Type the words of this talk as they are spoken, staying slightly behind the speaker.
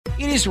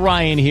It is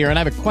Ryan here, and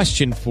I have a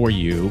question for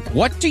you.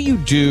 What do you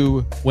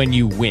do when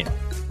you win?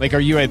 Like, are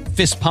you a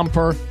fist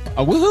pumper,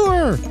 a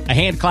woohooer, a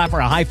hand clapper,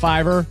 a high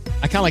fiver?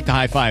 I kind of like the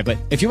high five, but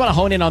if you want to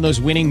hone in on those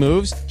winning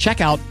moves,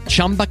 check out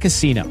Chumba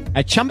Casino.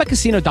 At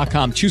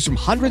ChumbaCasino.com, choose from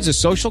hundreds of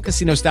social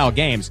casino-style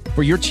games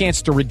for your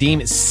chance to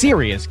redeem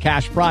serious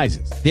cash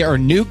prizes. There are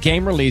new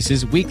game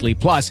releases weekly,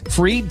 plus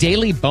free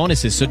daily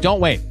bonuses. So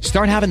don't wait.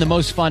 Start having the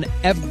most fun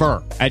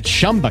ever at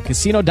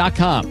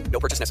ChumbaCasino.com.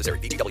 No purchase necessary.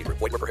 VGW. Void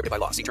where prohibited by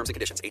law. See terms and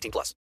conditions.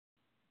 18+.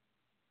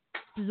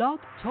 Blog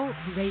Talk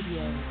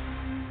Radio.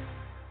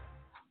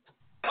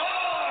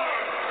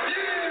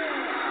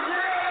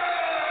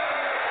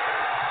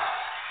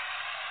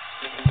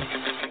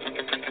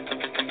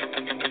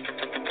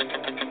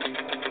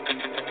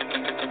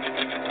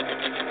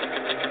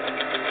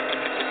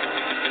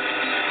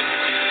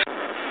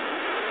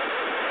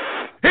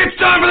 It's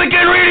time for the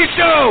Get Ready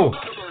Show!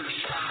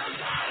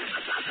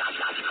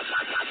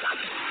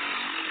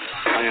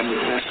 I am the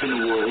best in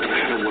the world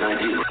at what I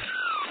do.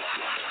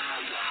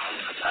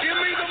 Give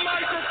me the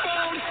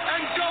microphone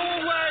and go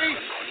away!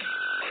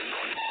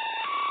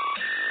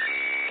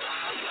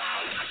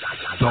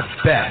 The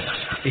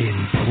best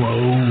in pro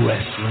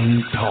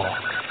wrestling talk.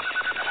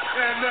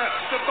 And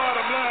that's the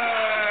bottom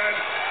line,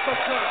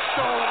 because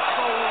Stone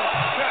Cold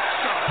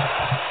Jackson.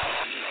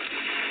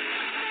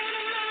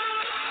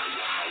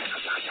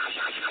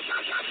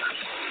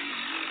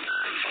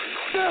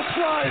 This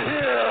right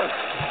here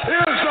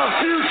is the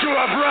future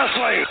of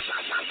wrestling.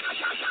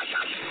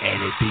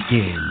 And it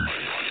begins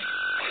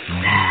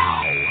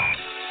now.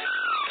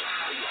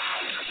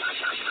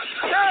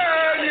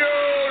 Can you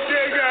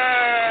dig it?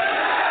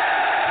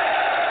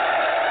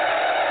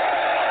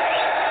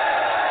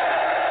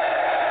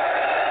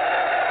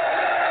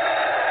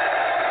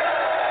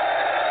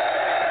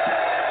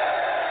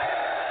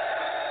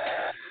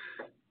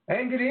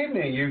 And good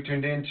evening. You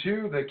tuned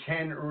into the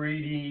Ken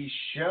Reedy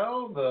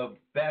Show, the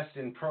best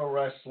in pro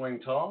wrestling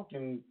talk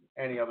and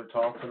any other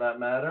talk for that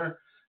matter.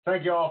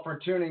 Thank you all for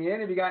tuning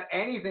in. If you got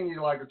anything you'd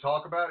like to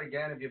talk about,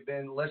 again, if you've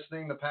been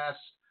listening the past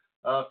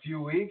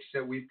few weeks,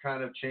 that we've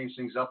kind of changed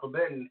things up a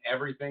bit and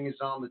everything is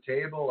on the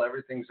table,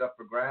 everything's up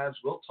for grabs.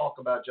 We'll talk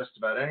about just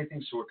about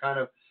anything. So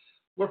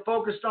we're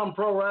focused on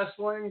pro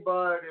wrestling,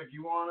 but if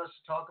you want us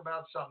to talk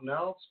about something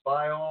else,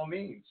 by all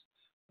means.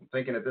 I'm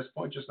thinking at this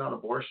point, just not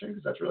abortion,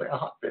 because that's really a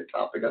hotbed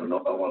topic. I don't know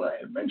if I want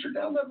to venture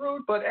down that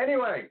road, but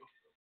anyway,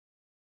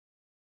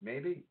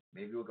 maybe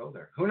we'll go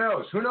there. Who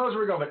knows? Who knows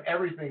where we go? But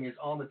everything is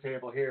on the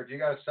table here. If you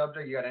got a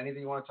subject, you got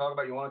anything you want to talk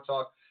about, you want to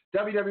talk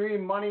WWE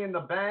Money in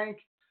the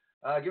Bank,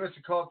 give us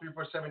a call,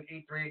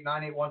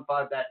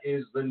 347-838-9815. That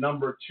is the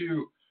number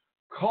to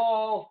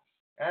call.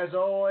 As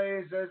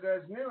always,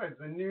 as new as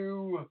the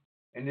new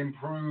and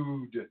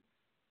improved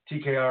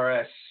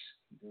TKRS.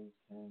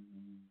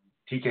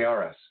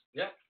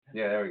 Yeah.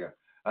 Yeah, there we go.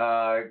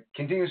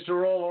 Continues to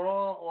roll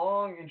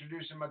along,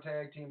 introducing my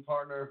tag team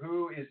partner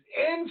who is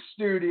in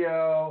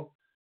studio,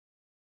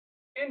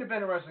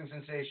 independent wrestling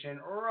sensation,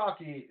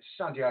 Rocky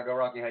Santiago.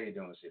 Rocky, how you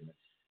doing this evening?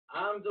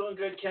 I'm doing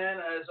good, Ken.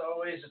 As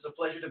always, it's a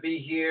pleasure to be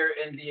here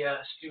in the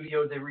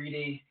Studio de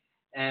Reedy,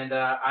 and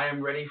I am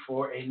ready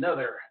for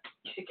another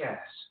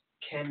kick-ass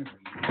Ken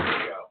Reedy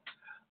show.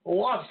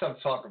 Lots of stuff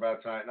to talk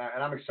about tonight,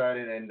 and I'm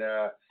excited. And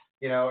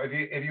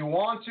if you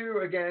want to,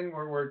 again,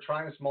 we're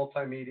trying this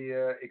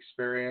multimedia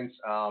experience.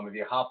 If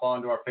you hop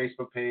onto our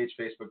Facebook page,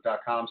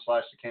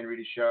 facebook.com/The Ken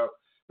Reedy Show,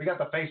 we got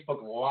the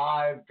Facebook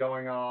Live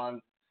going on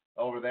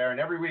over there. And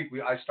every week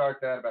I start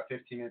that about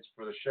 15 minutes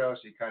for the show,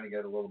 so you kind of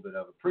get a little bit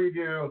of a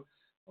preview,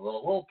 a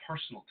little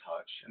personal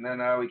touch. And then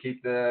we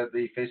keep the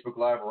Facebook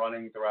Live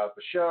running throughout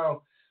the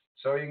show.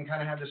 So you can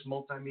kind of have this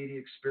multimedia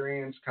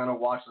experience, kind of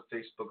watch the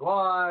Facebook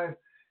Live,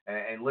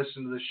 and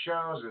listen to the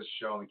shows. There's a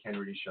show on the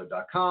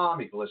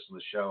KenReedyShow.com. You can listen to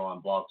the show on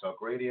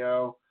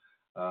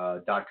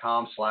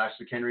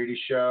blogtalkradio.com/The Ken Reedy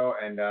Show.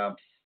 And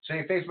so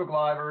you Facebook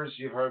Livers,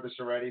 you've heard this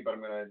already, but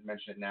I'm going to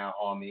mention it now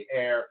on the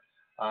air,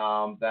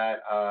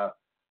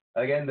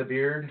 again, the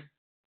beard.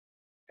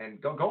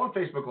 And go on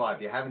Facebook Live.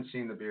 If you haven't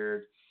seen the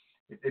beard,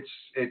 it's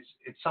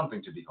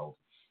something to behold.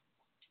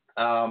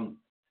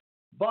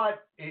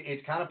 But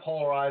it's kind of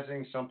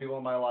polarizing. Some people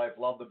in my life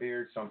love the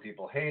beard. Some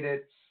people hate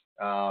it.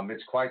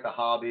 It's quite the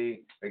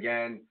hobby.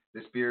 Again,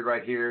 this beard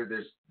right here,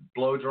 there's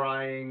blow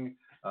drying,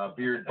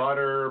 beard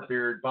butter,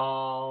 beard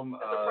balm,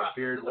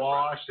 beard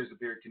wash. There's a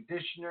beard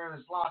conditioner.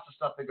 There's lots of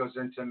stuff that goes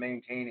into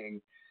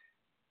maintaining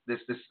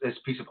this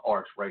piece of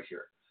art right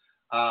here.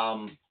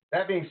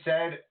 That being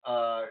said,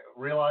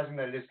 realizing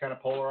that it is kind of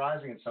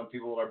polarizing, and some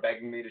people are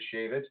begging me to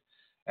shave it,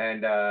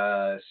 and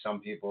some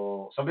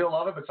people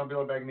love it, but some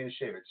people are begging me to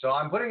shave it. So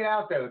I'm putting it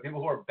out there. The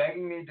people who are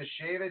begging me to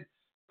shave it,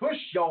 push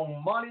your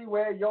money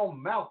where your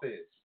mouth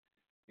is.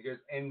 Because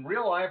in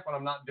real life, when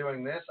I'm not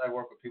doing this, I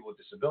work with people with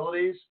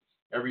disabilities.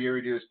 Every year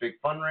we do this big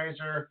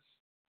fundraiser,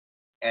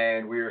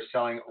 and we are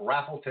selling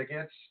raffle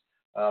tickets.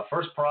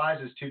 First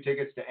prize is 2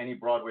 tickets to any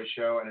Broadway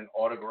show and an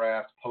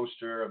autographed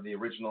poster of the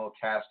original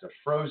cast of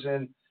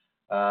Frozen.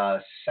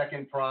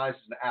 Second prize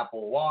is an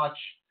Apple Watch.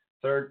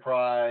 Third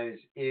prize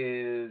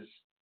is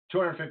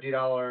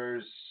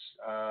 $250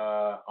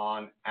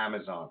 on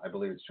Amazon. I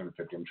believe it's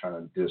 $250. I'm trying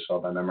to do this all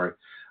by memory.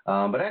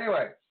 But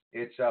anyway,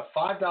 it's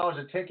 $5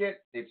 a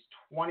ticket. It's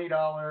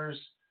 $20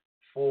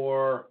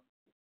 for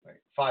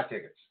 5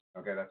 tickets.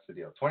 Okay, that's the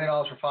deal.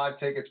 $20 for 5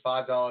 tickets,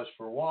 $5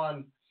 for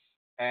 1.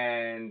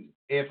 And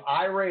if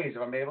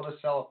I'm able to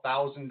sell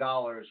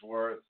 $1,000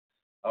 worth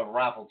of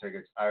raffle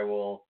tickets, I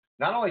will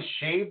not only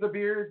shave the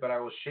beard, but I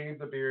will shave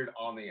the beard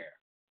on the air.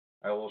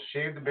 I will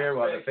shave the beard.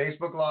 We'll have the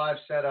Facebook Live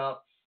set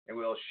up, and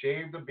we'll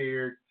shave the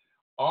beard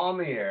on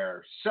the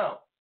air. So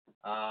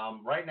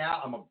right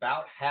now, I'm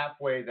about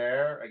halfway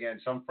there.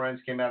 Again, some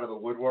friends came out of the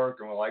woodwork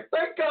and were like,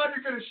 thank God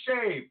you're going to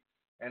shave,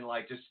 and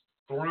like just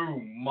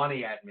threw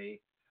money at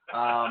me.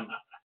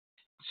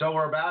 So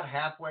we're about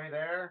halfway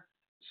there.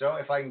 So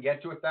if I can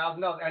get to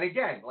 $1,000, and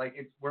again, like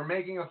it's going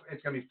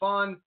to be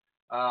fun,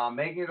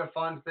 making it a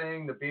fun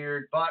thing, the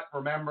beard. But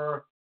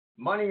remember,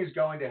 money is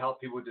going to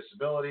help people with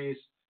disabilities.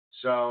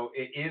 So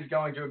it is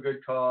going to a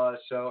good cause.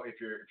 So if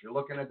you're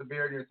looking at the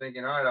beard and you're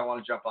thinking, all right, I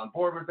want to jump on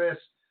board with this,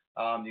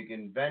 you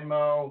can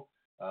Venmo,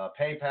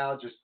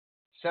 PayPal, just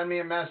send me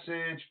a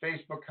message,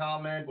 Facebook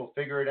comment, we'll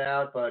figure it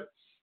out. But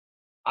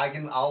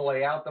I'll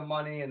lay out the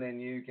money, and then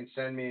you can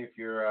send me if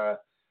you're a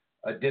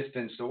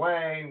distance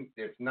away.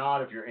 If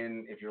not, if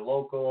you're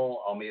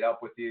local, I'll meet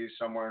up with you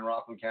somewhere in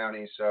Rockland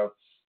County. So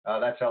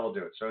that's how we'll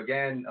do it. So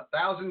again,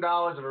 $1,000.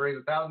 If I raise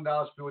 $1,000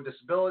 for people with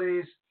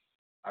disabilities,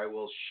 I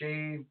will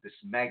shave this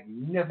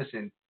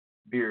magnificent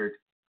beard.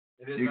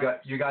 You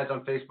guys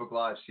on Facebook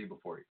Live see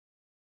before you.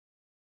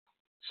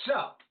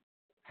 So,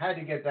 had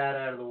to get that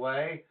out of the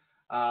way.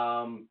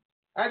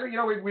 As you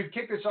know, we've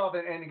kicked this off,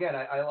 and again,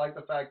 I like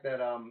the fact that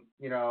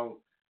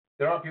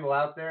there are people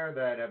out there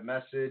that have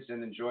messaged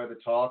and enjoy the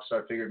talk. So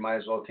I figured might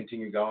as well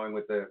continue going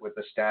with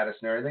the status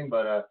and everything.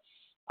 But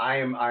I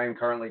am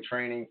currently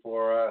training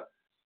for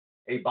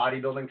a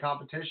bodybuilding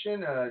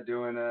competition,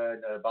 doing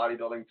a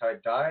bodybuilding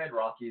type diet.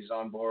 Rocky's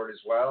on board as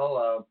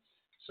well.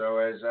 So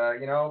as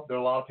there are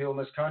a lot of people in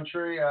this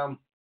country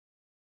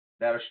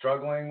that are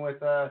struggling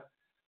with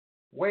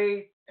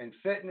weight and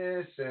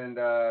fitness, and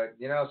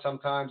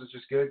sometimes it's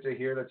just good to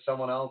hear that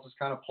someone else is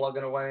kind of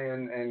plugging away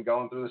and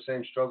going through the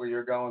same struggle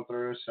you're going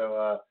through.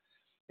 So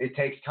it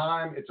takes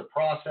time. It's a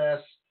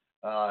process.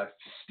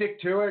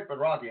 Stick to it. But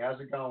Rocky, how's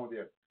it going with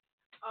you?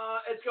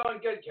 It's going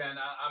good, Ken.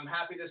 I'm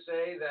happy to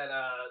say that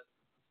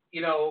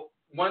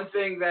one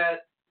thing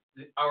that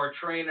our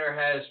trainer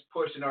has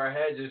pushed in our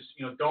heads is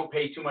don't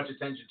pay too much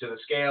attention to the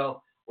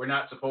scale. We're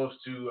not supposed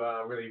to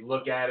really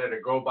look at it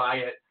or go by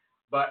it.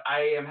 But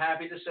I am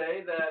happy to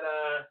say that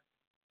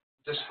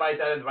despite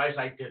that advice,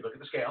 I did look at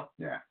the scale.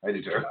 Yeah, I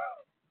did too.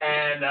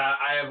 And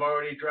I have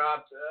already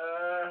dropped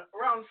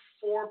around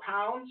 4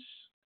 pounds.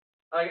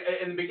 Like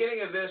in the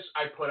beginning of this,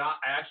 I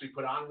actually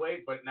put on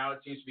weight, but now it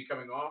seems to be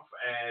coming off.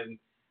 And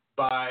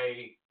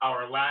by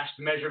our last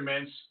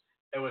measurements,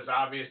 it was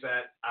obvious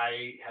that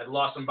I had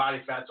lost some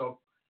body fat. So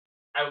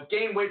I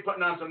gained weight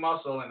putting on some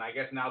muscle, and I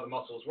guess now the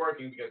muscle is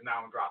working because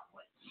now I'm dropping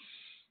weight.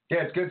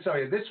 Yeah, it's good. So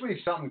this week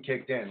something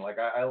kicked in. Like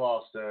I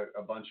lost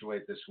a bunch of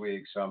weight this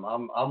week, so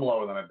I'm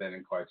lower than I've been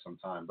in quite some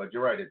time. But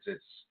you're right.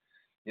 It's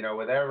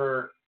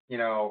whatever.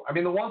 I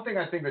mean, the one thing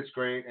I think that's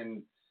great,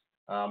 and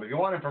if you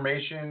want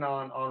information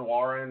on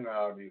Warren,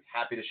 I'd be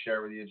happy to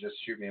share with you. Just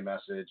shoot me a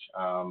message,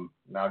 and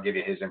I'll give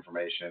you his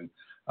information.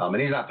 And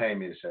he's not paying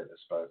me to say this,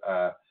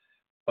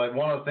 but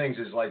one of the things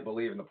is like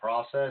believe in the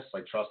process,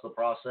 like trust the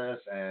process,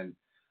 and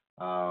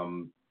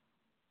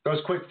those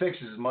quick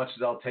fixes, as much as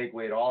they'll take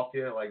weight off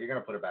you, like you're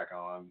gonna put it back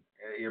on.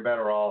 You're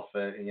better off,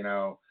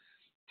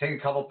 take a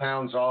couple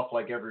pounds off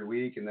like every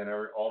week, and then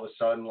all of a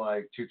sudden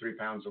like 2-3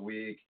 pounds a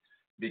week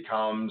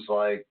becomes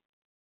like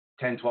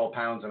 10-12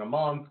 pounds in a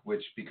month,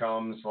 which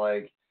becomes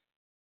like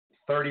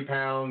 30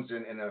 pounds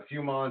in a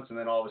few months, and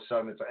then all of a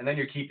sudden and then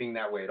you're keeping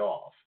that weight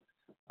off.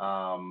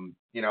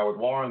 With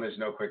Warren, there's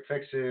no quick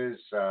fixes.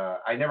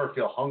 I never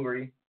feel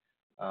hungry.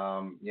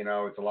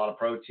 It's a lot of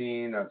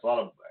protein.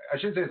 I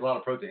shouldn't say it's a lot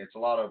of protein. It's a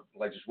lot of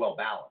like just well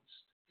balanced.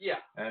 Yeah.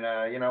 And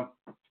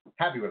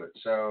happy with it.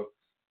 So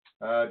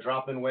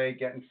dropping weight,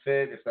 getting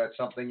fit, if that's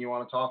something you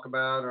want to talk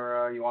about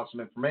or you want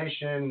some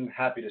information,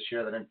 happy to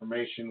share that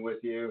information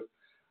with you.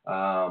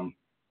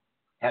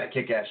 Had a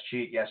kick-ass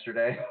cheat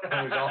yesterday.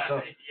 There was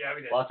also yeah,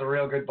 we did. Lots of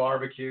real good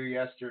barbecue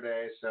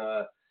yesterday.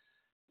 So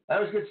that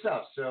was good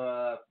stuff.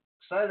 So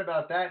excited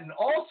about that, and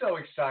also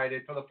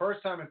excited for the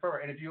first time in forever.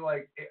 And if you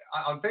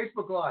on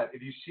Facebook Live,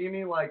 if you see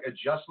me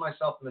adjust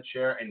myself in the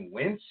chair and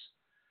wince,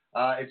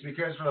 it's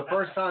because for the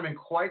first time in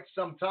quite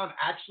some time,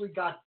 actually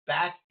got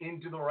back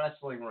into the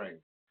wrestling ring,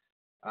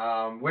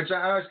 which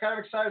I was kind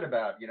of excited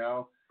about.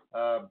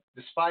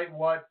 Despite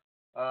what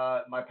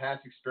my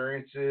past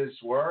experiences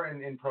were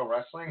in pro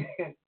wrestling,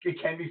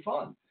 it can be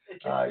fun.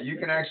 You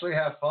can actually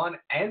have fun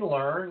and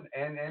learn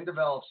and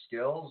develop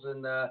skills,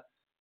 and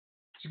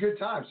it's a good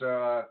time.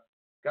 So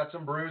got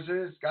some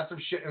bruises, got some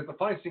shit. The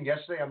funniest thing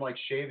yesterday, I'm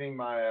shaving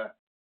my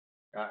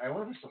I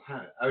wonder if I still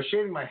have it. I was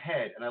shaving my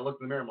head, and I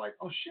looked in the mirror. I'm like,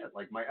 oh shit!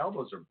 My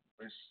elbows are.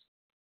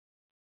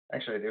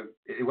 Actually,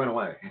 it went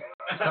away,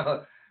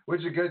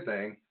 which is a good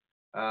thing.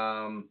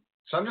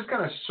 So I'm just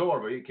kind of sore,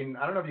 but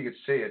I don't know if you could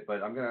see it,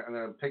 but I'm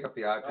gonna pick up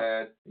the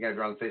iPad. You guys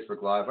are on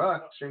Facebook Live.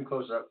 Stream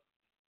close up.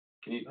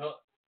 Can you?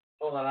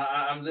 Hold on,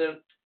 I'm doing.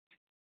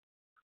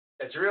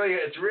 It's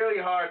really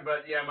hard,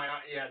 but now I'm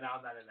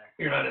not in there.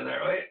 You're not in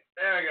there, right?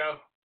 There we go.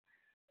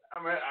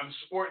 I'm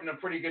sporting a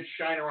pretty good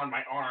shiner on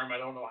my arm. I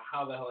don't know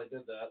how the hell I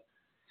did that.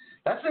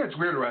 That's it's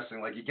weird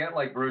wrestling. Like you get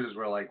like bruises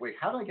where like, wait,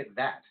 how did I get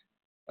that?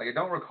 Like I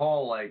don't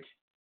recall like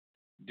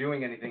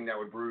doing anything that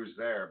would bruise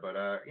there, but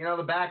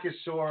the back is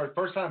sore.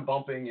 First time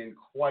bumping in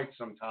quite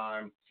some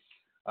time.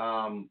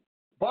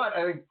 But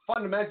I think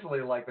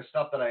fundamentally, like the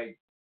stuff that I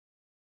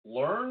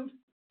learned,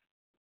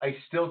 I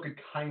still could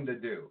kind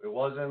of do. It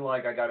wasn't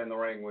like I got in the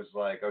ring was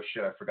like, oh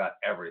shit, I forgot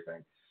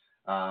everything.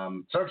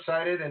 So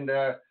excited. And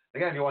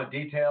again, if you want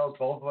details,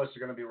 both of us are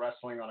going to be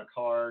wrestling on a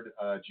card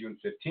June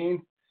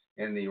 15th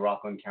in the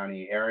Rockland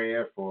County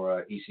area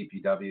for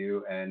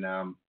ECPW and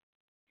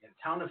in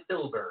town of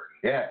Hillburn.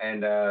 Yeah,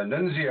 and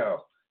Nunzio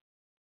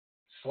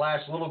 /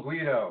 Little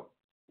Guido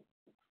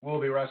will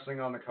be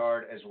wrestling on the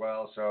card as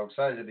well. So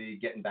excited to be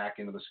getting back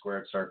into the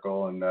squared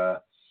circle and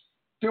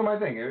doing my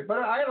thing. But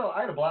I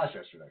had a blast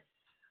yesterday.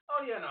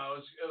 Oh yeah, no,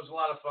 it was a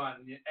lot of fun,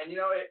 and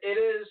it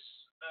is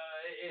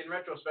in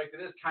retrospect,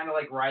 it is kind of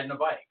like riding a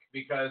bike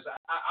because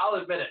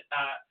I'll admit it.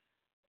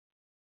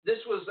 This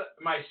was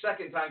my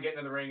second time getting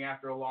in the ring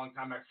after a long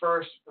time. My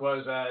first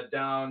was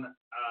down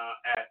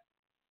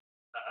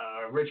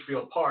at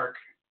Ridgefield Park,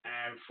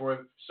 and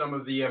for some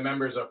of the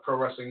members of Pro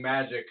Wrestling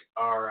Magic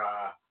are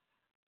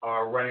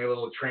running a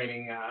little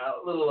training,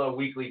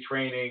 weekly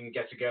training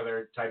get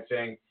together type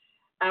thing.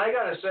 And I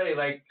gotta say,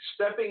 like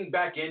stepping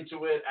back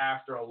into it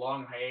after a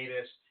long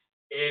hiatus,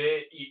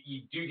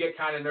 you do get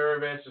kind of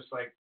nervous. It's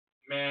like,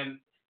 man,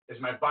 is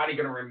my body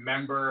gonna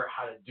remember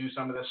how to do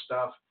some of this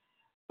stuff?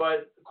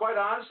 But quite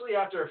honestly,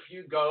 after a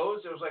few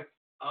goes, it was like,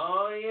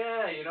 oh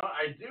yeah,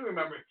 I do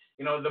remember.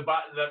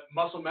 The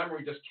muscle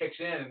memory just kicks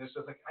in, and it's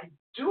just like I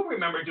do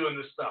remember doing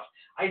this stuff.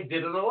 I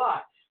did it a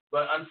lot.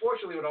 But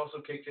unfortunately, what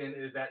also kicks in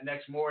is that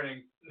next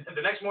morning,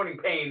 the next morning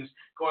pains,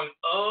 going,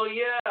 oh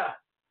yeah.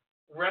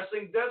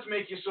 Wrestling does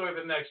make you sore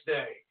the next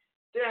day.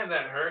 Damn,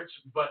 that hurts.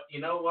 But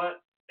you know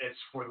what? It's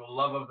for the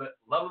love of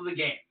the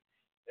game.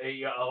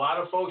 A lot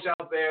of folks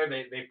out there,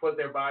 they put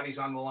their bodies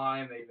on the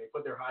line. They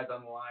put their hides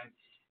on the line.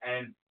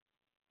 And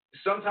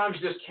sometimes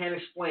you just can't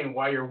explain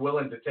why you're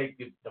willing to take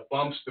the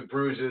bumps, the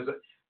bruises.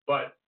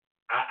 But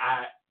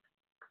I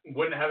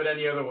wouldn't have it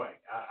any other way.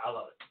 I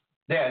love it.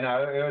 Yeah,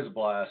 no, it was a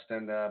blast.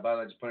 And by the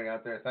way, just putting it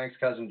out there, thanks,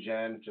 Cousin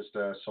Jen. Just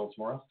sold some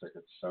more off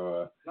tickets.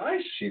 So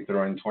nice. She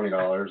threw in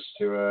 $20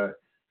 to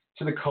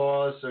the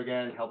cause. So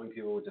again, helping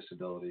people with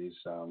disabilities.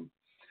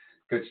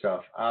 Good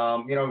stuff.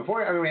 We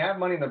have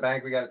Money in the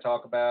Bank we got to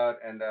talk about,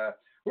 and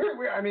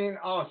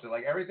honestly,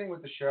 like everything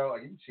with the show,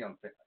 like you can see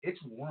it's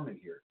warm in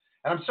here,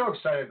 and I'm so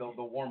excited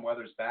the warm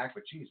weather's back.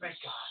 But geez, I'm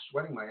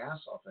sweating my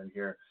ass off in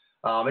here.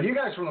 And you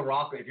guys from the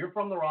Rockland, if you're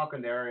from the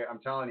Rockland area, I'm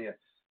telling you,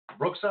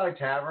 Brookside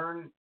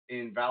Tavern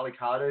in Valley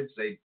Cottage,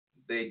 they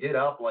did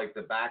up like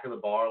the back of the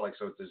bar, like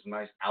so it's this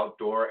nice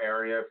outdoor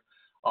area.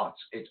 Oh,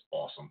 it's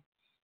awesome.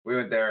 We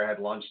went there, had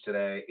lunch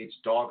today. It's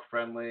dog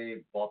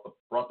friendly.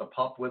 Brought the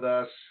pup with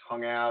us,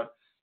 hung out,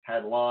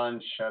 had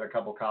lunch, had a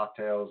couple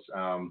cocktails.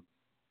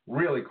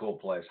 Really cool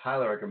place.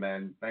 Highly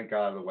recommend. Thank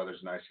God the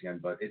weather's nice again,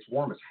 but it's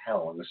warm as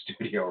hell in the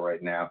studio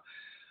right now.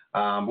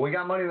 But we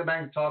got Money in the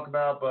Bank to talk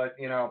about. But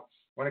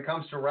when it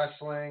comes to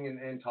wrestling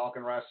and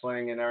talking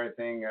wrestling and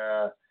everything,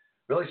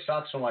 really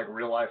sucks when like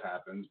real life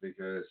happens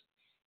because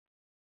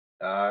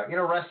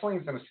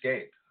wrestling's an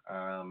escape.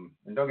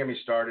 And don't get me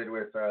started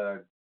with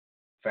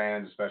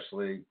fans,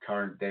 especially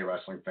current day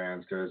wrestling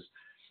fans, because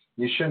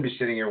you shouldn't be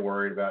sitting here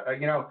worried about,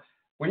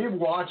 when you've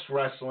watched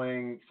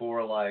wrestling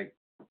for like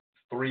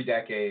 3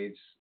 decades,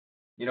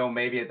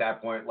 maybe at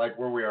that point, like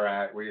where we are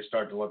at, where you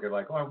start to look at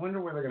like, oh, I wonder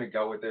where they're going to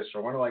go with this,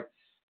 or I wonder like,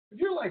 if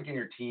you're like in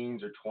your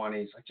teens or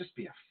 20s, like just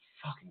be a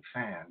fucking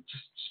fan,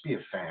 just be a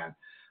fan.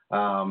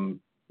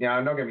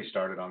 Don't get me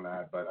started on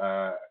that, but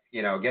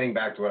getting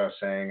back to what I was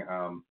saying,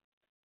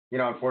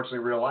 unfortunately,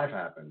 real life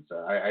happens.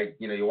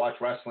 You watch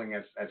wrestling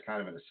as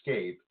kind of an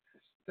escape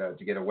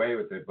to get away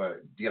with it,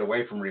 but to get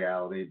away from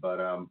reality. But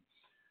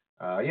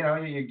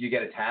you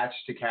get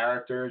attached to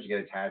characters, you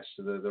get attached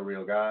to the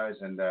real guys.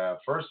 And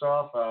first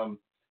off, I'm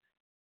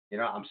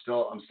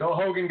still a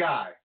Hogan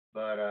guy.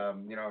 But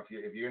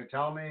if you're gonna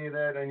tell me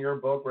that in your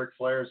book Ric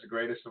Flair is the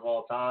greatest of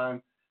all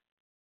time,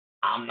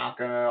 I'm not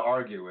gonna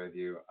argue with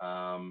you.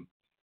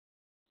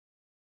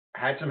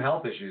 Had some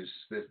health issues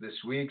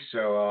this week,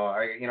 so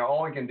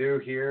all I can do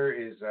here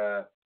is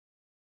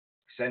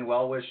send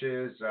well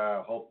wishes.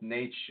 Hope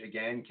Nate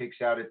again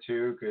kicks out at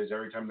 2, because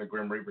every time the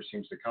Grim Reaper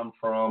seems to come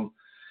from,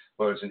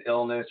 whether it's an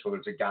illness, whether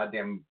it's a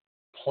goddamn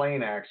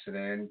plane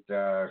accident,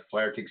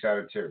 Flair kicks out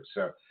at 2.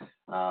 So,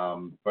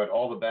 but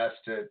all the best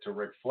to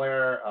Ric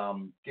Flair.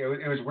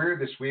 It was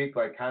weird this week,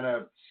 like kind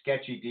of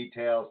sketchy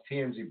details.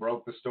 TMZ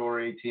broke the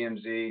story.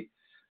 TMZ.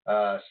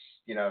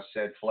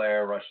 Said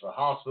Flair rushed to the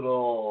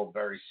hospital,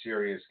 very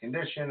serious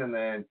condition. And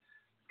then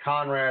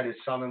Conrad, his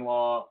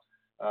son-in-law,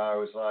 It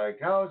was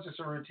like, no, it's just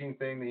a routine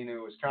thing that he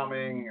knew was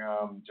coming.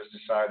 Just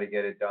decided to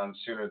get it done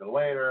sooner than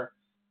later.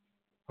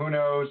 Who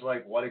knows,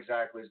 like, what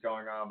exactly is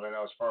going on? But I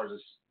know as far as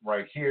this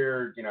right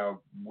here,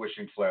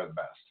 wishing Flair the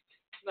best.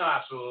 No,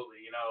 absolutely.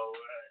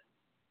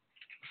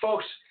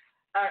 Folks,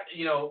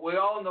 we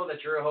all know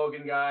that you're a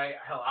Hogan guy.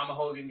 Hell, I'm a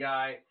Hogan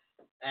guy.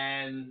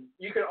 And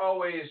you can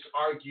always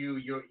argue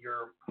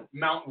your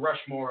Mount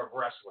Rushmore of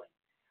wrestling.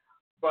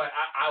 But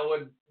I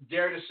would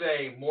dare to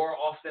say more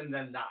often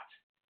than not,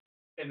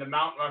 in the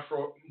Mount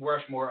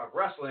Rushmore of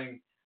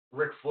wrestling,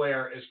 Ric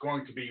Flair is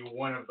going to be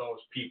one of those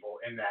people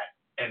in that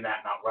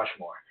Mount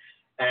Rushmore.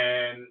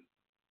 And,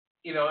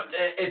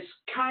 it's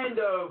kind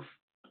of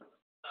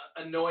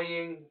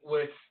annoying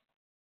with,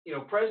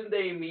 present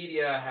day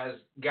media has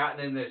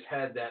gotten in this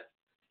head that,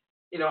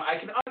 I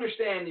can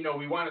understand,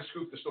 we want to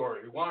scoop the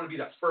story. We want to be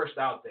the first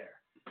out there.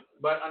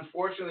 But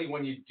unfortunately,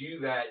 when you do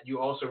that, you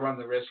also run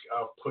the risk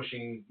of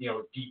pushing,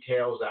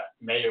 details that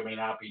may or may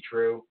not be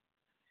true.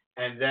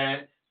 And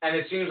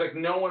it seems like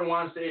no one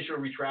wants to issue a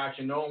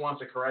retraction. No one wants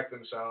to correct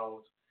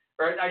themselves.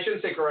 Or I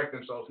shouldn't say correct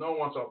themselves. No one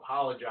wants to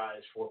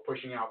apologize for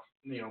pushing out,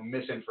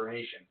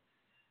 misinformation.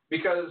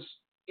 Because,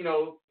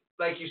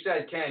 like you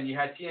said, Ken, you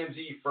had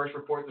TMZ first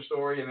report the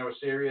story and it was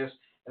serious.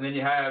 And then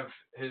you have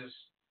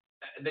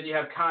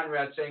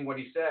Conrad saying what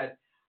he said.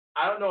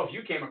 I don't know if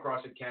you came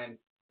across it, Ken.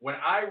 When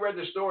I read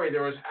the story,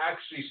 there was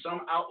actually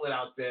some outlet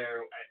out there.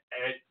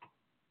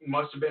 It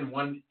must have been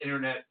one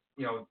internet,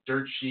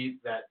 dirt sheet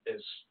that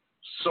is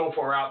so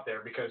far out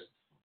there because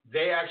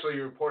they actually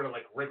reported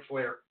like Ric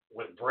Flair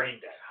was brain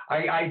dead.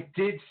 I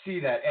did see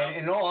that, and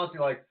in all honesty,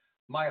 like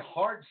my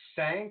heart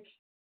sank,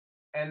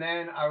 and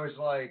then I was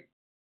like,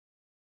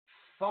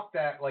 "Fuck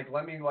that!" Like,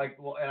 let me like,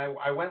 and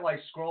I went like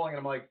scrolling, and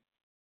I'm like,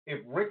 if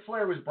Ric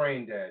Flair was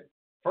brain dead,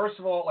 first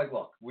of all, like,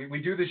 look,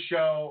 we do the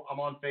show. I'm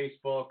on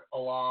Facebook a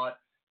lot.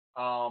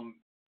 A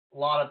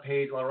lot of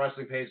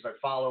wrestling pages I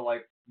follow,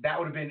 like that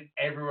would have been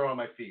everywhere on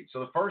my feed.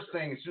 So the first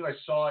thing, as soon as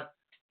I saw it,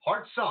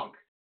 heart sunk.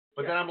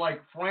 But then I'm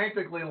like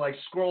frantically like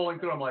scrolling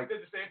through. I'm like,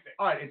 did the same thing.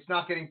 All right, it's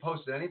not getting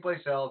posted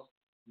anyplace else.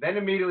 Then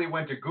immediately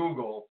went to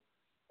Google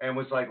and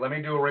was like, let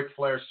me do a Ric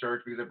Flair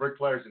search because if Ric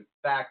Flair is in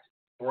fact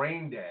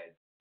brain dead,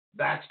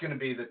 that's going to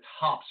be the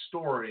top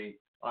story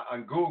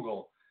on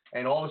Google.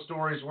 And all the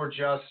stories were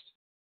just,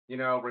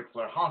 Ric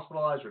Flair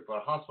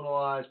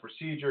hospitalized,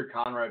 procedure,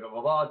 Conrad, blah,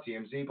 blah, blah,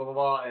 TMZ, blah, blah,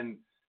 blah. And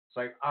it's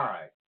like, all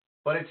right.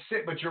 But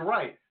you're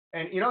right.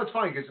 And, it's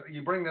funny because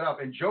you bring that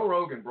up. And Joe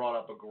Rogan brought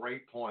up a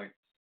great point.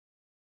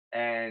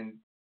 And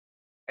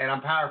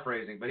I'm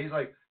paraphrasing. But he's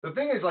like, the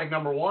thing is, like,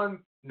 number one,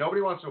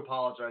 nobody wants to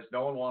apologize.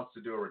 No one wants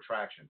to do a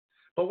retraction.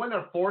 But when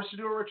they're forced to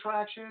do a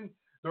retraction,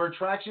 the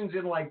retraction's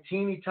in, like,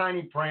 teeny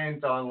tiny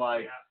print on,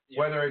 like,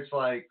 whether it's,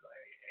 like,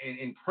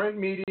 in print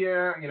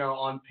media,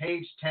 on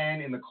page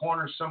 10 in the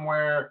corner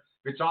somewhere.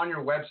 If it's on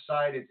your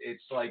website,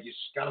 it's like you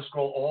got to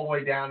scroll all the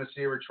way down to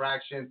see a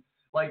retraction.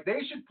 Like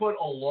they should put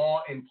a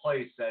law in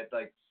place that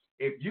like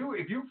if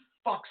you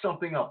fuck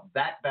something up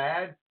that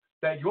bad,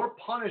 that your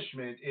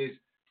punishment is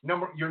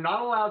you're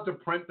not allowed to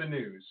print the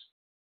news,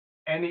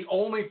 and the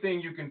only thing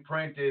you can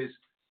print is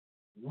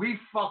we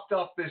fucked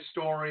up this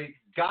story,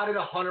 got it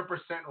 100%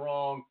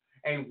 wrong,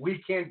 and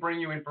we can't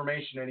bring you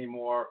information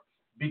anymore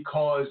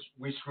because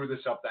we screwed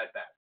this up that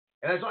bad.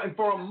 And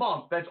for a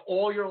month, that's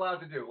all you're allowed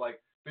to do. Like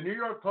the New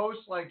York Post,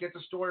 like gets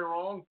a story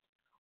wrong.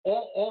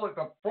 All at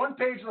the front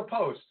page of the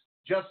Post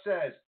just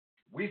says,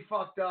 we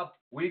fucked up,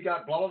 we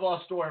got blah, blah,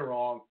 blah story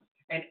wrong.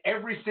 And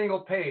every single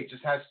page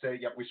just has to say,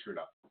 yep, we screwed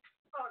up.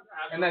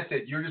 And that's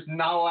it. You're just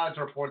not allowed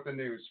to report the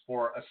news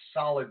for a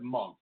solid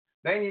month.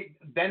 Then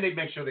they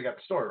make sure they got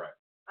the story right.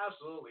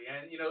 Absolutely.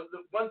 And, the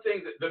one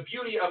thing, the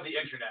beauty of the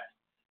internet,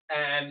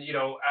 and,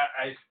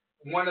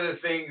 one of the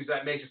things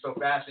that makes it so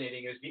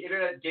fascinating is the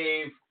internet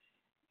gave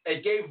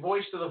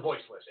voice to the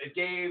voiceless. It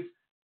gave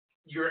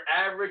your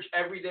average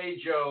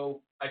everyday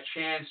Joe a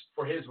chance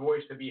for his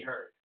voice to be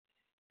heard.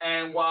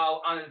 And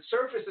while on the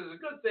surface is a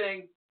good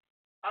thing,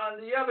 on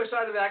the other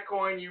side of that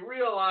coin, you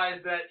realize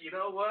that, you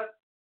know what?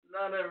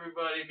 Not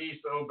everybody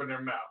needs to open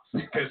their mouth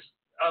because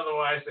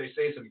otherwise they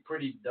say some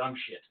pretty dumb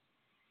shit.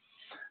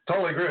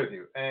 Totally agree with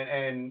you.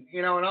 And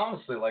and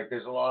honestly, like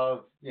there's a lot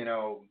of,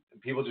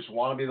 people just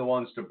want to be the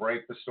ones to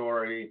break the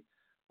story.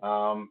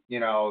 And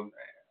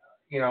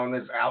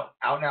there's out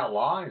and out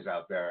lies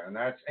out there. And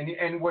that's,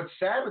 and what's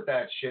sad with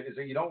that shit is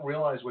that you don't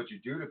realize what you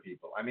do to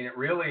people. I mean, it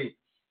really,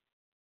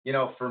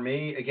 for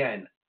me,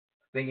 again,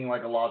 thinking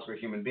like a logical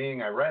human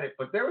being, I read it,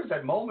 but there was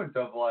that moment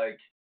of like,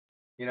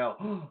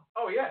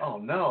 oh yeah, oh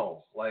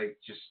no, like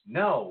just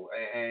no.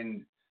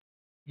 And,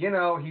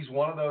 he's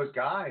one of those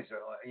guys,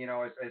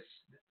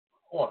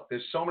 look,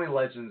 there's so many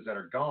legends that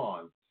are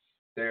gone.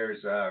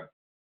 There's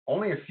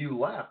only a few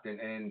left.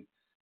 And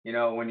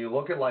when you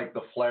look at like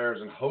the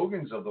Flairs and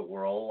Hogans of the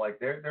world, like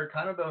they're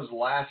kind of those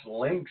last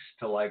links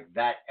to like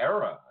that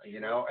era,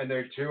 and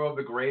they're two of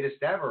the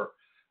greatest ever.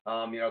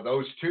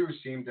 Those two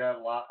seem to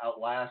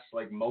outlast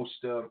like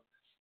most of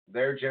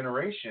their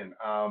generation.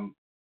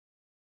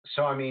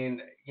 So, I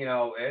mean,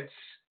 it's,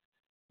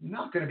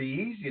 not going to be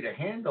easy to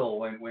handle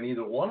when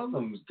either one of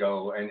them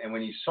go. And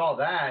when you saw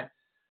that,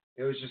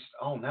 it was just,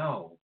 oh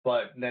no.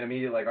 But then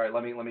immediately, like, all right,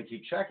 let me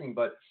keep checking.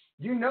 But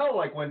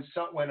like when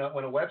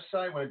a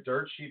website, when a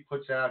dirt sheet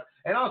puts out,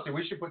 and honestly,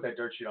 we should put that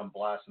dirt sheet on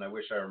blast. And I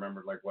wish I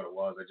remembered like what it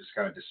was. I just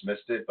kind of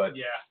dismissed it. But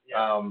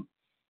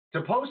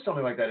to post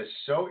something like that is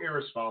so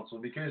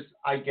irresponsible, because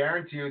I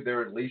guarantee you there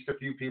are at least a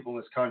few people in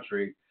this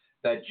country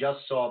that just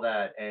saw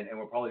that and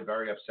were probably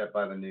very upset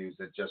by the news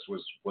that just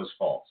was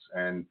false.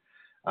 And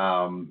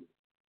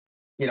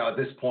at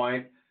this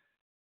point,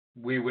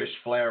 we wish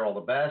Flair all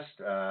the best.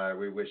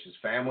 We wish his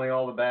family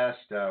all the best.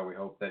 We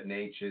hope that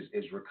Nate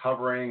is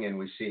recovering and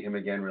we see him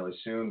again really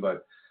soon.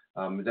 But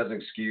it doesn't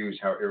excuse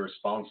how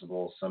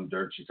irresponsible some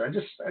dirt sheets. I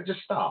just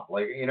stop.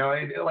 Like,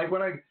 like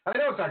when I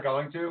know it's not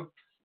going to,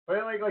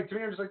 but like to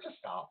me, I'm just like, just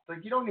stop.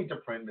 Like, you don't need to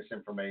print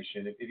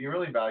misinformation. If you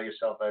really value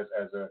yourself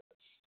as a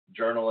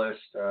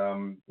journalist,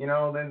 then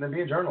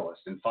be a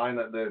journalist and find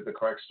the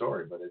correct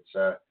story. But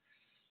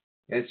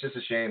it's just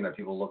a shame that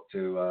people look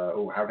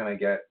to, how can I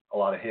get a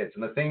lot of hits?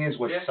 And the thing is,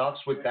 what sucks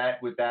with that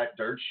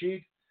dirt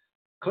sheet,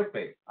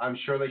 clickbait. I'm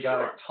sure they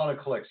got a ton of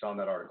clicks on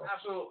that article.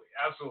 Absolutely.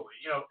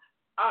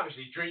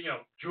 Obviously,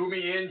 drew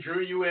me in,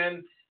 drew you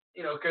in,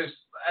 because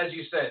as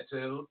you said,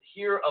 to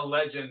hear a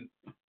legend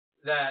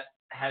that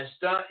has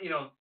done,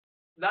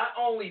 not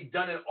only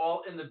done it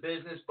all in the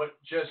business, but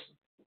just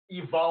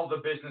evolved the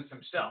business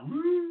himself.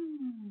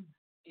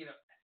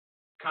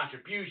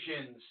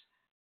 Contributions,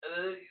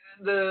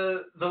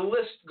 the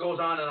list goes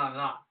on and on and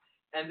on.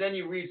 And then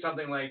you read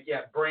something like,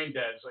 brain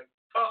dead. It's like,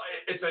 oh,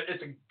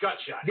 it's a gut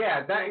shot.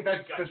 Yeah,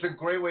 that's a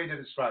great way to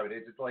describe it.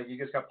 It's like you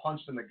just got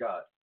punched in the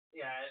gut.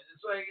 Yeah,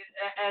 it's like,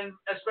 and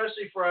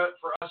especially for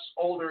us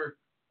older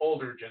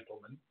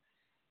gentlemen,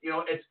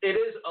 it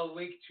is a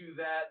link to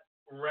that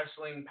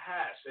wrestling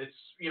past. It's,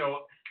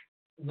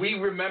 we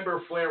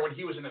remember Flair when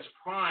he was in his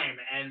prime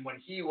and when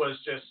he was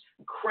just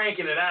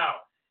cranking it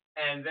out.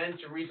 And then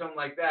to read something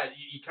like that,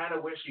 you kind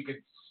of wish you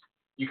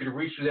could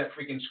reach through that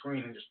freaking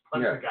screen and just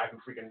punch the guy who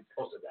freaking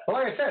posted that. Well,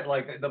 like I said,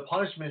 like the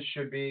punishment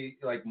should be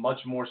like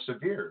much more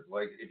severe.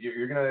 Like if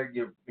you're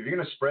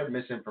gonna spread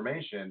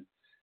misinformation,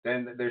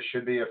 then there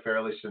should be a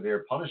fairly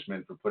severe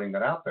punishment for putting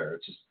that out there.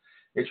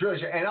 It's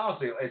really, and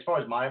honestly, as far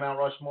as my Mount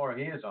Rushmore,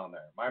 he is on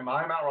there. My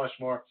Mount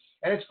Rushmore,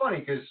 and it's funny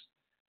because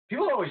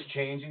people are always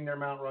changing their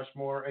Mount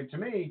Rushmore, and to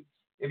me,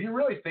 if you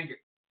really think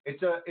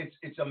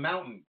it's a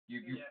mountain.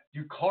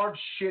 You carve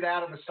shit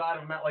out of the side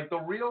of a mountain, like the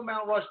real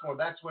Mount Rushmore.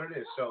 That's what it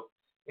is. So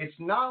it's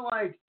not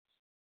like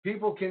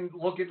people can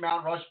look at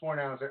Mount Rushmore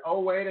now and say, "Oh,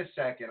 wait a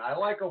second, I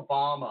like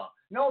Obama."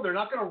 No, they're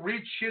not going to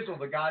re-chisel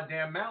the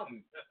goddamn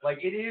mountain. Like,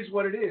 it is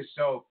what it is.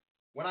 So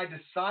when I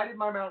decided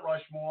my Mount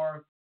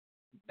Rushmore,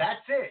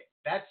 that's it.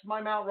 That's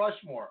my Mount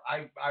Rushmore.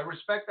 I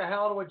respect the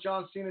hell out of what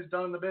John Cena's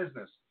done in the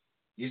business.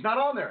 He's not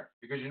on there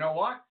because you know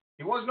what?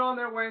 He wasn't on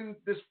there when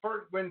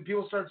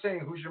people started saying,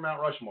 "Who's your Mount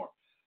Rushmore?"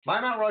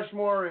 My Mount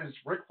Rushmore is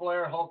Ric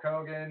Flair, Hulk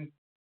Hogan,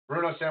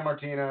 Bruno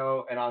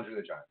Sammartino, and Andre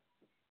the Giant.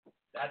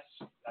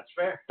 That's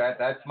fair.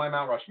 That's my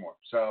Mount Rushmore.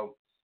 So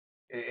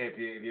if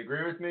you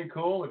agree with me,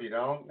 cool. If you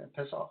don't,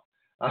 piss off.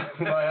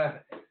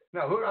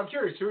 No, I'm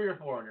curious. Who are your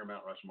four on your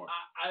Mount Rushmore?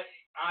 I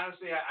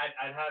honestly,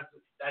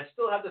 I'd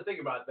still have to think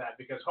about that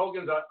because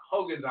Hogan's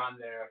on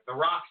there. The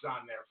Rock's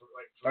on there for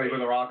you put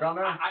The Rock on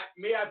there? I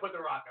put The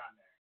Rock on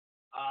there.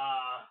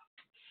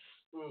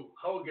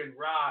 Hogan,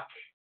 Rock,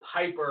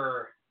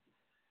 Piper,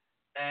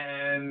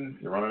 and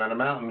you're running out of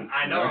mountain.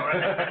 I know,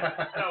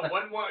 right? No,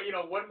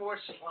 one more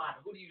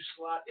slot. Who do you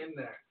slot in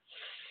there?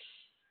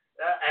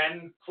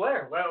 And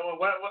Flair. Well,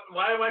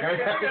 why am I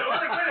forgetting?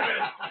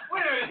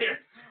 Wait a minute here.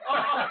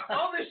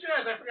 All this shit,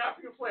 I forgot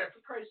for Flair.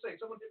 For Christ's sake,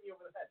 someone hit me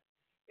over the head.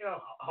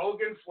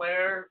 Hogan,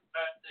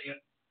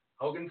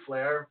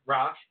 Flair,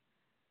 Rock,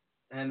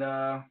 and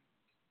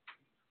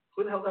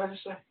who the hell did I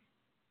just say?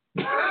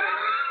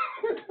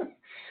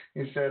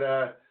 He said,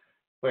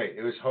 wait,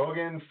 it was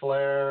Hogan,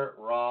 Flair,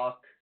 Rock,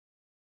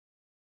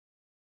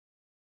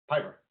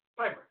 Piper.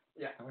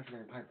 Yeah. How am I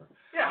forgetting Piper?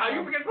 Yeah, how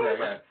you forget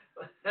Piper?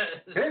 Yeah.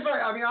 It's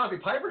like, I mean, honestly,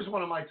 Piper's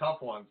one of my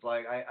tough ones.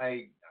 Like,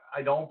 I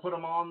don't put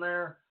him on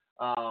there.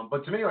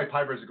 But to me, like,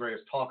 Piper's the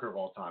greatest talker of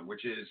all time,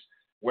 which is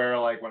where,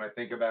 like, when I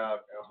think about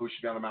who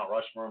should be on the Mount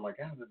Rushmore, I'm like,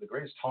 the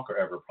greatest talker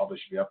ever probably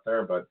should be up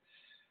there. But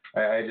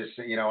I just,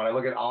 when I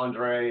look at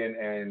Andre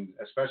and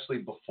especially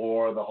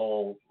before the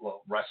whole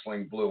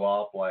wrestling blew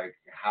up, like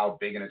how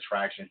big an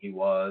attraction he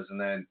was. And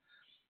then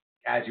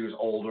as he was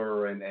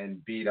older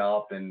and beat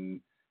up and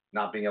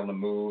not being able to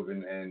move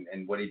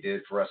and what he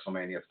did for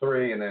WrestleMania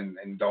 3 and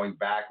then going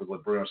back with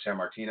what Bruno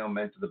Sammartino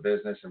meant to the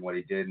business and what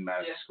he did in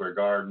Madison Square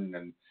Garden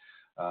and,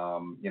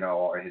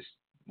 his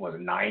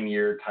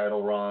 9-year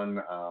title run.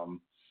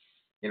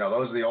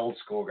 Those are the old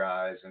school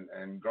guys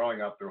and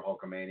growing up through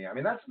Hulkamania. I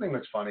mean, that's the thing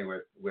that's funny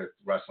with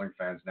wrestling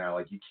fans now.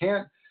 Like, you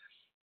can't,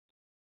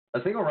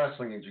 the thing with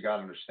wrestling is you got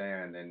to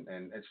understand, and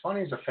it's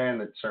funny as a fan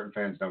that certain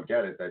fans don't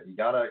get it, that you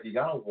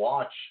gotta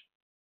watch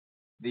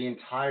the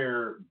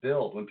entire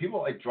build. When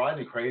people, like, drive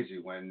me crazy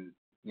when,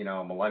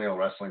 millennial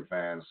wrestling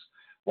fans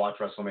watch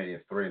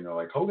WrestleMania 3 and they're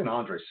like, Hogan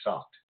Andre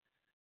sucked.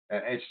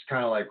 And it's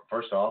kind of like,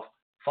 first off,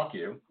 fuck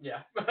you.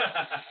 Yeah.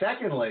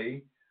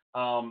 Secondly,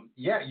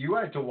 you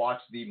had to watch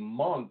the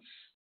months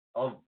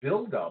of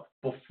build-up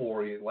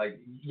before you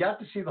have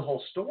to see the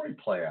whole story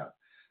play out.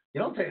 You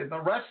don't take the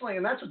wrestling,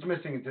 and that's what's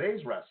missing in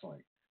today's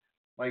wrestling.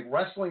 Like,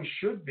 wrestling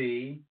should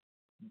be,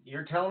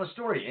 you're telling a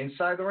story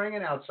inside the ring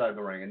and outside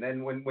the ring. And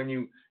then when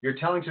you're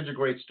telling such a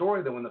great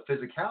story that when the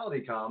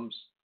physicality comes,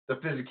 the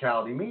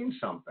physicality means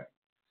something.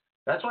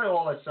 That's why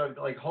all that stuff,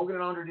 like Hogan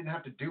and Andre didn't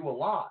have to do a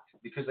lot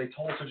because they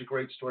told such a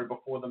great story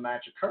before the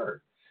match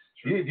occurred.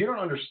 Sure. If you don't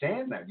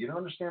understand that, you don't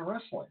understand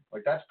wrestling.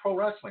 Like, that's pro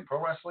wrestling.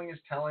 Pro wrestling is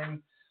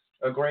telling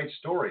a great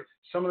story.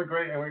 Some of the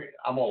great, and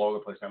I'm all over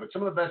the place now, but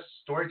some of the best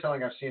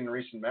storytelling I've seen in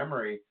recent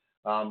memory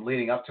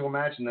leading up to a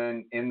match and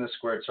then in the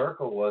squared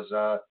circle was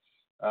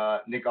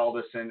Nick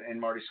Aldis and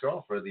Marty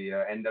Scurll for the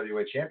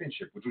NWA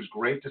Championship, which was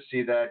great to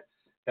see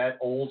that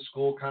old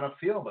school kind of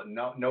feel, but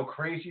no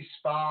crazy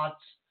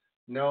spots,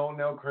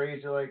 no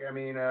crazy,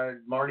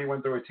 Marty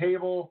went through a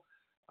table,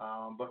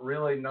 but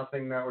really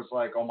nothing that was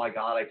like, oh my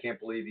God, I can't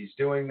believe he's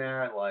doing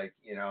that,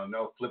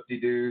 no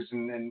flip-de-doos,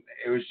 and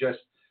it was just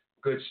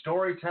good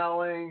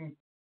storytelling,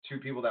 two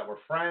people that were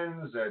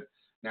friends that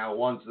now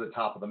one's at the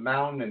top of the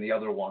mountain and the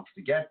other wants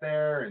to get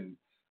there, and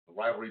the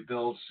rivalry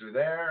builds through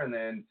there, and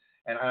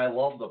I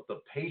love the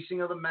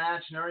pacing of the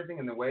match and everything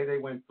and the way they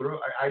went through.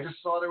 I just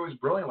thought it was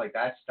brilliant. Like,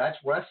 that's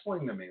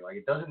wrestling to me. Like,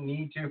 it doesn't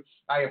need to.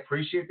 I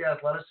appreciate the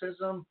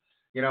athleticism.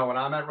 When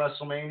I'm at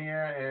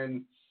WrestleMania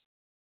and,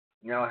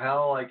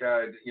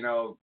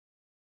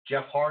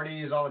 Jeff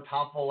Hardy is on the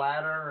top of a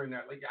ladder and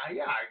of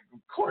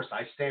course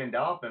I stand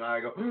up and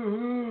I go,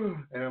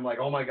 and I'm like,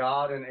 oh my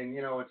God. And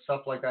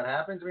stuff like that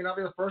happens. I mean, I'll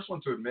be the first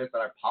one to admit that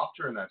I popped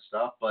during that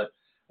stuff, but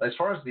as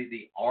far as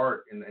the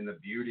art and the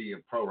beauty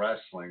of pro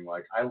wrestling,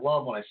 like, I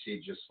love when I see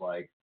just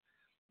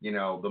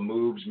the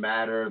moves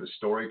matter, the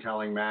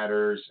storytelling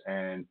matters.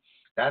 And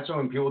that's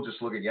when people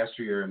just look at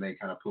yesteryear and they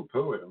kind of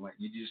poo-poo it. I'm like,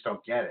 you just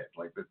don't get it.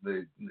 Like,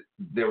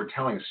 they were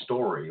telling a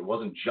story. It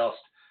wasn't just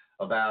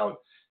about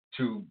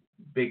two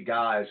big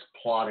guys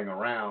plodding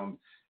around.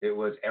 It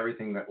was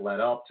everything that led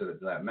up to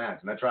that match.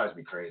 And that drives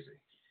me crazy.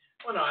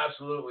 Well, no,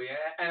 absolutely.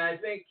 And I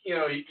think, you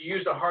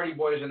use the Hardy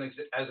Boys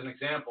as an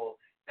example.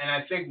 And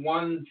I think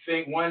one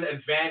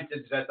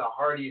advantage that the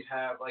Hardys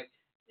have, like,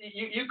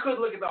 you could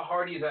look at the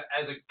Hardys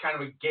as a kind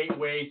of a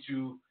gateway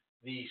to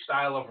the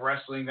style of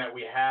wrestling that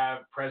we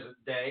have present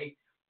day.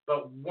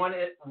 But one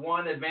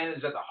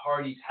advantage that the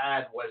Hardys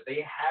had was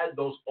they had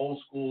those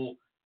old school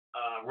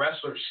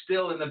wrestlers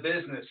still in the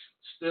business,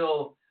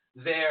 still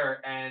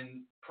there,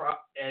 and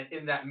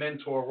in that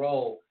mentor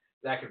role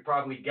that could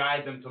probably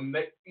guide them to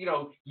make,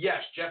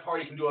 yes, Jeff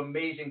Hardy can do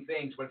amazing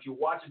things, but if you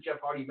watch a Jeff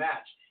Hardy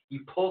match, he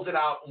pulls it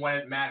out when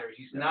it matters.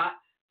 He's not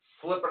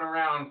flipping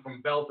around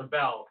from bell to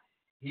bell.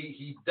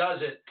 He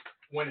does it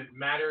when it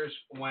matters,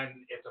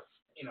 when it's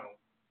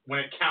when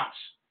it counts.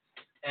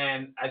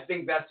 And I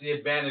think that's the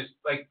advantage.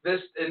 Like, this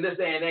in this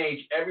day and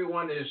age,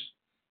 everyone is,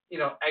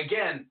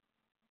 again,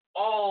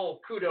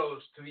 all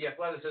kudos to the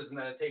athleticism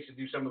that it takes to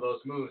do some of those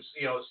moves.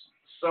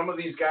 Some of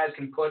these guys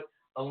can put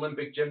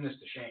Olympic gymnasts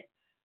to shame,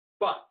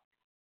 but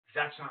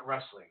that's not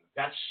wrestling.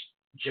 That's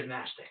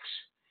gymnastics.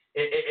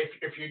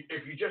 If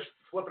you're just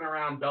flipping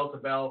around bell to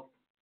bell,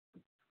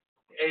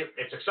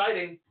 it's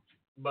exciting,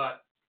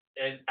 but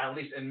at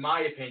least in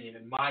my opinion,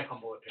 in my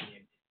humble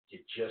opinion, you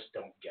just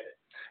don't get it.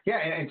 Yeah,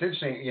 and it's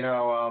interesting.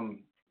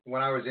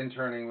 When I was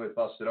interning with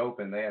Busted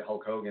Open, they had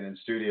Hulk Hogan in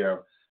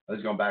studio. I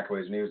was going back a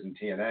ways when he was in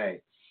TNA,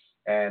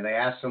 and they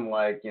asked him,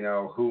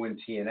 who in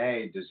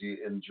TNA does he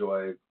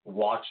enjoy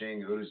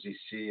watching? Who does he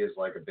see as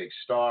like a big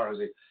star?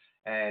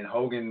 And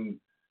Hogan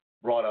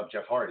brought up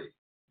Jeff Hardy.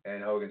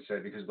 And Hogan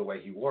said, because of the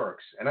way he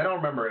works. And I don't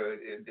remember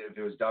if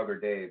it was Doug or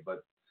Dave,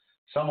 but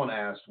someone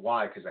asked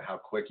why, because of how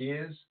quick he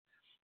is.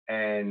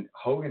 And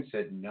Hogan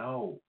said,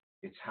 no,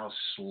 it's how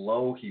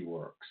slow he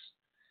works.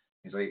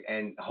 He's like,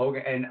 and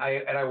Hogan, and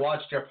I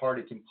watched Jeff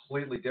Hardy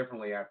completely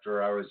differently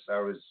after I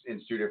was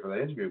in studio for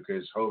that interview,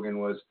 because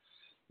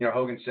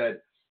Hogan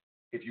said,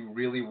 if you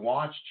really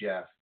watch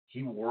Jeff,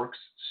 he works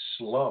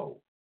slow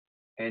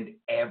and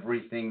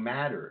everything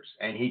matters.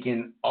 And he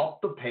can up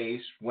the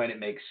pace when it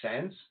makes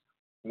sense,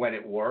 when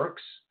it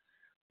works,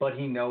 but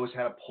he knows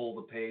how to pull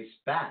the pace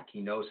back.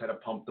 He knows how to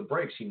pump the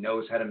brakes. He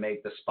knows how to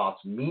make the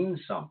spots mean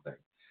something.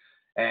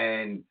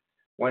 And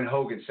when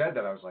Hogan said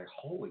that, I was like,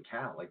 holy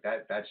cow, like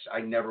that's,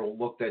 I never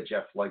looked at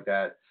Jeff like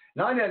that.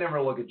 Not that I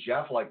never look at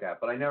Jeff like that,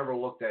 but I never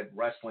looked at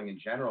wrestling in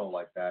general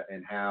like that,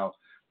 and how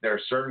there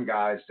are certain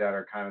guys that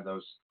are kind of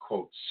those,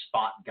 quote,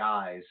 spot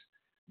guys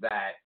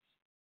that,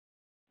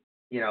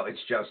 it's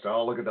just,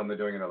 oh, look at them, they're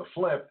doing another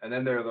flip. And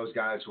then there are those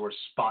guys who are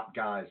spot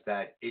guys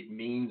that it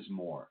means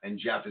more. And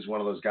Jeff is one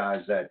of those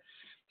guys that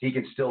he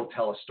can still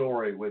tell a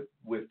story with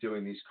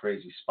doing these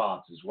crazy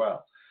spots as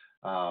well.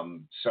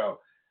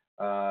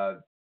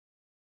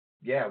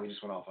 Yeah, we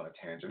just went off on a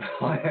tangent.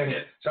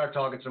 Start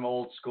talking some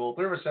old school.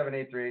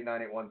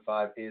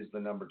 347-838-9815 is the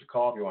number to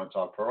call if you want to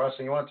talk pro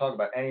wrestling. You want to talk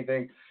about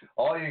anything.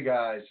 All you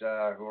guys who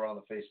are on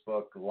the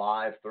Facebook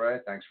Live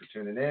thread, thanks for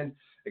tuning in.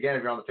 Again,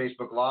 if you're on the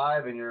Facebook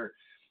Live and you're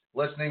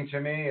listening to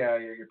me,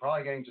 you're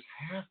probably getting just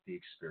half the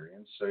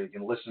experience. So you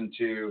can listen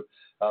to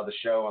the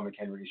show on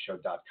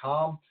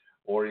thekenreedyshow.com,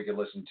 or you can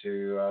listen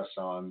to us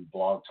on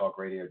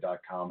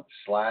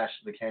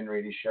blogtalkradio.com/The Ken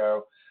Reedy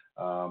Show.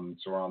 So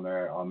we're on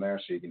there,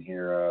 so you can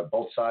hear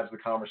both sides of the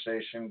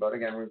conversation. But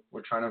again,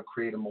 we're trying to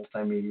create a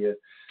multimedia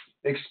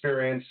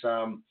experience.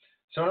 So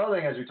another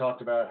thing, as we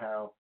talked about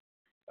how,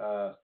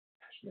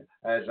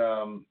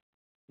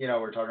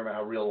 we're talking about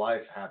how real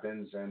life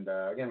happens, and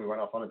again, we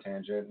went off on a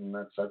tangent, and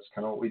that's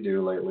kind of what we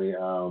do lately.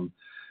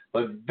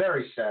 But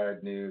very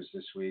sad news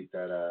this week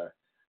that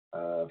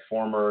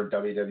former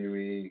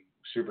WWE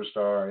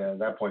superstar, at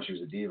that point she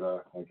was a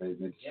diva, like they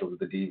still did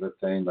the diva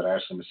thing, but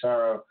Ashley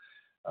Massaro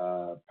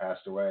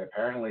passed away,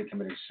 apparently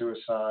committing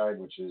suicide,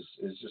 which is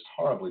just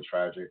horribly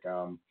tragic.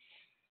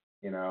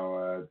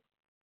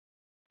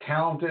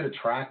 Talented,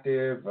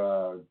 attractive,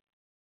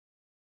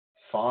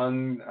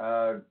 fun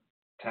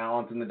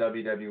talent in the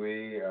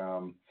WWE.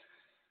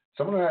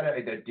 Someone who had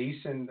a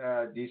decent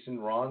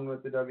run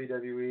with the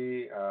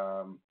WWE,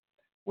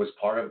 was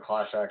part of a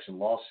class action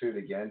lawsuit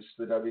against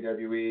the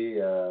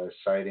WWE,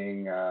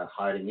 citing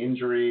hiding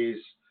injuries,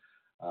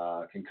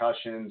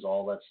 concussions,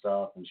 all that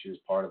stuff, and she was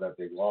part of that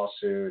big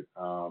lawsuit,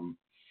 and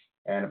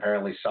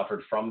apparently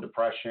suffered from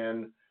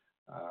depression.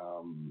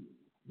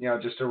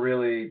 Just a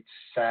really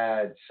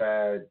sad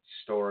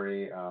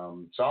story.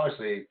 So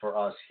obviously for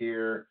us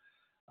here,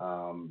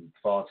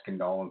 thoughts,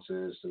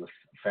 condolences to the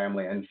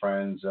family and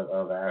friends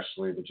of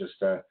Ashley, but just,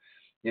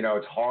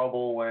 it's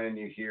horrible when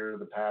you hear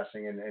the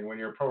passing, and when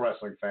you're a pro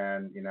wrestling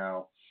fan,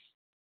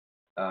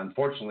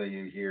 unfortunately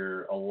you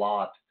hear a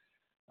lot,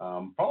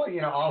 probably,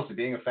 honestly,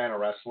 being a fan of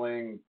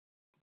wrestling,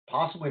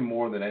 possibly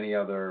more than any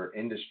other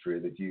industry,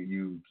 that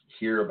you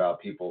hear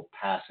about people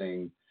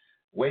passing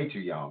way too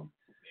young.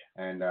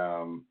 And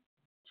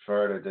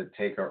for her to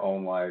take her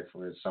own life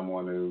with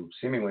someone who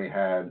seemingly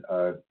had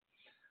a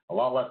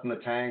lot left in the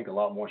tank, a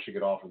lot more she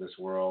could offer this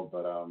world,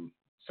 but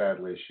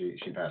sadly she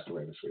passed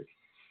away this week.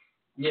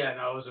 Yeah,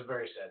 no, it was a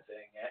very sad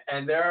thing,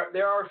 and there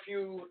are a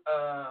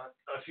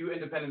few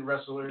independent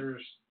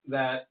wrestlers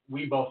that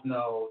we both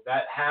know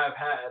that have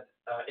had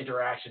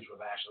interactions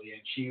with Ashley,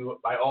 and she,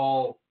 by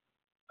all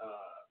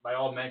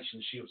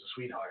mentions, she was a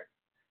sweetheart,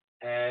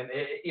 and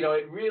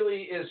it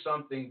really is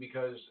something,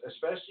 because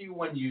especially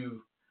when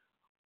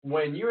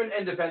you're an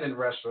independent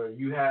wrestler,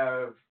 you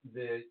have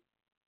the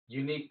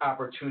unique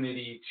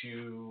opportunity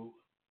to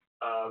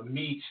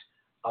meet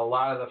a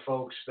lot of the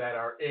folks that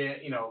are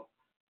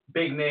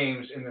big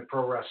names in the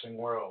pro wrestling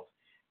world.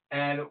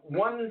 And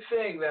one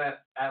thing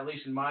that, at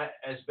least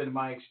has been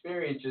my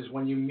experience, is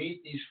when you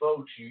meet these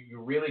folks, you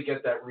really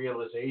get that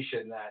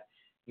realization that,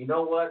 you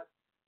know what,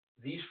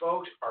 these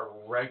folks are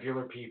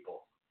regular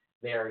people.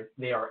 They are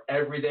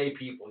everyday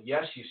people.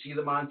 Yes, you see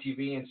them on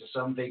TV, and to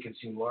some they can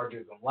seem larger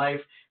than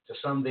life. To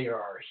some they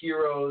are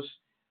heroes.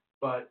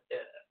 But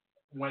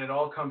when it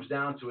all comes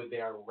down to it, they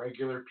are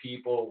regular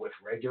people with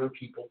regular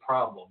people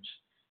problems.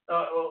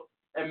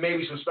 And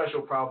maybe some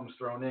special problems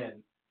thrown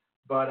in.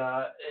 But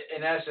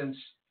in essence,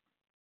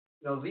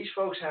 these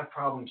folks have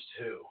problems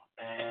too.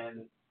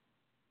 And,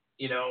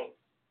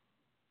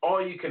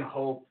 all you can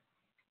hope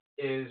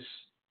is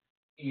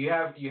you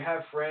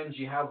have friends,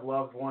 you have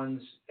loved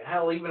ones,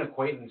 hell, even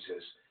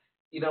acquaintances.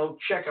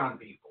 Check on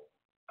people,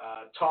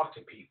 talk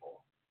to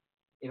people,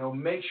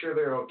 make sure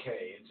they're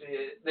okay.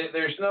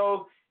 There's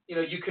no,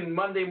 you can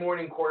Monday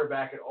morning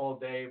quarterback it all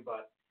day,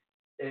 but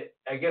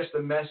I guess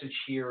the message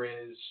here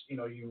is,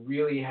 you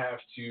really have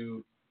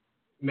to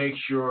make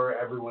sure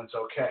everyone's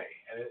okay.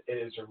 And it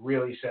is a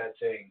really sad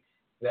thing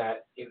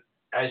that,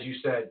 as you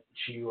said,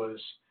 she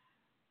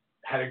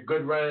had a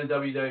good run in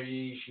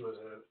WWE. She was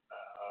a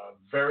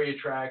very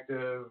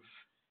attractive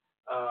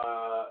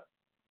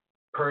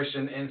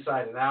person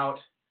inside and out.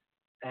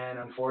 And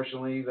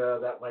unfortunately,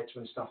 that light's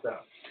been snuffed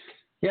out.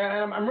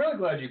 Yeah, and I'm really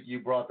glad you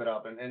brought that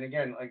up. And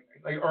again, like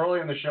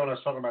earlier in the show, when I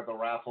was talking about the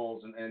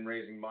raffles and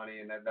raising money,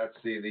 and that's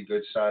the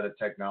good side of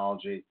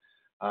technology.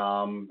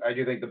 I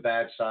do think the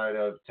bad side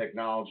of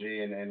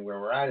technology and where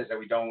we're at is that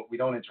we don't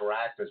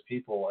interact as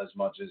people as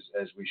much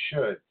as we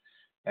should.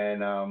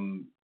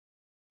 And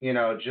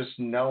just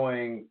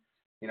knowing,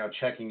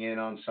 checking in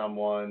on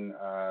someone,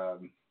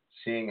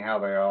 seeing how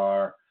they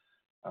are.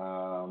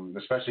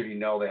 Especially if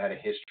they had a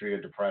history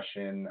of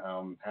depression,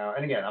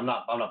 and again, I'm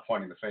not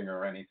pointing the finger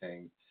or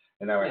anything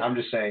in that way. I'm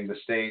just saying the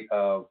state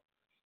of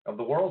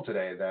the world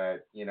today,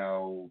 that,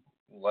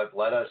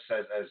 let us,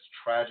 as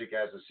tragic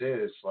as this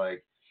is,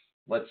 like,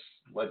 let's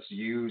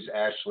use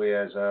Ashley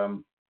as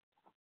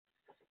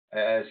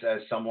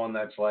someone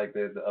that's like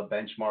a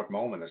benchmark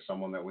moment, as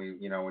someone that we,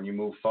 when you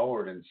move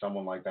forward, and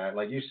someone like that,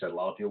 like you said, a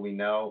lot of people we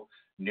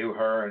knew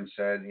her and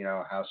said,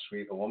 how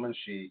sweet a woman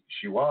she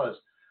was.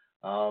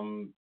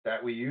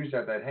 That we use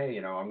that hey,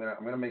 I'm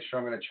gonna make sure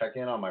I'm gonna check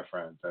in on my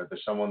friends. If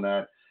there's someone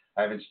that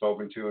I haven't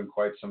spoken to in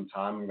quite some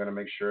time, I'm gonna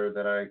make sure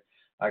that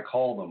I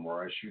call them,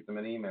 or I shoot them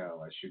an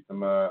email, I shoot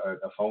them a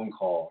phone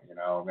call. I'm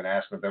gonna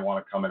ask them if they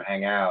want to come and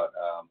hang out.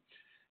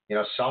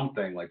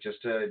 Something like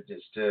just to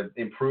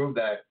improve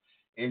that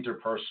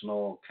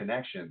interpersonal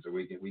connections that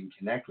we can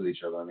connect with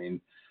each other. I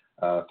mean,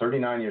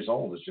 39 years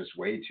old is just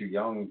way too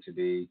young to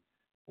be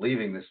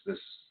leaving this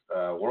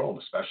world,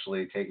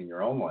 especially taking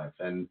your own life.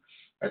 And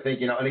I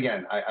think, and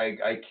again,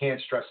 I can't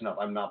stress enough,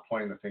 I'm not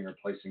pointing the finger,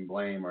 placing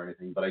blame or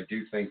anything, but I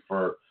do think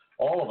for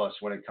all of us,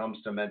 when it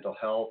comes to mental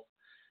health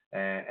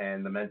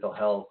and the mental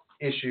health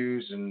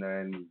issues,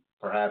 and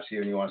perhaps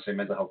even you want to say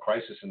mental health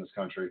crisis in this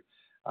country,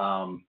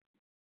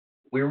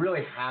 we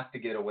really have to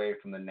get away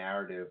from the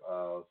narrative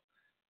of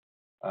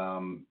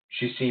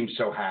she seems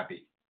so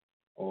happy,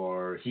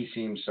 or he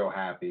seems so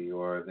happy,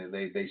 or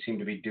they seem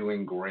to be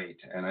doing great.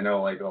 And I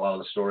know, like, a lot of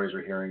the stories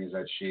we're hearing is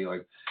that she,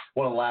 like,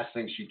 one of the last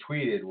things she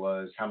tweeted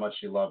was how much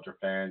she loved her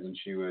fans, and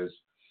she was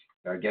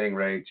getting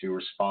ready to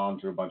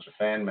respond to a bunch of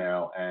fan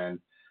mail. And,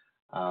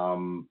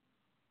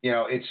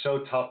 it's so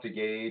tough to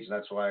gauge, and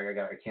that's why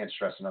I can't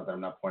stress enough that I'm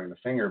not pointing the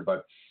finger.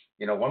 But,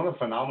 one of the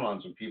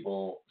phenomenons when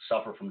people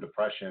suffer from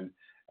depression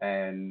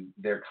and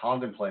they're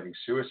contemplating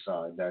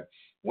suicide, that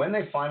when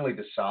they finally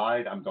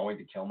decide I'm going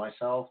to kill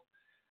myself,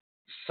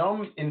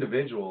 some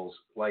individuals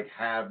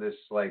have this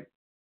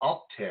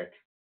uptick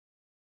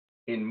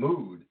in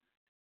mood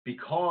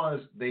because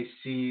they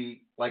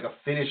see a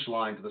finish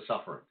line to the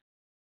suffering.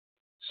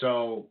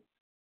 So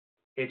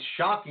it's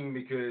shocking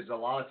because a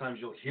lot of times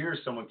you'll hear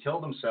someone kill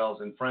themselves,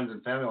 and friends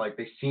and family,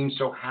 they seem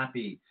so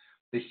happy.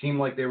 They seem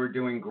like they were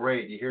doing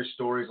great. You hear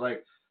stories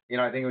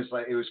I think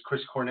it was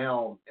Chris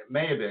Cornell. It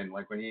may have been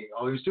when he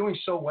was doing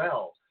so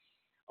well.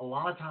 A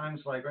lot of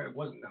times, it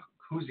wasn't.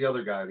 Who's the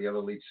other guy, the other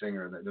lead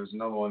singer? There was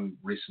another one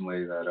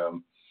recently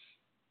that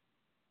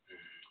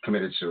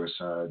committed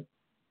suicide.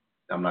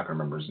 I'm not going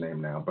to remember his name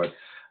now, but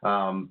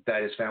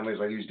that his family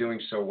was he was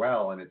doing so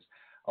well. And it's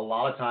a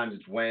lot of times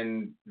it's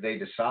when they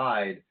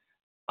decide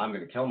I'm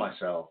going to kill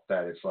myself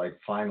that it's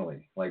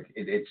finally,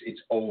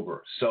 it's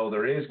over. So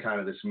there is kind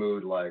of this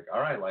mood all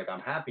right,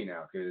 I'm happy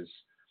now because,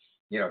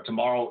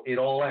 tomorrow it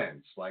all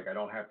ends. I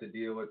don't have to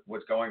deal with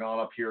what's going on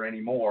up here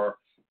anymore.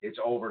 It's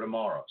over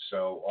tomorrow.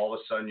 So all of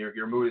a sudden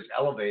your mood is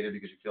elevated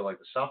because you feel like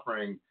the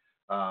suffering.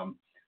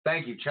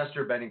 Thank you,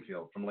 Chester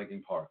Benningfield from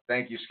Lincoln Park.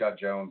 Thank you, Scott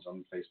Jones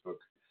on the Facebook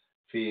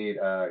feed.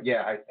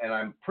 And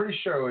I'm pretty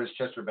sure it was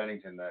Chester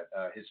Bennington that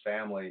his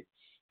family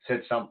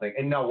said something.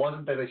 And no, it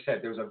wasn't that they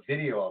said. There was a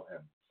video of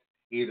him,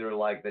 either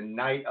the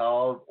night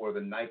of or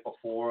the night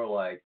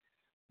before,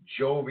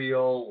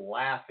 jovial,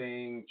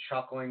 laughing,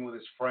 chuckling with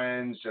his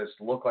friends, just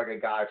looked like a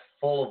guy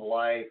full of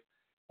life.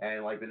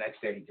 And the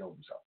next day he killed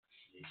himself.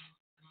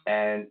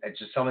 And it's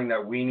just something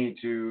that we need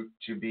to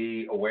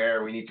be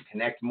aware. We need to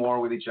connect more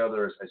with each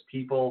other as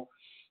people,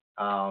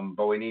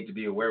 but we need to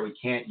be aware we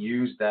can't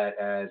use that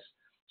as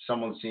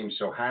someone seems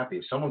so happy.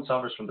 If someone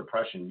suffers from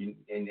depression,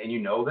 and you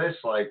know this,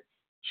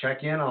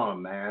 check in on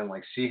them, man.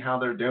 See how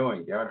they're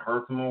doing. You haven't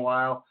heard from them in a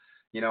while.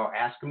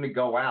 Ask them to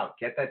go out,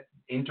 get that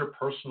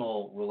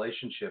interpersonal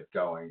relationship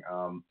going.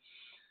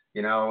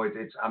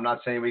 It's I'm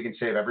not saying we can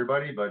save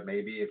everybody, but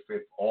maybe if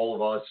all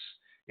of us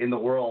in the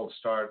world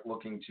start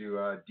looking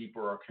to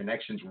deeper our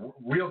connections,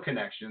 real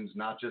connections,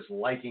 not just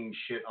liking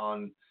shit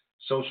on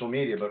social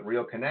media, but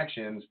real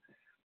connections,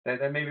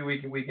 then maybe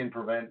we can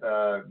prevent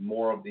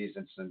more of these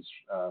incidents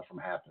from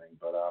happening.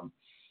 But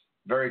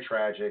very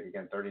tragic.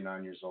 Again,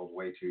 39 years old,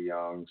 way too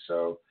young.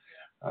 So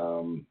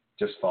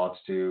just thoughts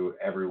to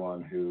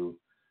everyone who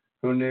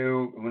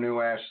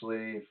knew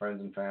Ashley,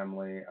 friends and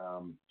family.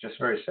 Just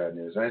very sad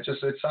news, and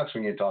it sucks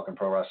when you're talking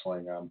pro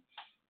wrestling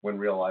when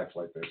real life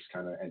like this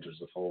kind of enters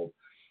the fold.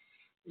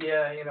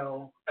 Yeah,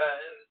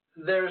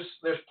 there's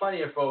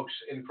plenty of folks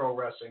in pro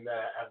wrestling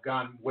that have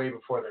gone way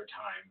before their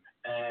time,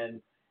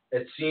 and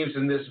it seems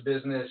in this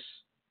business,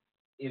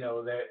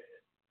 that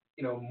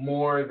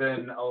more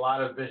than a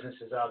lot of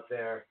businesses out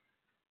there.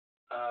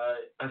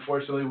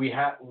 Unfortunately,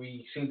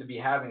 we seem to be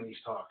having these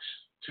talks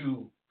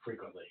too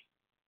frequently,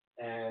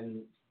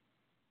 and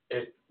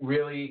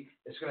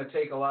it's going to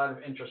take a lot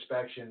of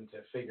introspection to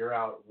figure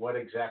out what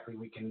exactly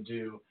we can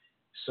do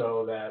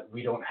so that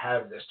we don't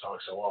have this talk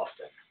so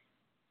often.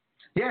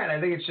 Yeah, and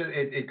I think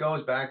it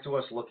goes back to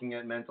us looking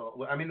at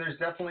there's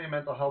definitely a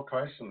mental health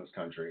crisis in this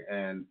country,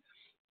 and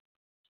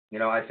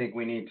I think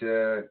we need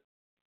to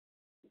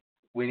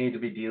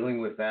be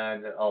dealing with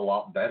that a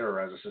lot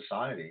better as a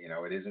society.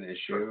 It is an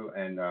issue,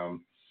 and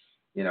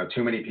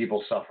too many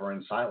people suffer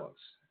in silence,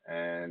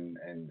 and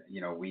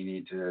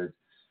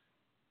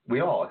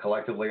we all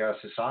collectively, our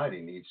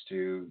society needs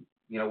to,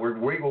 we're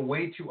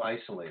way too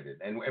isolated,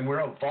 and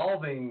we're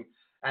evolving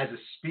as a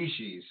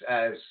species,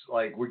 as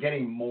we're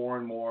getting more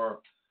and more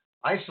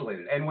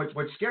isolated. And what's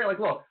scary,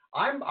 look,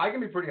 I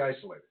can be pretty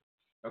isolated.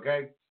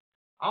 Okay,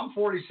 I'm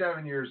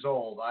 47 years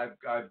old. I've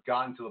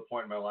gotten to the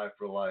point in my life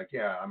where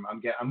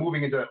I'm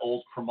moving into that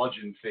old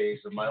curmudgeon phase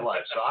of my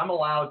life. So I'm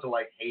allowed to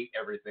hate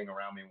everything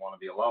around me and want to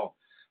be alone.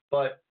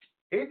 But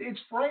it's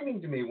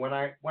frightening to me when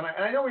I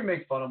know we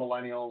make fun of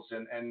millennials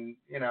and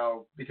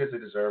because they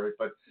deserve it.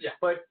 But yeah.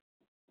 But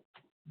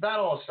that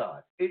all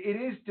aside, it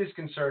is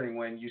disconcerting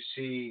when you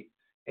see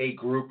a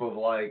group of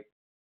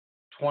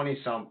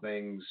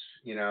 20-somethings,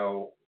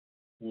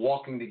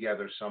 walking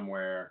together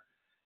somewhere,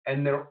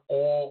 and they're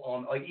all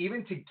on, like,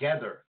 even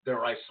together,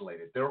 they're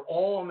isolated. They're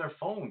all on their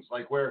phones.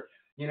 Like, where,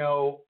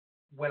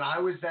 when I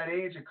was that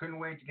age, I couldn't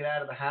wait to get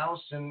out of the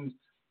house and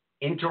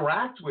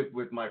interact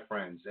with my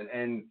friends.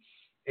 And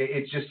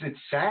it's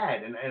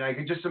sad. And I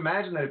can just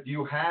imagine that if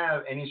you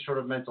have any sort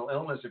of mental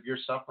illness, if you're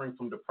suffering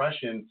from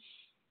depression,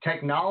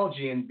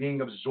 technology and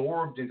being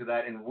absorbed into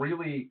that and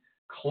really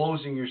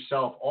closing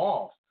yourself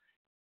off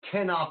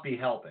cannot be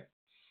helping.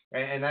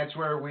 And that's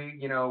where we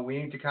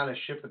need to kind of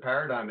shift the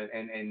paradigm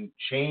and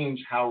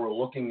change how we're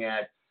looking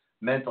at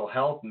mental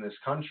health in this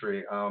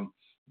country.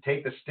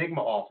 Take the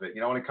stigma off it.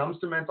 When it comes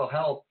to mental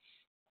health,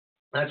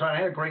 that's why I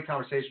had a great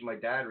conversation with my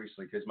dad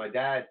recently, because my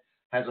dad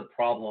has a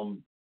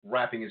problem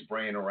wrapping his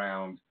brain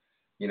around,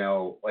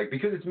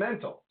 because it's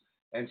mental.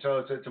 And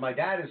so to my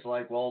dad, it's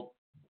like, well,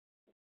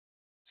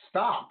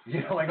 stop.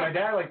 Like my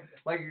dad,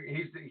 like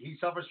he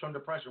suffers from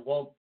depression.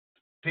 Well,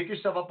 pick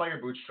yourself up by your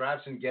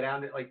bootstraps and get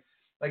out.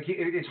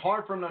 It's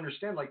hard for him to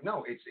understand. Like,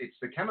 no, it's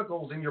the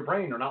chemicals in your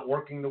brain are not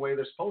working the way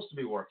they're supposed to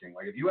be working.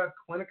 Like, if you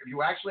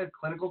actually have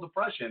clinical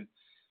depression,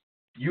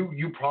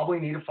 you probably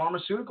need a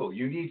pharmaceutical.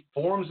 You need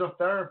forms of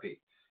therapy.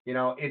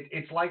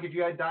 It's like if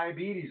you had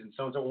diabetes and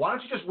so on. So why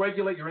don't you just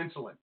regulate your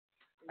insulin?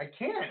 I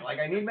can't. Like,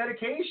 I need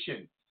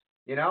medication.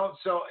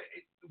 So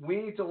we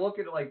need to look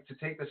at it, like, to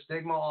take the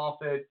stigma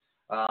off it,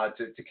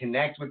 to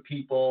connect with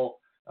people.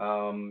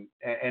 And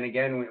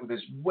again,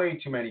 there's way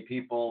too many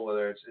people,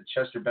 whether it's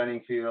Chester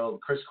Benningfield,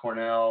 Chris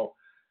Cornell,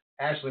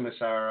 Ashley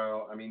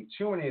Massaro. I mean,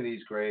 too many of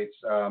these greats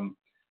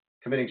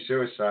committing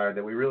suicide,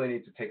 that we really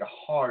need to take a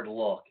hard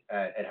look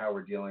at how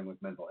we're dealing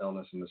with mental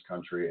illness in this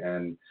country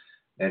and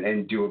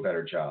do a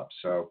better job.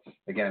 So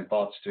again,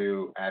 thoughts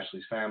to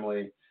Ashley's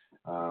family,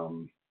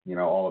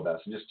 all of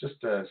us, and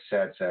just a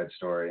sad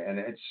story. And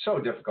it's so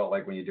difficult,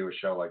 like, when you do a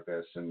show like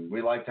this, and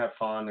we like to have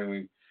fun, and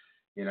we,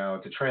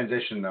 to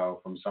transition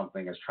though from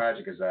something as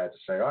tragic as that, to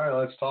say, all right,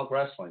 let's talk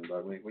wrestling.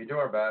 But we do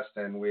our best,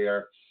 and we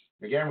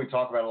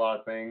talk about a lot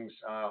of things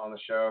on the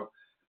show.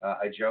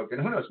 I joke,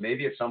 and who knows,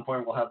 maybe at some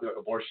point we'll have the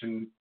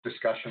abortion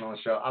discussion on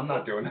the show. I'm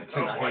not doing that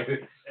tonight.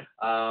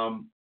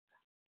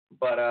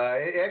 But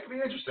it could be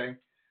interesting.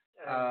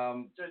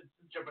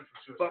 Jumping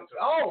from suicide.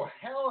 Oh,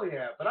 hell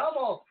yeah. But I'm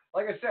all,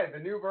 like I said, the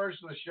new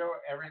version of the show,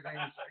 everything's,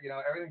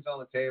 everything's on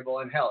the table.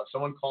 And hell, if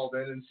someone called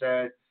in and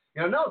said,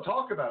 no,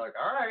 talk about it. Like,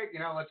 all right,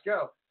 let's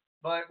go.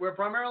 But we're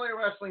primarily a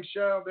wrestling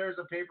show. There's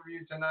a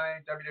pay-per-view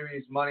tonight,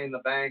 WWE's Money in the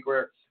Bank,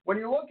 where when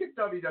you look at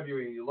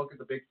WWE, you look at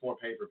the big four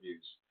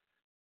pay-per-views,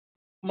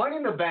 Money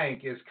in the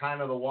Bank is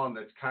kind of the one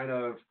that's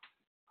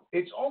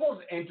it's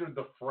almost entered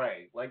the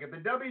fray. Like, if the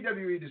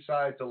WWE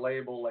decides to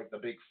label, like, the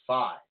big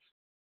five,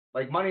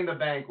 like, Money in the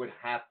Bank would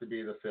have to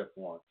be the fifth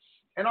one.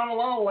 And on a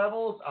lot of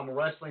levels, I'm a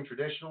wrestling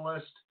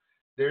traditionalist.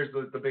 There's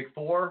the big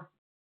four.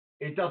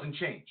 It doesn't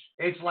change.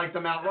 It's like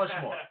the Mount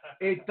Rushmore.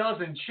 It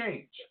doesn't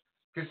change.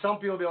 Because some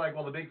people be like,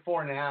 well, the big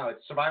four now,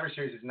 Survivor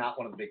Series is not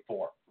one of the big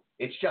four.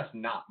 It's just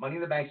not. Money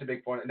in the Bank's a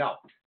big four. No,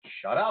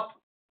 shut up,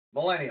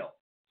 millennial.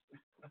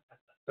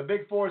 The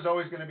big four is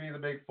always going to be the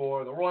big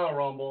four. The Royal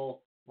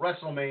Rumble,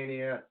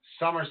 WrestleMania,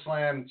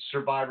 SummerSlam,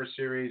 Survivor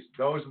Series.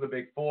 Those are the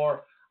big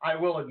four. I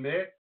will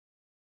admit,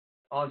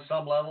 on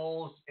some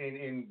levels,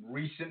 in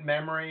recent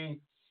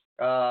memory,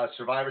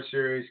 Survivor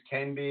Series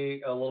can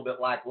be a little bit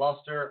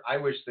lackluster. I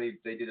wish they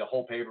did a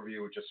whole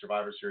pay-per-view with just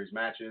Survivor Series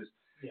matches.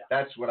 Yeah.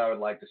 That's what I would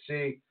like to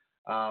see.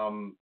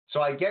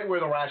 So I get where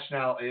the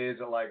rationale is,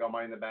 that, like,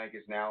 Money in the Bank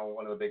is now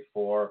one of the big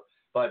four,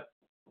 but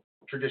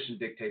tradition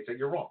dictates that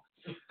you're wrong.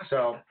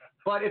 So,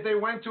 but if they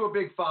went to a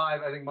big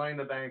five, I think Money in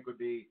the Bank would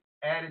be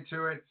added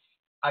to it.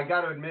 I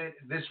got to admit,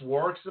 this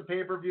works, the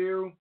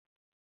pay-per-view,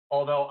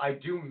 although I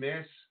do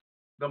miss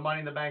the Money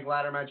in the Bank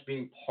ladder match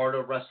being part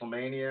of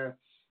WrestleMania.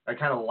 I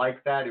kind of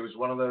like that. It was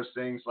one of those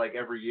things, like,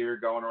 every year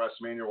going to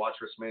WrestleMania, watch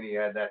WrestleMania, you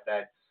had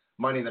that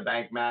Money in the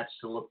Bank match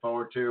to look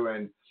forward to.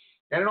 And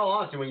in all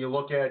honesty, when you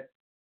look at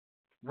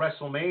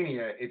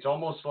WrestleMania, it's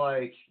almost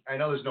like, I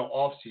know there's no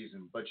off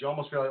season, but you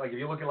almost feel like if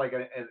you look at like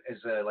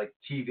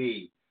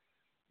TV,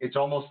 it's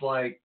almost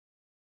like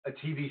a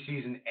TV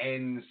season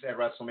ends at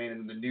WrestleMania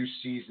and the new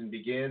season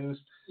begins.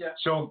 Yeah.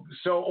 So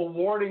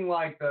awarding,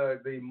 like,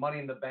 the Money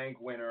in the Bank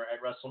winner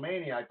at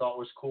WrestleMania, I thought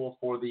was cool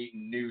for the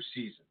new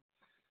season.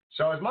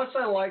 So as much as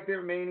I like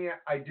their Mania,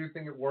 I do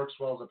think it works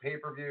well as a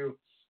pay-per-view.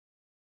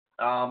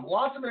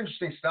 Lots of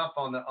interesting stuff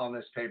on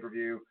this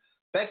pay-per-view.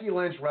 Becky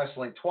Lynch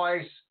wrestling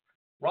twice.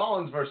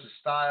 Rollins versus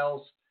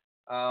Styles.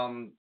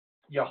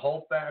 You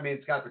hope that, I mean,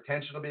 it's got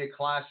potential to be a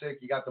classic.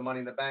 You got the Money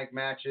in the Bank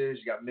matches.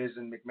 You got Miz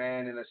and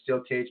McMahon in a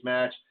steel cage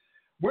match.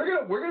 We're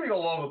gonna be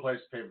all over the place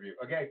pay-per-view.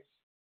 Okay.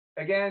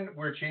 Again,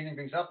 we're changing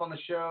things up on the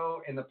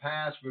show. In the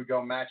past, we would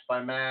go match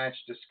by match,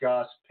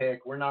 discuss,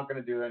 pick. We're not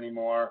going to do that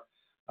anymore.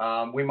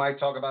 We might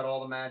talk about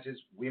all the matches.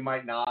 We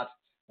might not.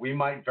 We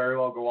might very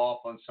well go off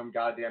on some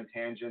goddamn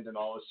tangent, and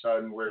all of a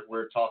sudden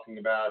we're talking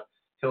about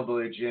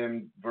Hillbilly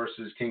Jim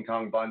versus King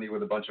Kong Bundy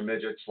with a bunch of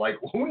midgets. Like,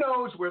 who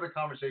knows where the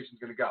conversation's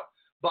going to go.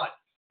 But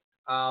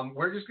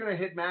we're just going to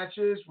hit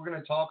matches. We're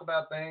going to talk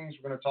about things.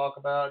 We're going to talk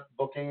about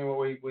booking and what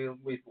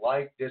we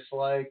like,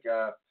 dislike.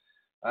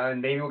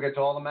 And maybe we'll get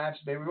to all the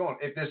matches, maybe we won't.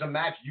 If there's a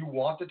match you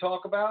want to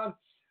talk about,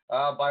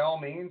 by all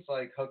means,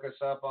 like hook us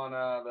up on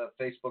the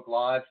Facebook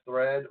Live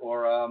thread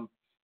or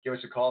give us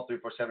a call,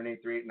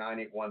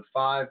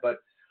 347-838-9815. But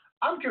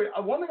I'm curious.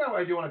 One thing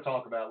I do want to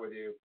talk about with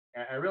you,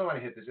 and I really want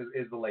to hit this,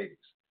 is the ladies.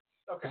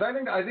 Okay.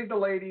 Because I think the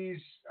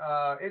ladies,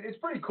 it's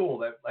pretty cool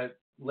that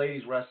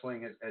ladies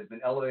wrestling has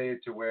been elevated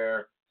to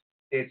where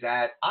it's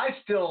at. I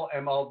still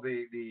am of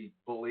the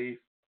belief.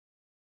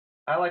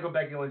 I like what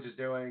Becky Lynch is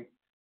doing.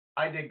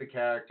 I dig the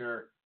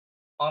character.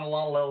 On a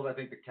lot of levels, I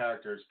think the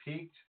character has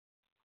peaked.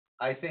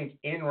 I think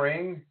in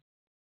ring,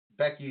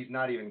 Becky's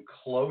not even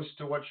close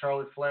to what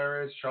Charlotte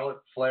Flair is. Charlotte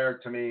Flair,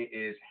 to me,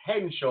 is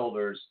head and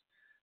shoulders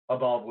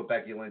above what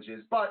Becky Lynch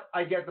is. But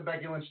I get the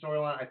Becky Lynch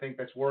storyline. I think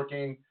that's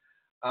working.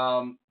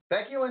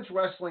 Becky Lynch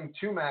wrestling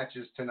 2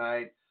 matches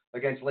tonight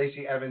against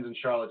Lacey Evans and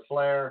Charlotte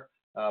Flair,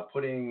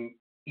 putting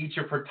each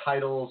of her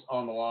titles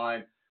on the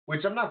line,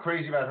 which I'm not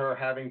crazy about her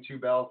having 2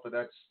 belts, but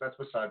that's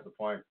besides the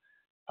point.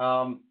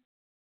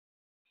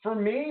 For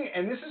me,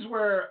 and this is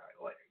where,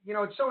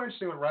 it's so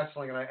interesting with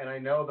wrestling, and I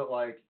know that,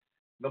 like,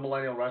 the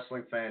millennial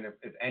wrestling fan,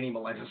 if any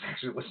millennials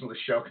actually listen to the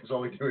show, because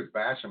all we do is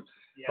bash them,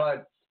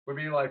 but would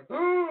be like,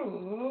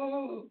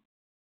 ooh.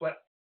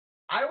 But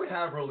I would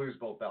have her lose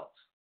both belts.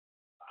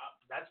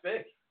 That's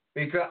big.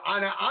 Because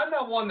I'm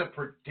not one to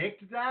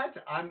predict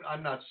that.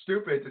 I'm not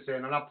stupid to say,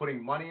 and I'm not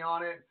putting money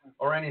on it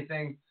or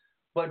anything.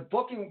 But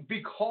booking,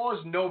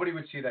 because nobody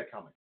would see that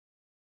coming.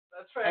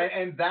 That's fair.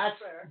 And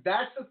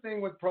that's the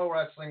thing with pro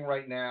wrestling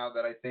right now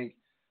that I think,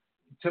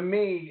 to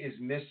me, is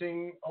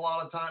missing a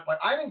lot of time. Like,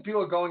 I think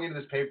people are going into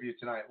this pay-per-view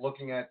tonight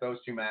looking at those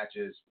 2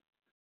 matches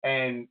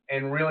and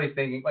really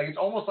thinking, like, it's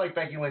almost like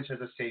Becky Lynch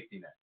has a safety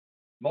net.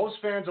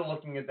 Most fans are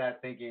looking at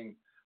that thinking,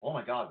 oh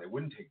my God, they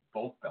wouldn't take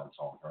both belts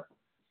off her.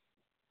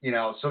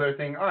 So they're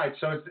thinking, all right,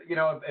 so it's,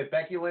 if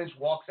Becky Lynch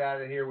walks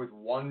out of here with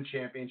 1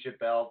 championship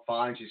belt,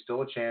 fine, she's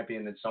still a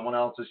champion, then someone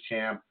else is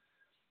champ.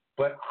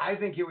 But I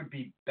think it would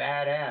be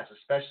badass,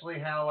 especially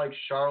how, like,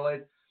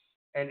 Charlotte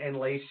and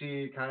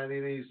Lacey, kind of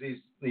these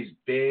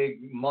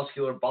big,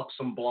 muscular,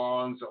 buxom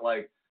blondes that,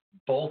 like,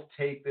 both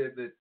take their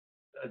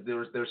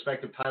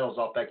respective titles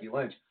off Becky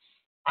Lynch.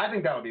 I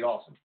think that would be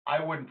awesome.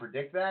 I wouldn't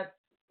predict that,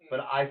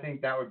 but I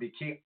think that would be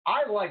key.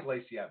 I like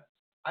Lacey Evans.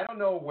 I don't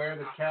know where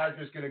this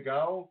character is going to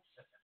go.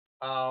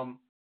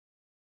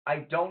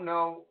 I don't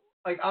know.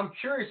 Like, I'm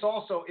curious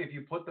also if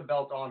you put the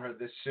belt on her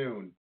this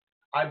soon.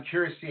 I'm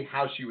curious to see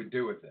how she would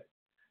do with it,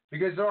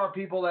 because there are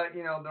people that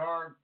you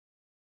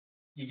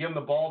give them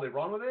the ball, they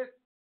run with it,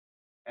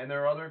 and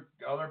there are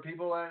other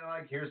people that,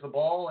 like, here's the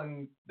ball,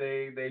 and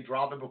they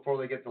drop it before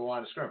they get to the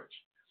line of scrimmage.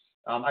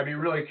 I'd be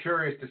really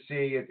curious to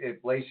see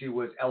if Lacey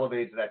was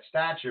elevated to that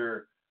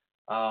stature.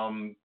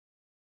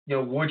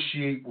 Would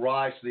she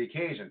rise to the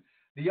occasion?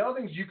 The other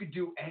thing is you could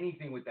do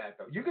anything with that,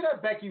 though. You could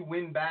have Becky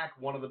win back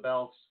one of the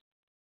belts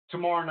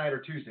tomorrow night or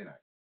Tuesday night.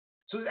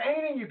 So there's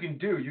anything you can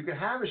do. You could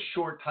have a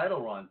short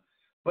title run.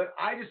 But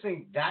I just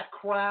think that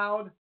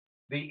crowd,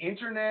 the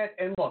internet,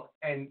 and look,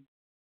 and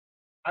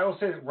I will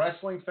say that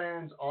wrestling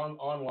fans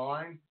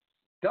online,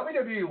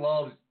 WWE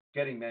loves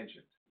getting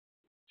mentioned.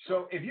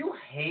 So if you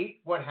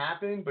hate what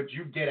happened, but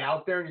you get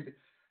out there, and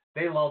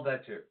they love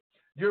that too.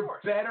 You're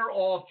better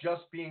off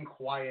just being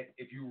quiet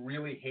if you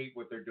really hate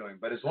what they're doing.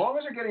 But as long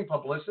as you're getting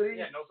publicity,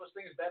 no such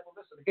thing as bad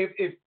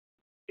publicity.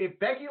 If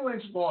Becky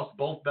Lynch lost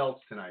both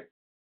belts tonight,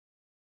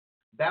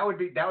 that would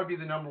be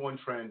the number 1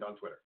 trend on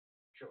Twitter.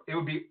 Sure. It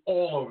would be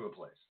all over the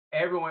place.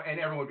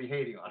 Everyone would be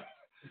hating on it.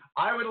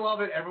 I would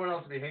love it. Everyone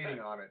else would be hating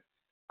on it.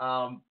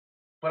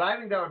 But I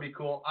think that would be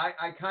cool.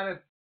 I kind of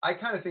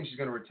think she's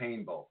going to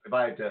retain both. If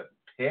I had to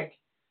pick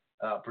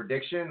a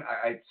prediction,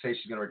 I'd say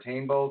she's going to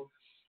retain both,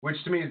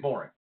 which to me is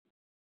boring.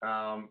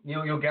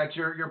 You'll get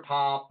your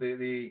pop.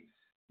 The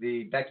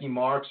Becky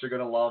marks are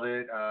going to love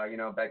it.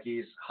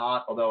 Becky's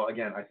hot, although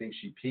again, I think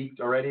she peaked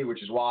already,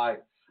 which is why.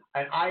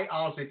 And I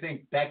honestly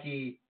think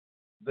Becky,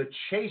 the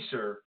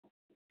chaser,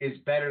 is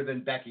better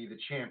than Becky, the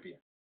champion.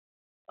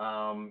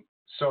 And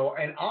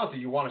honestly,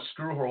 you want to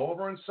screw her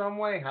over in some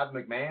way, have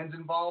McMahon's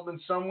involved in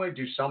some way,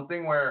 do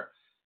something where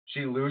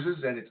she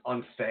loses and it's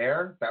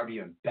unfair. That would be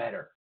even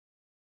better.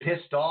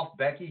 Pissed off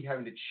Becky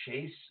having to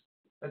chase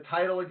the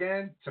title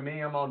again. To me,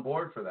 I'm on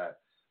board for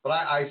that. But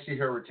I see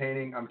her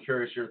retaining. I'm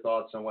curious your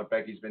thoughts on what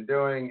Becky's been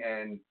doing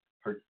and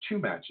her 2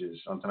 matches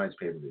on tonight's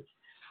pay-per-view.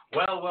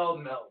 Well,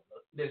 no.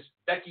 There's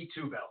Becky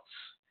 2 belts.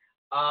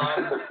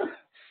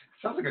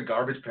 Sounds like a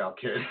garbage pail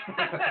kid.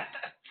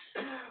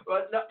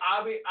 But no,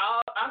 I'm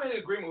in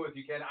agreement with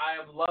you, Ken. I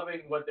am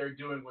loving what they're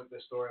doing with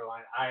this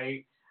storyline.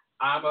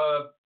 I'm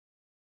a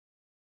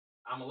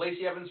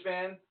Lacey Evans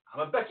fan.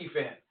 I'm a Becky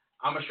fan.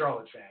 I'm a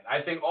Charlotte fan.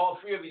 I think all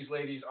 3 of these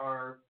ladies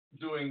are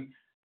doing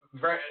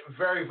very,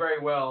 very, very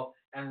well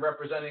and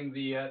representing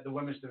the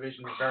women's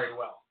division very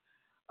well.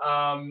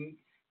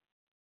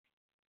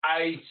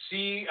 I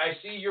see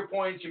your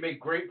points. You make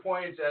great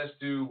points as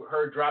to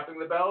her dropping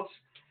the belts.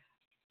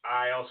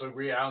 I also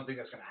agree. I don't think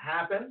that's going to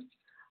happen.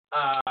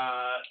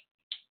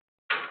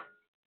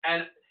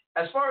 And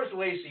as far as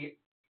Lacey,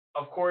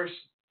 of course,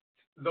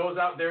 those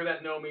out there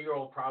that know me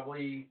will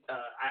probably,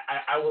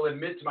 I will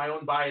admit to my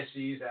own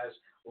biases as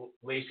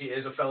Lacey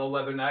is a fellow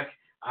Leatherneck.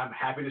 I'm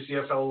happy to see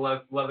a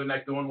fellow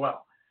Leatherneck doing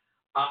well.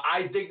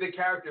 I dig the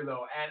character,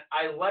 though, and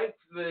I like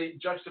the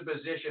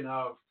juxtaposition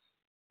of,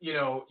 you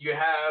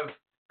have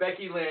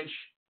Becky Lynch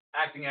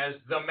acting as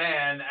the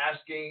man,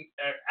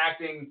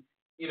 acting,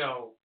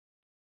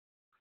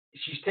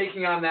 she's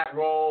taking on that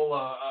role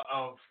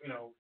of,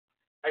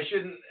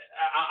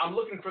 I'm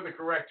looking for the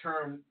correct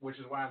term, which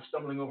is why I'm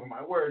stumbling over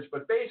my words,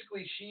 but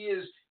basically she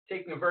is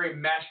taking a very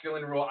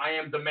masculine role. I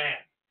am the man.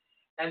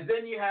 And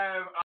then you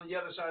have on the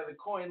other side of the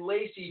coin,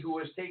 Lacey, who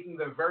is taking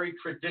the very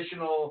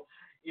traditional,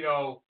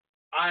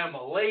 I am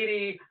a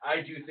lady,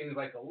 I do things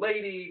like a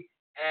lady,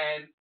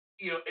 and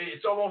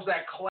it's almost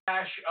that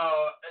clash,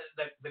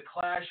 the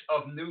clash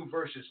of new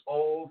versus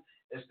old.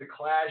 It's the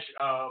clash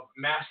of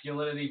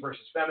masculinity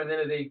versus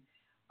femininity.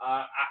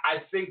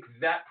 I think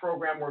that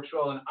program works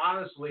well, and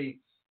honestly,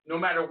 no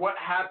matter what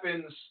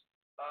happens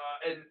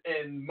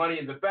in Money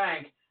in the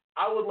Bank,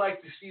 I would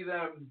like to see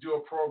them do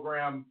a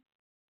program,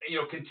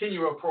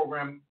 continue a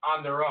program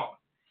on their own.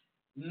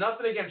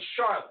 Nothing against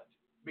Charlotte,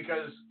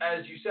 because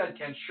as you said,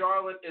 Ken,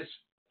 Charlotte is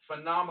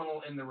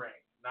phenomenal in the ring.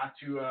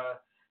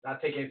 Not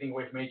take anything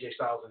away from AJ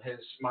Styles and his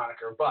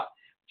moniker, but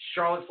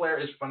Charlotte Flair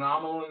is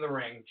phenomenal in the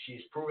ring.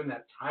 She's proven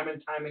that time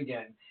and time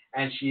again,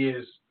 and she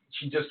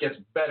just gets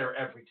better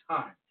every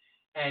time.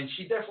 And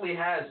she definitely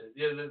has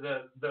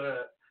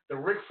it. The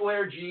Ric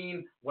Flair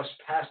gene was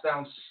passed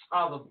down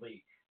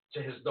solidly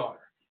to his daughter.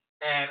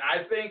 And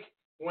I think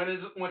when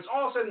it's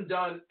all said and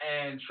done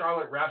and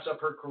Charlotte wraps up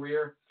her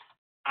career,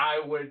 I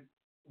would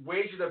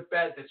wager the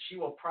bet that she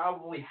will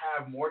probably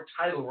have more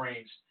title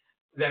reigns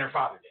than her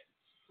father did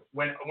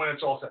when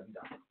it's all said and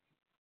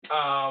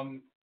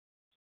done.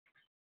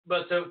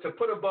 But to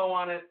put a bow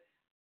on it,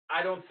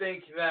 I don't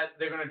think that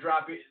they're going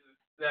to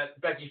that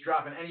Becky's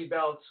dropping any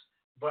belts,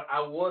 but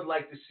I would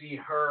like to see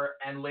her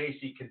and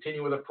Lacey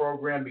continue with the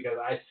program because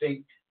I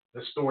think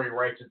the story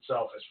writes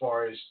itself as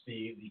far as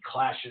the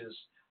clashes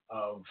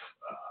of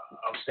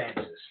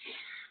stances.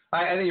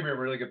 I think you made a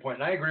really good point,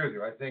 and I agree with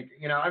you. I think,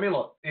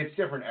 look, it's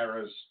different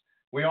eras.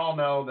 We all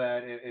know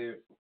that if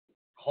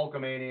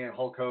Hulkamania and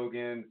Hulk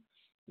Hogan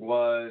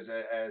was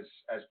as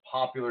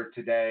popular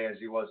today as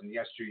he was in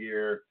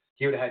yesteryear,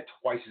 he would have had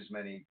twice as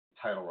many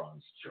title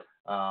runs. Sure.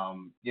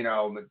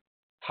 The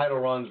title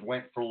runs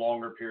went for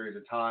longer periods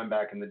of time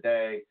back in the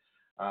day.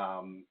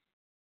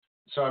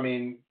 So, I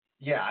mean,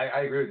 yeah,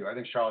 I agree with you. I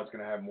think Charlotte's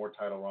going to have more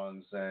title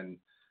runs than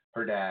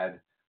her dad.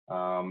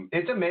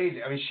 It's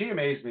amazing. I mean, she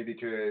amazed me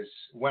because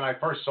when I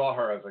first saw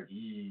her, I was like,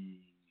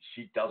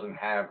 she doesn't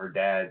have her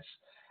dad's.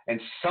 And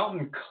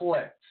something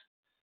clicked.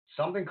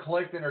 Something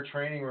clicked in her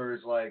training where it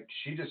was like,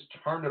 she just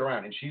turned it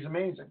around. And she's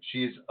amazing.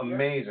 She's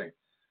amazing.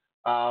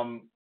 I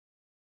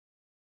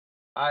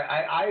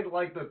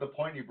like the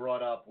point you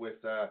brought up with,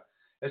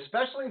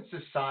 especially in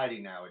society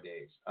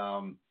nowadays.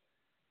 And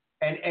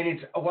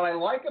it's what I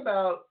like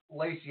about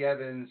Lacey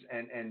Evans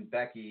and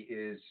Becky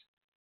is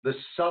the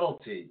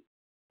subtlety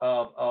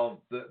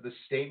of the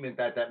statement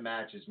that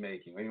match is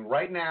making. I mean,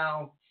 right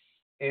now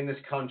in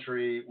this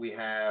country, we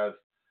have,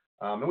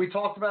 and we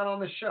talked about it on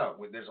the show,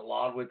 there's a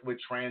lot with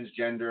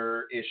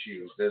transgender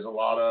issues. There's a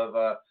lot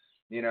of,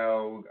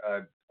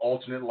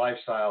 alternate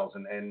lifestyles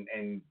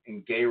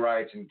and gay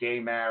rights and gay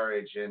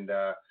marriage and,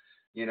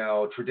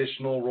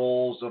 traditional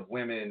roles of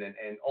women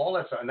and all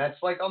that stuff. And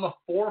that's like on the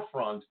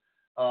forefront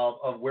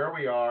of where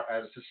we are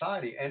as a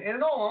society. And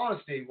in all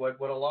honesty,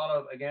 what a lot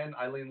of, again,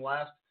 Eileen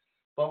laughed,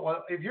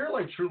 but if you're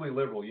like truly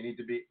liberal, you need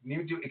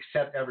to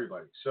accept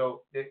everybody.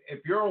 So if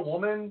you're a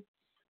woman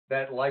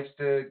that likes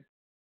to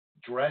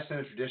dress in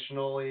a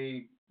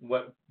traditionally,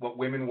 what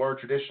women were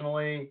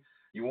traditionally,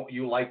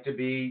 you like to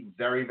be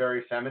very,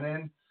 very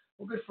feminine,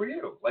 well, good for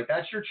you. Like,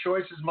 that's your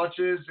choice as much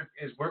as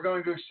we're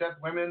going to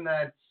accept women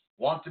that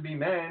want to be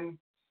men.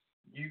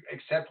 You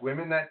accept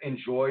women that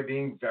enjoy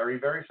being very,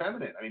 very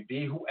feminine. I mean,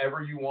 be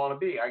whoever you want to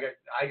be.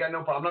 I got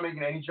no problem. I'm not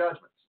making any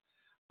judgments.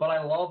 But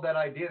I love that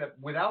idea that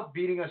without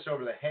beating us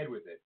over the head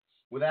with it,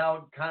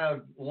 without kind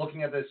of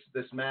looking at this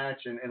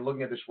match and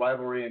looking at this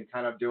rivalry and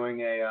kind of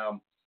doing a,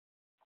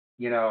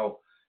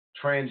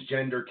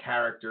 transgender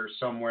character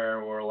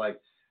somewhere or like,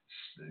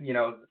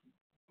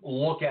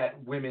 look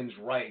at women's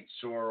rights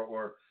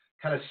or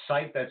kind of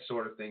cite that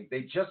sort of thing.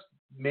 They just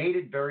made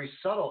it very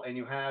subtle. And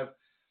you have,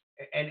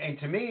 and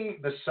to me,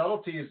 the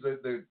subtlety is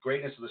the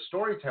greatness of the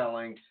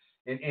storytelling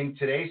in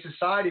today's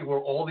society where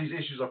all these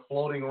issues are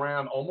floating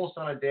around almost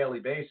on a daily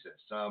basis.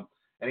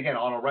 And again,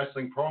 on a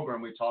wrestling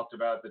program, we talked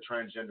about the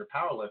transgender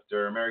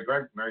powerlifter, Mary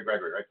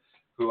Gregory, right?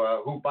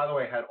 Who, by the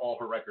way, had all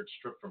her records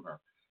stripped from her.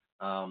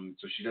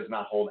 So she does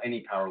not hold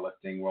any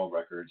powerlifting world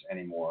records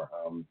anymore.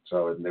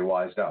 So they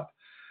wised up.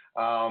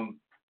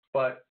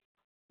 But,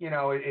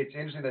 it's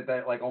interesting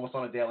that like almost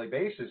on a daily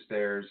basis,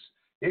 there's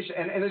issue,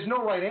 and there's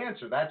no right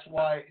answer. That's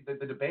why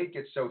the debate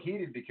gets so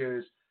heated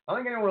because I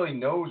don't think anyone really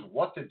knows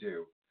what to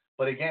do.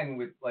 But again,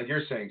 with like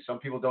you're saying, some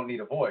people don't need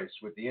a voice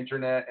with the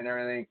internet and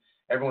everything.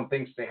 everyone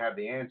thinks they have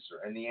the answer,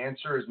 and the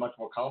answer is much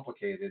more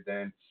complicated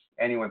than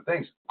anyone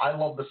thinks. I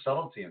love the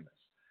subtlety in this.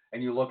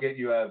 And you look at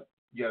you have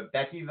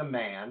Becky the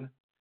man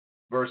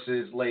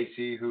versus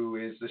Lacey, who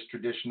is this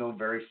traditional,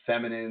 very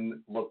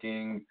feminine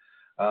looking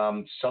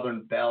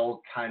Southern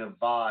Belle kind of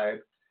vibe,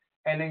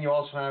 and then you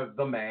also have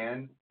the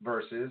man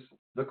versus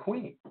the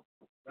queen.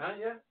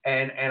 Yeah.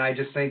 And I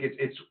just think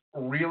it's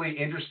really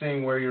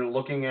interesting where you're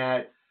looking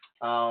at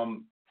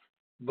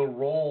the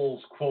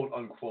roles, quote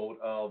unquote,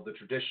 of the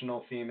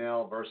traditional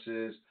female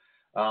versus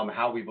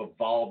how we've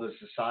evolved as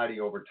society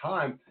over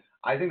time.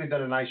 I think they've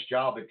done a nice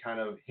job at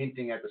kind of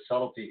hinting at the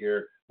subtlety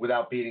here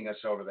without beating us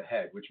over the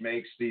head, which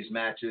makes these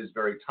matches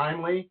very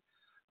timely.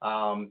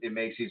 It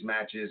makes these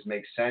matches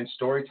make sense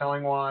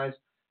storytelling wise.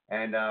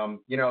 And,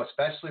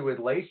 especially with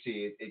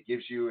Lacey, it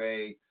gives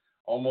you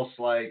almost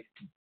like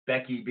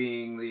Becky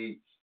being the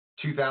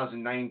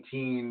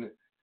 2019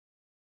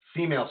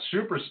 female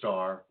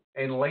superstar,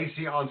 and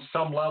Lacey on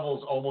some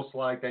levels almost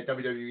like that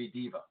WWE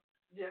diva.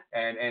 Yeah.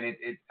 And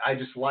I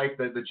just like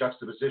the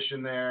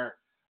juxtaposition there.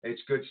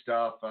 It's good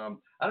stuff. I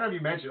don't know if you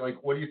mentioned, like,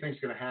 what do you think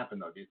is going to happen,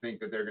 though? Do you think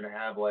that they're going to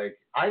have, like,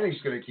 I think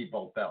she's going to keep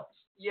both belts.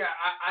 Yeah,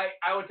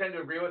 I would tend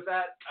to agree with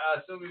that,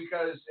 simply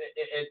because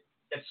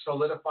it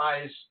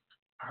solidifies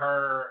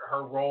her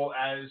role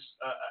as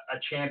a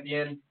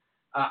champion.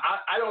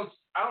 I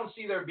don't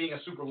see there being a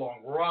super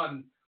long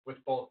run with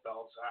both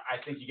belts.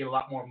 I think you get a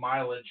lot more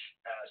mileage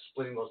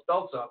splitting those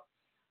belts up.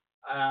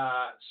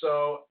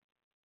 So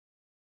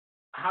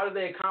how do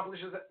they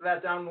accomplish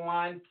that down the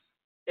line?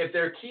 If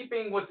they're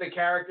keeping with the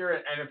character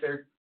and if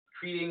they're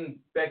treating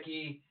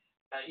Becky,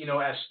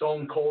 as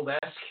Stone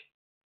Cold-esque,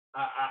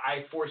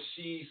 I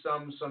foresee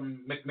some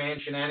McMahon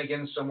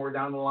shenanigans somewhere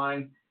down the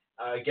line,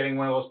 getting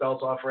one of those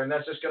belts off her, and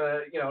that's just gonna,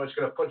 it's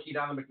gonna put heat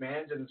on the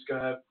McMahons, and it's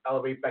gonna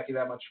elevate Becky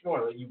that much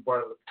more. Like you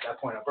brought that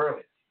point up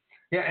earlier.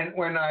 Yeah, and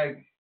when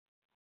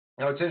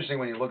it's interesting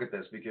when you look at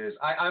this because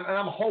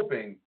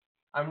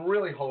I'm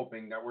really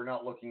hoping that we're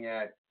not looking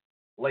at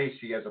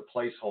Lacey as a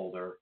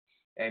placeholder,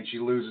 and she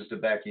loses to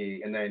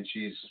Becky, and then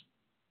she's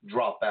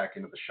dropped back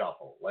into the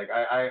shuffle. Like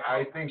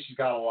I think she's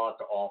got a lot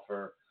to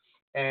offer.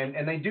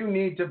 And they do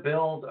need to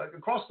build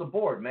across the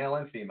board, male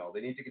and female.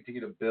 They need to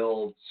continue to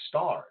build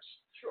stars.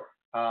 Sure.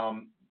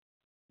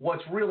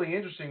 What's really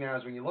interesting now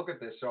is when you look at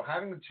this, so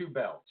having the two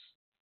belts,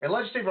 and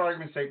let's say for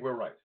argument's sake, we're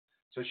right.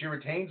 So she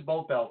retains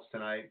both belts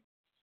tonight.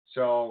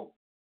 So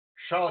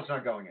Charlotte's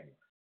not going anywhere.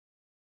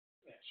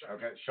 Yeah, sure.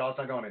 Okay, Charlotte's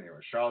not going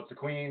anywhere. Charlotte's the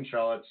queen.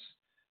 Charlotte's,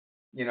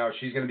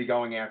 she's going to be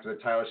going after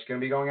the title. She's going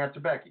to be going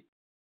after Becky.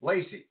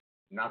 Lacey,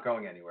 not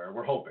going anywhere.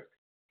 We're hoping.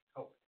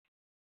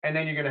 And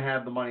then you're going to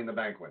have the Money in the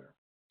Bank winner.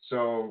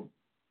 So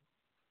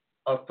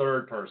a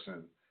third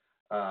person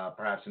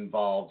perhaps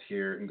involved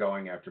here in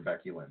going after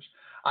Becky Lynch.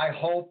 I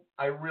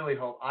really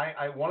hope.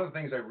 One of the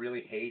things I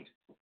really hate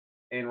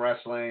in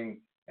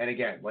wrestling, and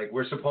again, like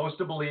we're supposed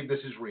to believe this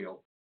is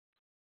real.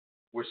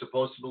 We're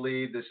supposed to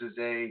believe this is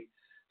a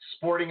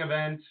sporting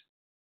event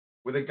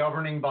with a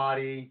governing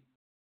body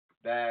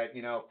that,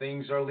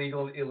 things are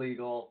legal and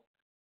illegal.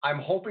 I'm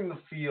hoping the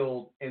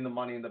field in the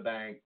Money in the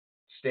Bank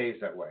stays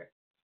that way.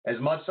 As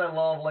much as I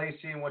love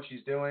Lacey and what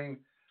she's doing,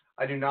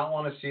 I do not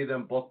want to see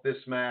them book this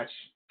match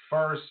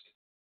first.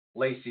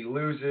 Lacey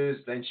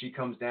loses, then she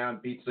comes down,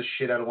 beats the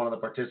shit out of one of the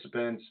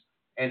participants,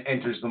 and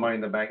enters the Money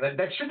in the Bank.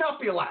 That should not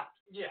be allowed.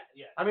 Yeah.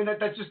 I mean,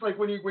 that's just like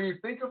when you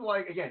think of,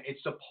 like, again,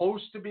 it's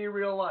supposed to be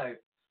real life.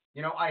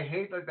 I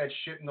hate like that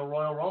shit in the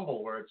Royal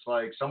Rumble where it's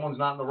like someone's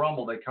not in the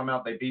Rumble, they come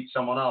out, they beat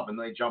someone up, and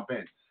they jump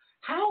in.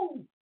 How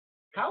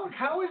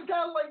is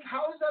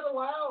that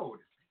allowed?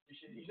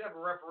 You should have a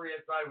referee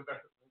inside with a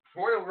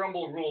Royal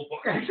Rumble rule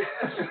book.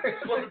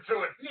 Flip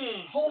to it.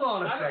 Hold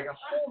on a second.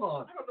 Hold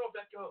on. I don't know if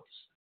that goes.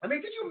 I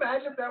mean, could you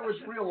imagine if that was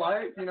real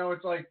life?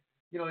 It's like,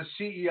 the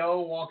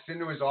CEO walks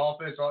into his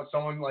office, or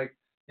someone like,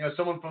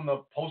 someone from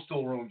the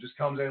postal room just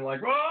comes in like,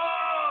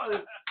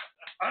 oh,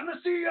 I'm the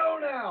CEO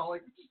now.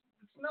 Like, it's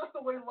not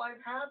the way life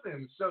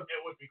happens. So it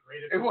would be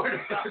great if it would.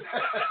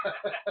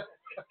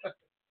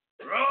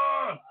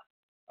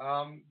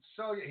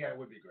 So yeah, it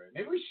would be great.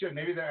 Maybe we should.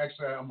 Maybe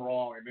I'm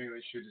wrong, and maybe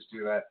they should just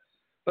do that.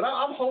 But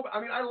I'm hoping.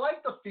 I mean, I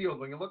like the field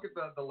when you look at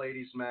the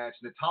ladies' match.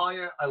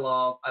 Natalya, I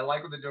love. I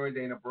like what they're doing.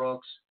 Dana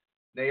Brooks,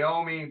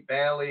 Naomi,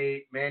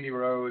 Bayley, Mandy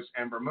Rose,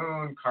 Ember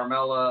Moon,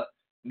 Carmella,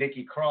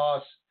 Nikki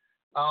Cross.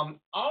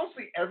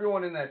 Honestly,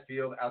 everyone in that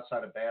field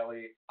outside of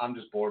Bayley, I'm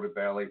just bored with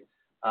Bayley.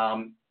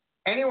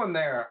 Anyone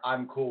there,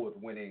 I'm cool with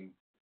winning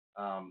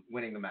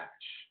the match.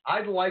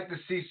 I'd like to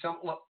see some.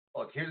 Look,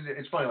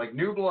 it's funny. Like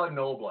new blood,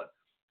 no blood.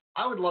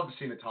 I would love to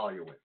see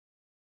Natalya win.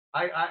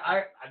 I'd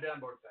be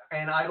on board with that.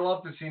 And I'd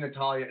love to see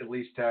Natalya at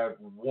least have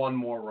one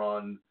more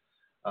run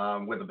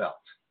with a belt.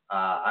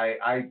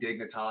 I dig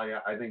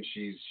Natalya. I think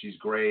she's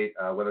great.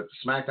 Whether it's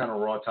a SmackDown or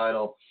Raw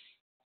title,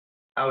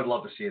 I would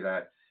love to see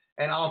that.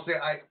 And I'll say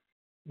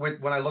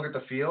when I look at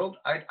the field,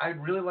 I'd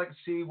really like to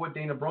see what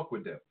Dana Brooke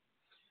would do.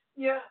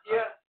 Yeah.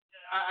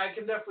 I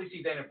can definitely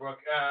see Dana Brooke.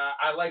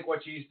 I like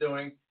what she's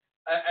doing.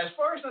 As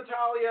far as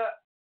Natalya,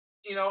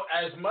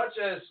 as much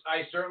as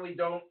I certainly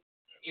don't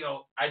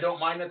I don't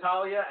mind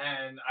Natalya,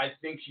 and I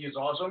think she is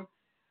awesome.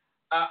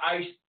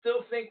 I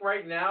still think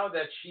right now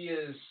that she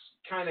is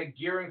kind of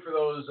gearing for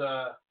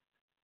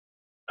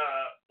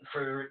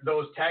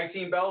those tag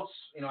team belts.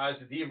 As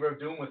the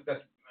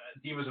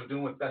Divas of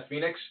Doom with Beth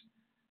Phoenix.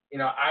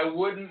 I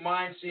wouldn't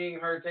mind seeing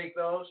her take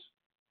those.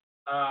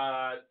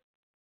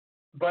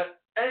 But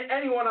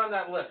anyone on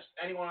that list,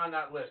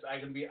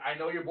 I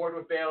know you're bored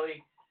with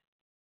Bayley.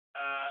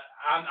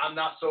 I'm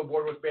not so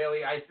bored with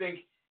Bayley. I think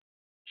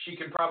she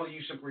can probably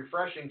use some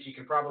refreshing. She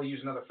can probably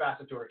use another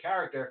facet to her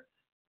character.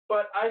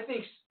 But I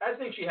think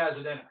she has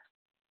it in her.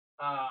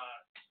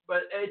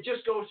 But it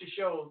just goes to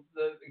show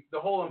the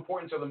whole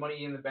importance of the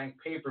Money in the Bank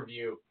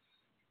pay-per-view.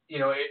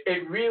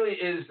 It really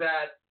is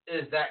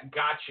that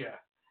gotcha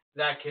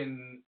that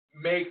can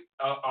make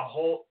a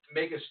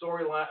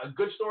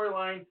good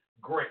storyline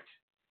great.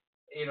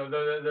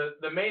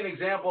 The main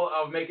example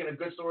of making a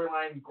good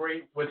storyline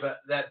great with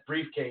that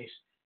briefcase,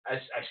 I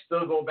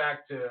still go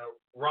back to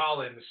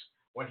Rollins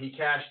when he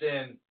cashed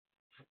in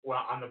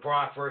on the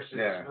Brock versus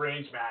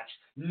Reigns match.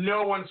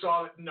 No one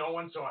saw it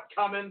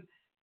coming.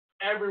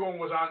 Everyone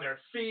was on their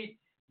feet.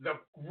 The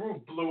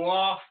roof blew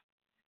off,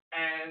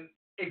 and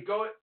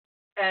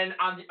And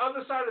on the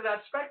other side of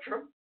that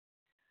spectrum,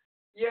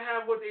 you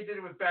have what they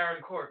did with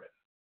Baron Corbin,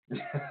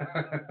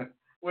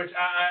 which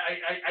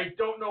I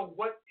don't know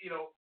what,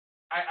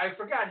 I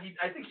forgot.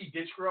 I think he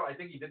did screw up. I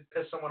think he did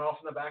piss someone off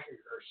in the back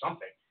or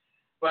something.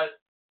 But,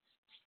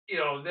 you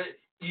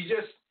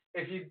just,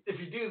 if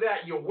you do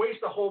that, you'll waste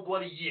a whole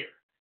bloody year.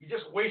 You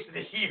just wasted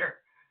a year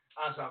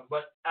on something.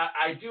 But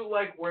I do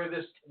like where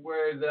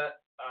that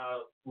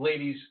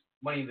ladies'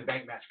 Money in the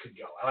Bank match could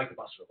go. I like the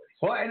possibilities.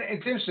 Well, and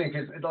it's interesting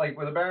because, like,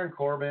 with the Baron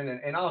Corbin,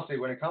 and honestly,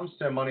 when it comes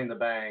to Money in the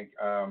Bank,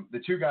 the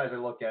two guys I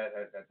look at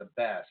the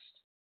best,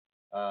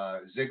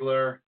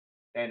 Ziggler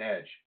and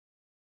Edge,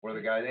 were the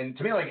guys. And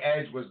to me, like,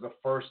 Edge was the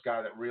first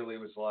guy that really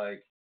was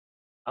like,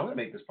 I'm going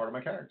to make this part of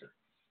my character.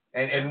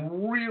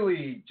 And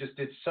really just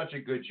did such a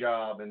good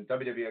job. And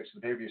WWE,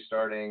 the pay-per-view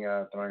starting,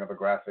 throwing up a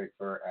graphic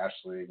for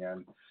Ashley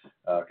again,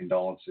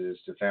 condolences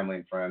to family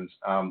and friends.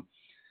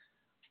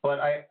 But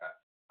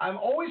I'm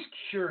always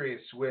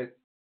curious with,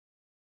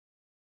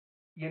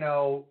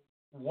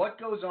 what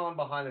goes on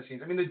behind the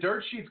scenes. I mean, the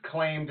dirt sheets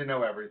claim to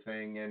know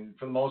everything, and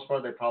for the most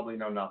part, they probably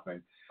know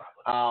nothing.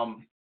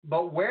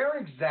 But where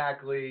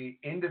exactly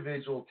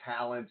individual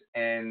talent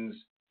ends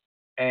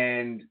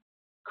and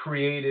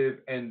creative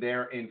and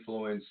their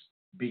influence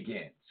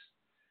begins?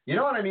 You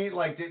know what I mean?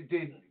 Like,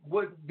 did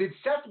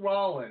Seth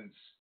Rollins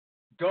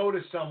go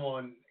to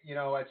someone,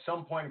 at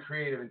some point in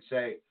creative and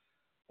say,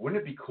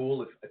 wouldn't it be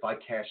cool if I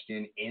cashed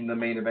in the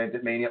main event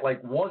at Mania?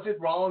 Like, was it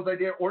Rollins'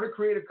 idea or the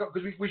creative?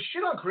 Because we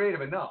shit on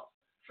creative enough.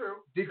 True.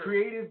 Did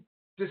creative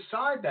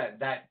decide that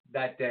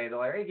day? They're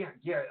like, hey,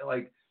 yeah.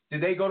 Like,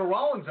 did they go to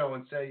Rollins though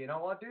and say, you know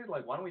what, dude?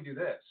 Like, why don't we do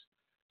this?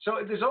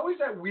 So there's always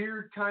that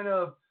weird kind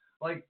of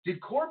like, did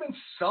Corbin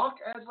suck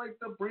as like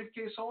the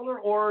briefcase holder,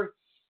 or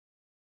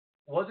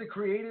was it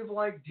creative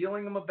like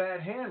dealing him a bad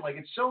hand? Like,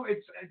 I'm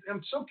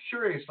so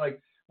curious. Like,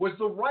 was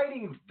the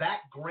writing that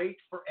great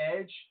for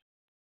Edge?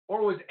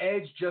 Or was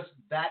Edge just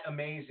that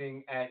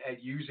amazing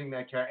at using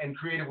that character, and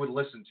creative would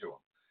listen to him?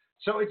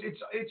 So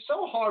it's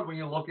so hard when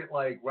you look at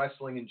like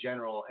wrestling in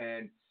general,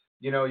 and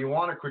you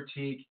want to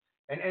critique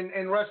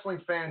and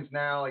wrestling fans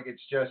now, like,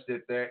 it's just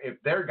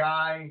if their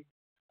guy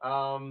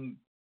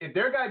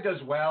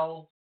does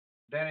well,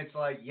 then it's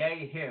like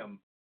yay him,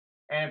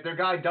 and if their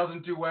guy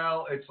doesn't do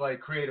well, it's like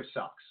creative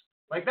sucks.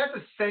 Like, that's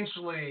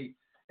essentially,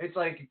 it's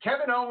like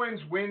Kevin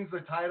Owens wins the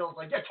title, it's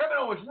like, yeah, Kevin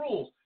Owens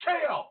rules,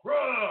 KO,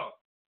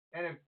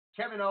 and if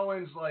Kevin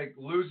Owens like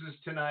loses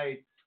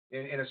tonight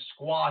in a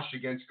squash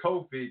against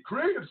Kofi,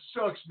 creative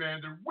sucks,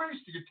 man. They're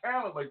wasting your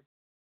talent like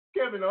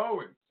Kevin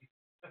Owens.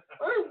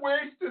 They're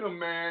wasting him,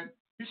 man.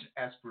 He should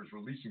ask for his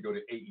release and go to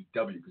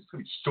AEW because it's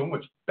gonna be so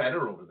much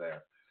better over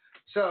there.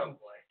 So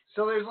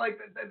there's like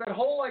that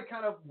whole like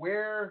kind of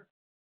where,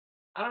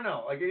 I don't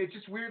know, like it's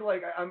just weird.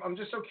 Like I'm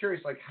just so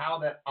curious like how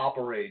that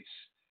operates,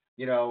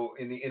 in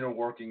the inner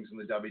workings in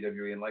the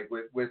WWE, and like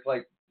with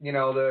like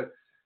the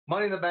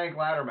Money in the Bank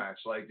ladder match,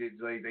 like they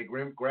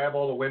grab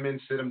all the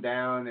women, sit them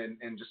down,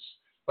 and just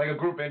like a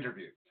group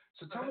interview.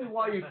 So tell me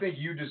why you think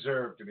you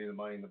deserve to be the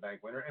Money in the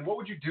Bank winner, and what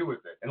would you do with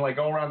it? And like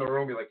go around the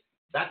room, and be like,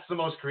 that's the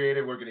most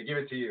creative. We're going to give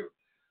it to you.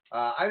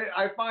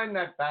 I find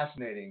that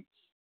fascinating.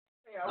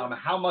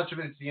 How much of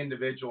it is the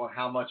individual, and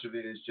how much of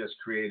it is just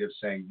creative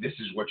saying this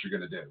is what you're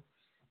going to do.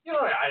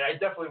 I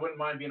definitely wouldn't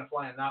mind being a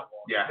fly on that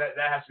wall. Yeah,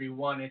 that has to be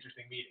one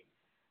interesting meeting.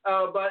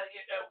 But.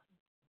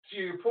 To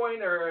your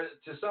point, or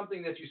to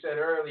something that you said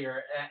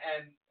earlier,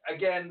 and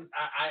again,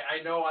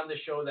 I know on the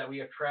show that we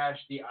have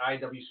trashed the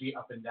IWC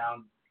up and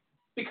down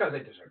because they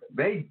deserve it.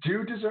 They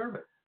do deserve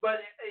it.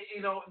 But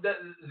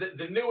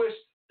the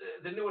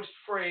newest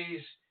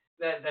phrase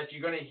that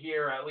you're going to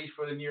hear, at least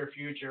for the near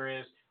future,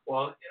 is,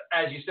 well,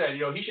 as you said,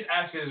 he should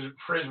ask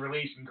for his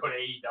release and go to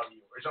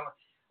AEW or something.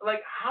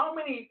 Like, how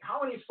many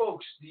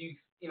folks do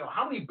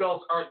how many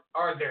belts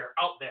are there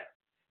out there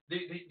Do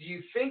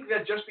you think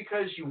that just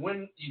because you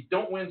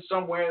don't win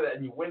somewhere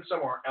and you win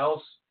somewhere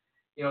else,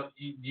 do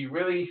you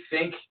really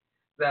think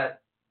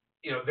that,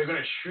 they're going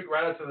to shoot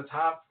right up to the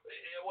top?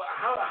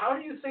 How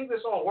do you think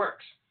this all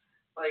works?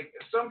 Like,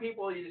 some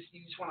people, you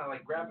just want to,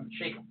 like, grab them and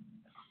shake them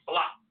a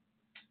lot.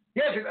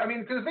 Yeah,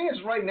 because the thing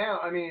is, right now,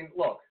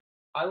 look,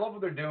 I love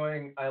what they're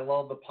doing. I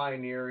love the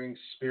pioneering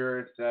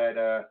spirit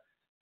that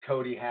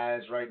Cody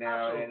has right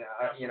now. Absolutely.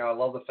 And, I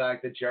love the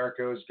fact that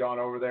Jericho's gone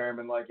over there and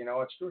been like,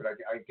 what, screw it.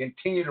 I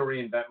continue to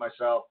reinvent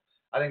myself.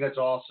 I think that's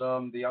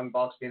awesome. The Young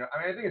Bucks I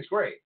think it's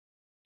great.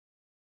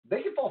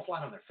 They can fall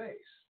flat on their face.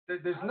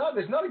 There's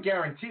not a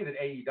guarantee that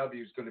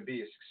AEW is going to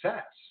be a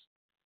success.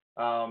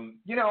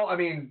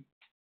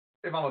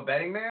 If I'm a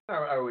betting man,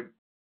 I would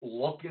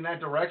look in that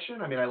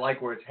direction. I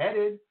like where it's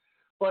headed.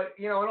 But,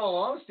 in all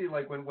honesty,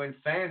 like when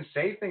fans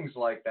say things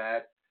like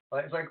that,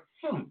 it's like,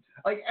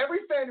 Like every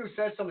fan who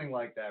says something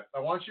like that, I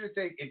want you to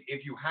think,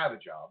 if you have a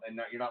job and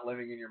you're not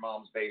living in your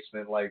mom's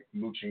basement, like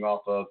mooching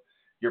off of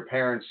your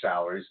parents'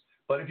 salaries,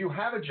 but if you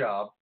have a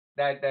job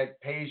that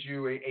pays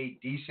you a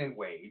decent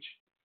wage,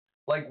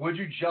 like, would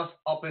you just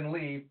up and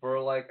leave for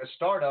like a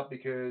startup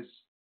because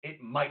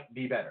it might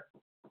be better?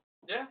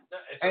 Yeah.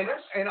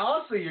 And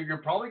honestly, you're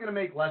probably going to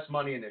make less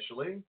money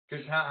initially,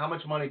 because how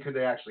much money could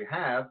they actually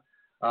have?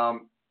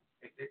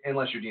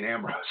 Unless you're Dean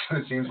Ambrose.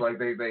 It seems like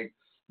they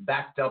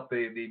backed up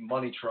the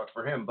money truck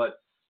for him. But,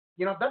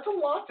 that's a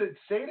lot to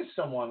say to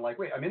someone like,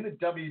 wait, I'm in the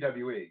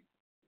WWE.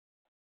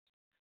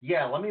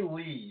 Yeah, let me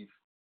leave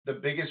the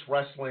biggest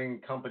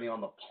wrestling company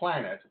on the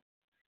planet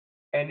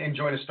and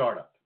join a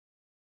startup.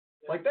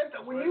 Yeah, like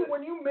that, when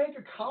you make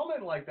a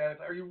comment like that,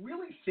 are you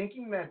really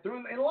thinking that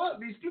through? And a lot of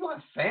these people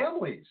have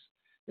families.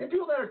 They have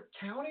people that are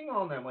counting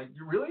on them. Like,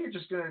 you're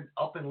just going to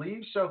up and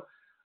leave? So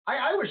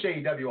I wish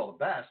AEW all the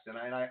best, and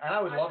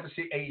I would love to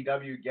see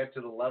AEW get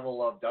to the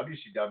level of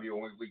WCW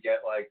when we get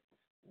like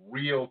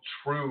real,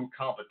 true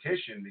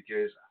competition,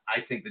 because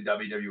I think the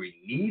WWE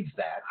needs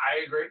that.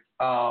 I agree.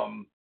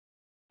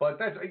 But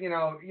that's,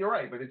 you're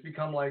right, but it's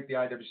become like the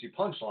IWC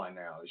punchline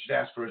now. They should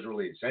ask for his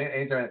release.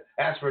 Anytime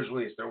ask for his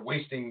release, they're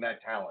wasting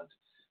that talent.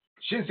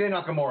 Shinsuke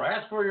Nakamura,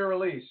 ask for your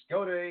release.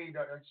 Go to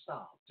AEW.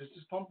 Stop.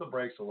 Just pump the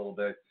brakes a little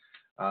bit.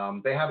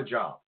 They have a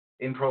job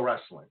in pro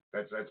wrestling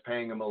that's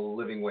paying them a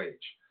living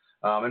wage.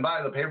 And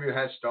by the pay-per-view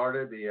has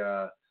started.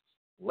 The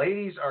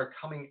ladies are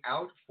coming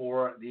out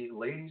for the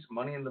ladies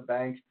Money in the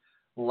Bank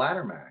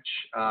ladder match.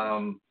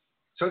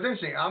 So it's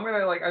interesting.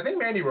 I think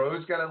Mandy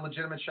Rose got a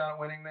legitimate shot at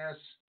winning this.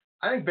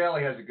 I think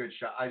Bayley has a good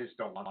shot. I just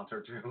don't want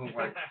her to.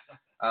 Like,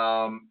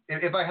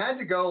 if I had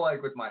to go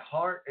like with my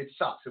heart, it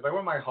sucks. If I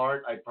went my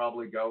heart, I'd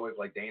probably go with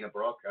like Dana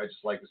Brooke. I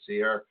just like to see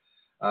her.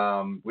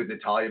 With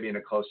Natalya being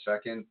a close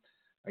second.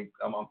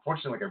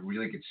 Unfortunately, I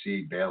really could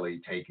see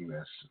Bayley taking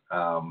this.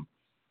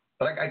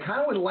 But I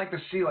kind of would like to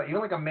see like even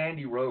like a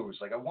Mandy Rose.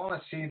 Like, I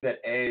want to see that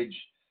Edge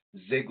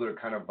Ziggler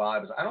kind of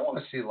vibes. I don't want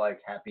to see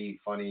like happy,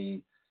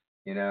 funny,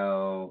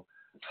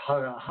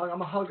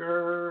 I'm a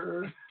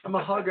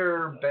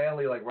hugger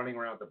Bayley like running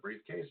around with the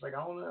briefcase. Like, I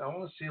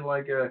want to see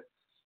like a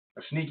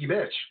sneaky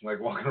bitch like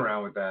walking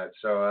around with that.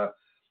 So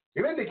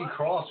even Nikki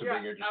Cross would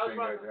be interesting.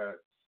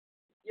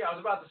 I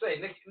was about to say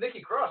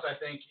Nikki Cross. I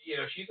think she's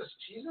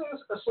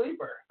a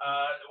sleeper,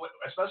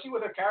 especially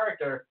with her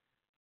character.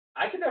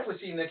 I could definitely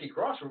see Nikki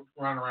Cross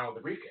running around with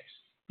the briefcase.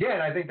 Yeah,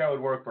 and I think that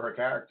would work for her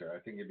character. I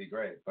think it'd be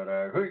great. But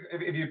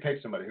if you pick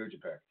somebody, who'd you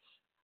pick?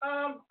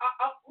 I'll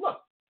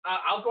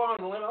go on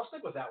the limb. I'll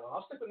stick with that one.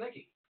 I'll stick with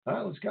Nikki. All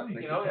right, let's go.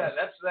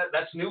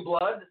 That's new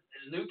blood,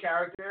 new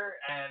character,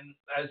 and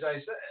as I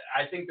said,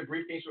 I think the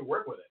briefcase would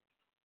work with it.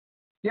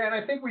 Yeah, and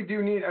I think we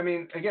do need.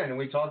 Again,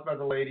 we talked about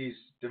the ladies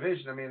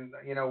division.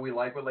 We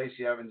like what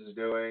Lacey Evans is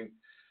doing.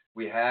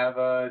 We have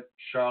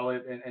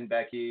Charlotte and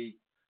Becky.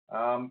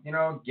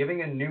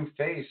 Giving a new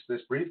face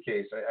this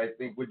briefcase, I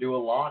think would do a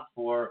lot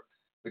for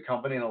the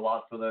company and a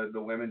lot for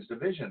the women's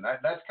division.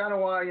 That's kind of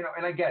why,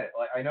 and I get it.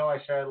 Like, I know I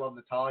said I love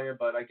Natalya,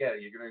 but I get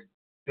it. You're going to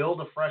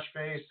build a fresh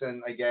face,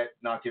 and I get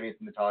not giving it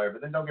to Natalya, but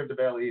then don't give it to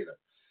Bayley either.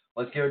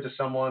 Let's give it to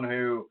someone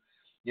who,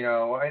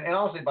 and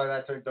honestly, by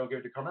that time, don't give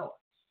it to Carmella.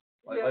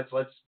 Like,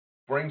 let's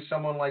bring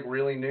someone like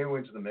really new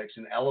into the mix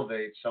and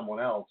elevate someone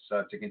else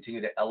to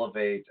continue to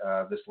elevate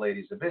this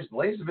ladies division. The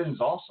ladies division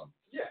is awesome.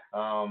 Yeah.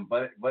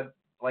 But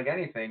like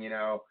anything,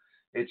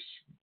 it's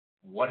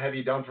what have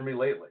you done for me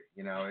lately?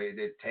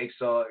 It takes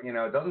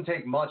it doesn't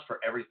take much for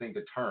everything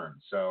to turn.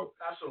 So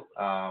absolutely.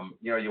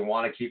 You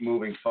want to keep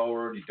moving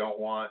forward. You don't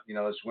want,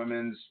 this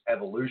women's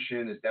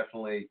evolution is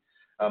definitely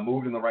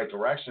moved in the right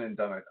direction and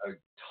done a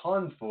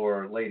ton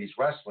for ladies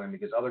wrestling,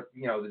 because other,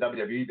 the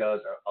WWE does,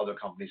 other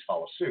companies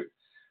follow suit.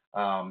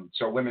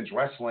 So women's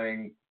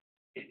wrestling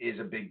is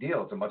a big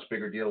deal. It's a much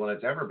bigger deal than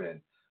it's ever been.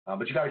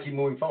 But you got to keep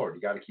moving forward.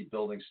 You got to keep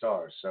building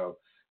stars. So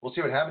we'll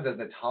see what happens as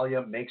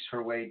Natalya makes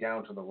her way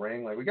down to the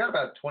ring. Like, we got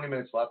about 20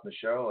 minutes left in the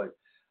show. Like,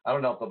 I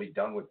don't know if they'll be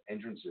done with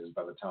entrances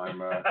by the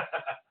time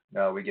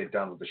we get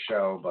done with the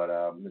show. But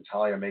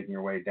Natalya making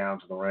her way down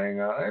to the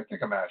ring. I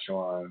think a match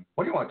on.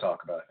 What do you want to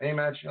talk about? Any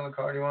match on the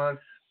card you want?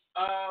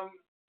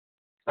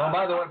 Oh,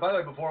 by the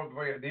way, before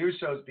the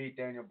Usos beat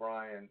Daniel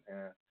Bryan,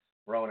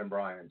 Rowan and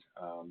Bryan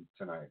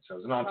tonight. So it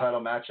was a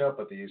non-title matchup,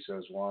 but the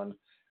Usos won.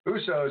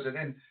 Usos,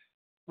 and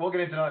we'll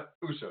get into that.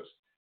 Usos.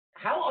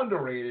 How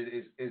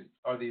underrated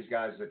are these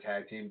guys as a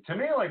tag team? To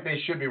me, like,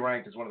 they should be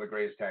ranked as one of the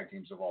greatest tag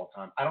teams of all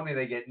time. I don't think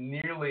they get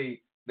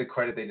nearly the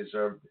credit they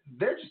deserve.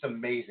 They're just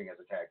amazing as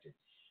a tag team.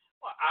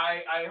 Well,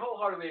 I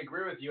wholeheartedly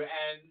agree with you,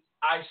 and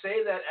I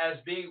say that as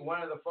being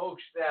one of the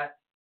folks that,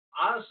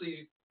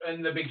 honestly,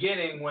 in the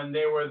beginning when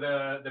they were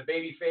the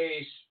baby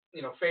face,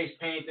 face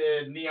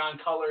painted, neon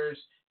colors,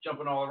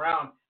 jumping all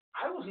around,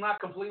 I was not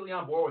completely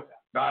on board with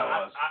that.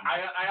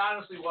 I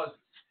honestly wasn't.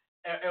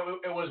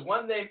 It was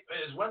when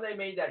they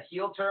made that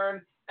heel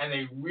turn and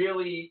they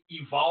really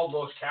evolved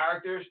those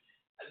characters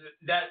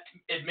that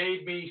it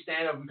made me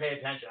stand up and pay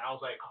attention. I was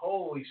like,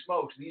 holy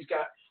smokes, these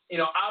guys,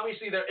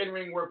 obviously their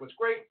in-ring work was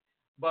great,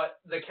 but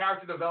the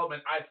character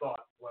development I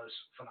thought was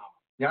phenomenal.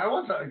 Yeah, I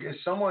want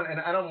someone, and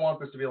I don't want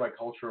this to be like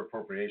cultural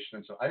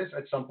appropriation. So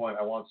at some point,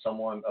 I want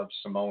someone of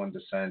Samoan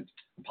descent,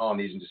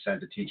 Polynesian descent,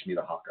 to teach me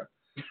the haka.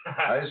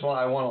 I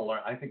want to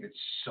learn. I think it's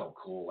so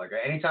cool. Like,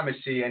 anytime I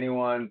see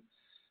anyone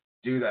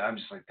do that, I'm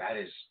just like, that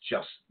is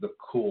just the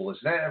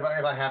coolest.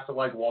 If I have to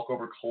like walk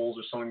over coals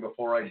or something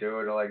before I do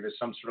it, or like there's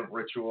some sort of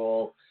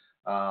ritual,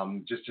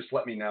 just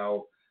let me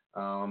know.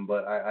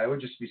 But I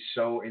would just be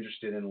so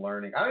interested in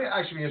learning. I would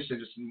actually be interested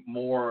in just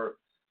more.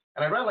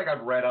 And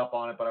I've read up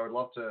on it, but I would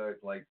love to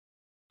like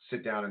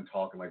sit down and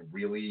talk and like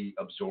really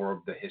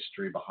absorb the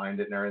history behind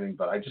it and everything.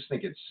 But I just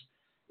think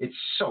it's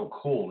so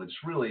cool. It's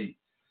really,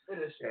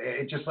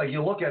 it just like,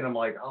 you look at them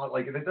like, oh,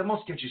 like that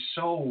must get you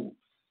so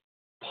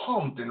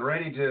pumped and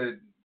ready to,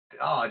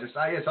 I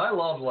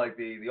love like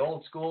the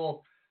old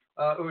school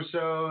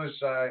Usos.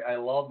 I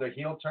love the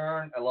heel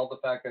turn. I love the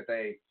fact that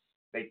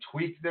they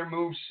tweaked their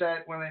move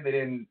set when they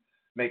didn't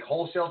make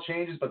wholesale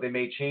changes, but they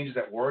made changes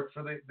that worked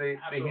for the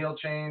heel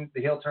turn.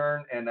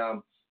 And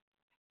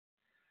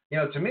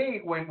to me,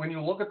 when you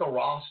look at the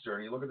roster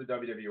and you look at the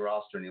WWE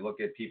roster and you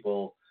look at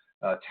people,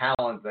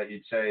 talent that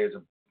you'd say is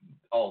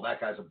that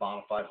guy's a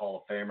bona fide Hall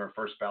of Famer,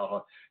 first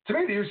ballot. To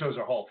me, the Usos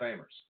are Hall of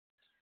Famers.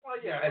 Well,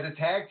 yeah. As a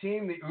tag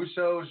team, the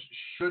Usos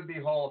should be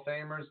Hall of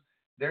Famers.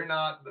 They're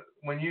not.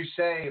 When you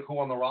say who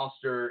on the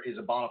roster is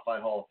a bona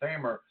fide Hall of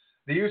Famer,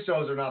 the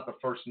Usos are not the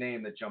first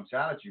name that jumps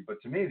out at you.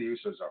 But to me, the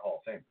Usos are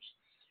Hall of Famers.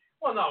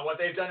 Well, no, what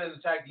they've done in the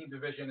tag team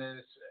division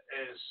is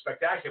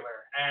spectacular.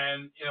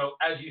 And,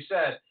 as you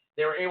said,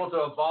 they were able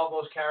to evolve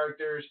those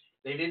characters.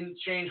 They didn't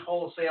change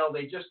wholesale.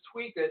 They just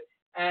tweaked it.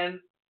 And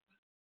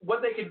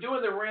what they can do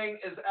in the ring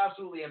is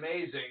absolutely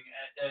amazing.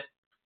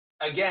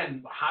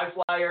 Again, high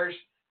flyers,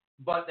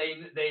 but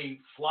they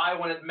fly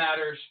when it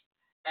matters.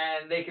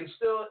 And they can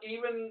still,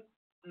 even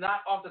not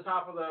off the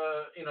top of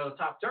the,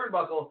 top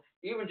turnbuckle,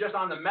 even just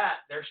on the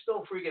mat, they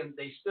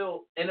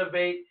still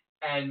innovate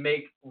and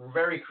make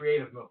very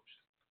creative moves.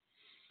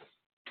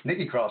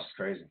 Nikki Cross is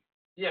crazy.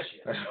 Yes, she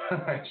is.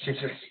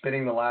 She's just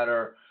spinning the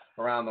ladder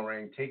around the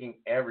ring, taking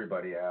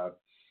everybody out.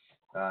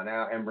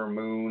 Now Ember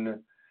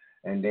Moon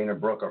and Dana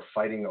Brooke are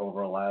fighting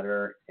over a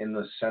ladder in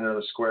the center of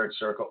the squared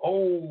circle.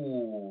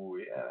 Oh,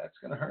 yeah, that's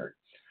going to hurt.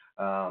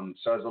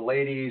 So as the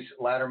ladies'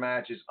 ladder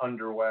match is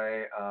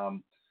underway, I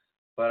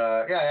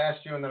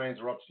asked you and then I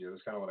interrupted you.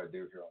 That's kind of what I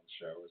do here on the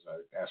show, is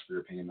I ask for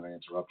your opinion and I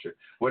interrupt you.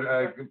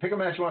 Pick a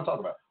match you want to talk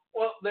about.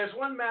 Well, there's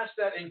one match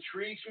that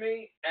intrigues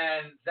me,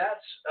 and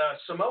that's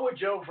Samoa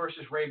Joe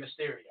versus Rey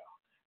Mysterio.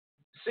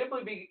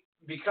 Simply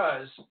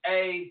because,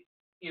 I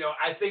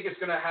think it's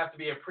going to have to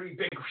be a pretty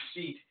big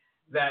receipt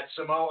that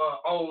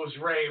Samoa owes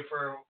Rey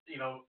for,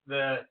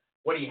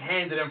 what he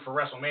handed him for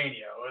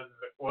WrestleMania.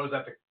 What was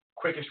that, the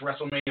quickest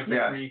WrestleMania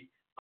victory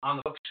on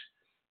the books?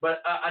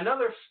 But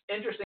another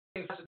interesting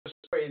facet of the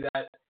story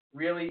that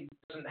really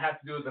doesn't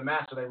have to do with the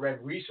match that I read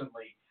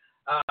recently.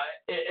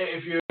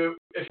 If you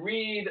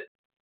read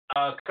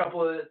a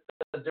couple of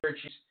dirt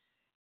sheets,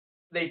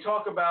 they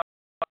talk about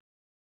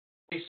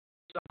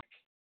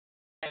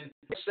and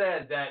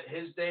said that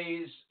his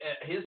days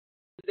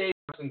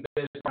in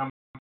business,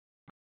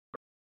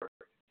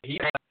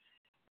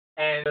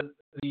 and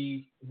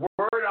the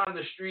word on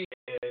the street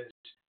is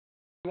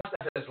he wants to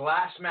have his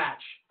last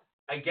match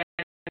against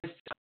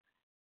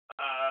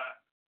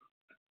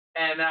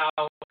and now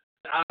I don't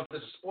know if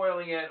this is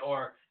spoiling it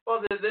or,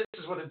 well, this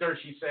is what the dirt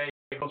sheets say.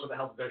 Who knows what the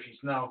hell the dirt sheets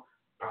know?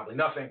 Probably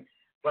nothing.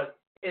 But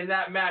in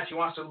that match, he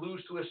wants to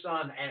lose to his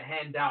son and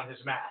hand down his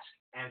mask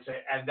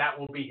and that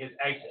will be his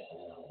exit.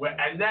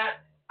 And that,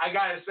 I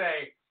gotta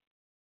say,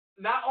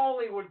 not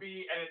only would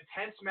be an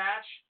intense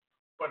match,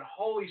 but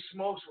holy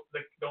smokes,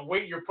 the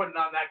weight you're putting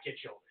on that kid's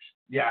shoulders.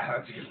 Yeah,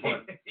 that's a good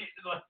point.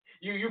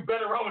 You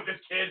better run with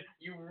this, kid.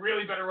 You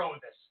really better run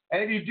with this.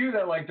 And if you do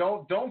that, like,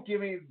 don't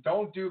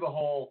do the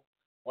whole,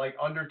 like,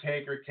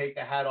 Undertaker, take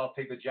the hat off,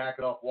 take the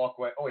jacket off, walk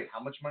away. Oh wait,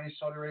 how much money is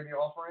Saudi Arabia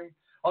offering?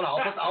 Oh no,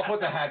 I'll put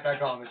the hat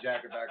back on, the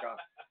jacket back on.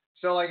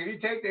 So like, if you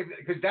take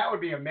because that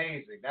would be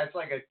amazing. That's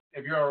like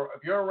if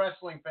you're a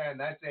wrestling fan,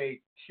 that's a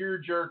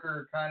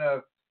tearjerker kind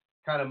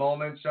of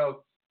moment.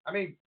 So I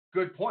mean,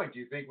 good point. Do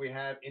you think we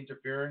have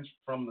interference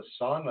from the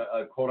Sun,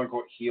 a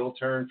quote-unquote heel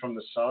turn from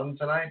the Sun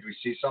tonight? Do we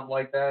see something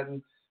like that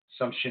and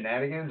some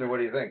shenanigans, or what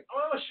do you think?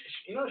 Well,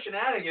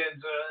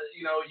 shenanigans.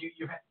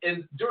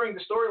 During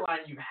the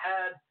storyline, you've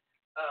had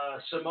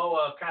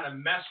Samoa kind of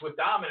mess with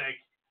Dominic.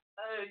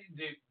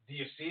 Do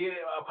you see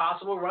a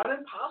possible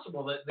run-in?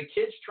 Possible. The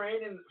kid's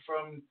training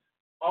from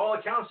all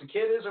accounts. The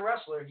kid is a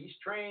wrestler. He's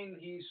trained.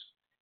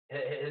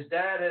 His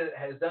dad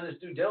has done his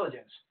due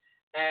diligence,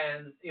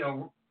 and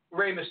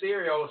Rey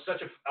Mysterio is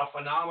such a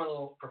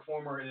phenomenal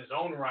performer in his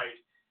own right.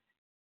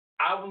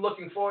 I'm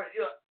looking forward.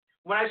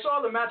 When I saw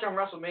the match on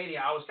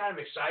WrestleMania, I was kind of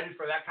excited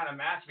for that kind of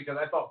match because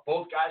I thought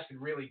both guys could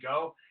really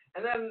go.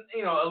 And then,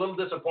 a little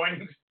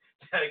disappointing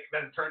that it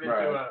turned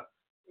into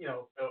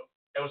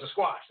it was a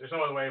squash. There's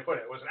no other way to put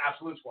it. It was an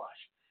absolute squash.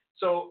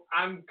 So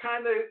I'm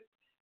kind of,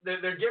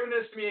 they're giving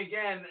this to me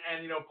again,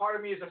 and, part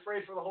of me is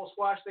afraid for the whole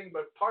squash thing,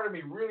 but part of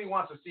me really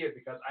wants to see it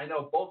because I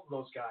know both of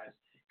those guys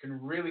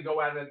can really go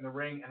at it in the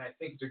ring, and I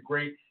think it's a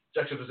great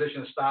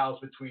juxtaposition of styles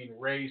between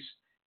Ray's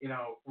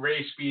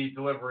speed,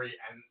 delivery,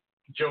 and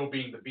Joe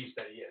being the beast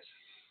that he is.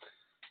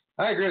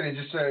 I agree. And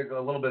just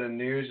a little bit of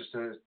news, just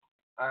to,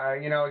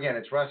 again,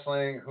 it's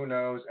wrestling. Who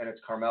knows? And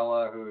it's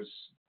Carmella, who's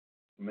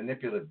a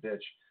manipulative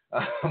bitch.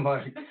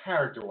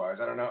 Character-wise,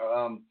 I don't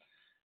know.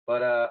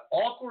 But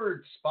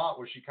awkward spot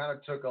where she kind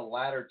of took a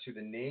ladder to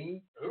the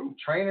knee. Ooh.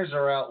 Trainers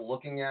are out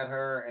looking at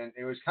her, and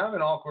it was kind of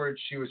an awkward.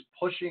 She was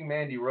pushing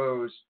Mandy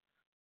Rose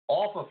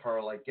off of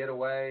her, like, get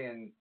away,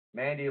 and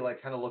Mandy,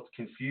 like, kind of looked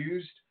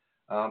confused.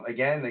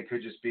 Again, they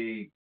could just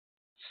be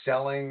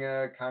selling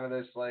kind of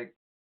this, like,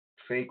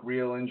 fake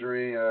real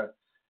injury,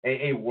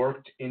 a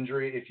worked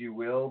injury, if you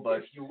will.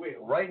 But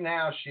right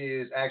now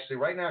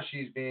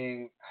she's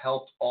being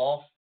helped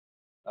off.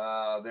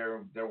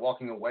 They're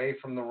walking away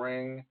from the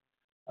ring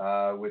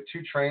with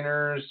two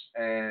trainers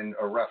and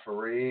a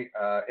referee.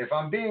 If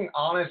I'm being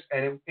honest,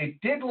 and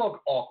it did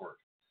look awkward.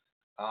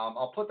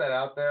 I'll put that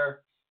out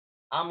there.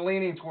 I'm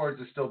leaning towards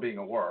it still being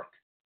a work.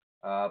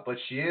 But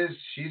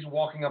she's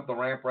walking up the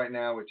ramp right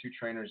now with two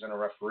trainers and a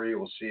referee.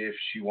 We'll see if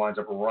she winds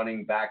up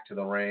running back to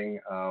the ring.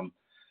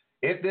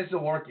 If this is a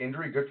work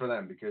injury, good for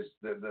them because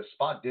the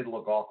spot did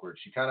look awkward.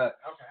 She kind of,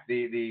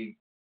 the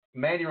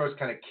Mandy Rose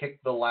kind of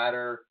kicked the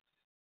ladder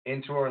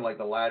into her, and like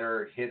the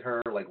ladder hit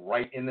her like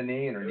right in the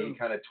knee, and her knee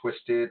kind of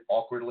twisted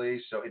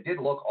awkwardly. So it did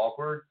look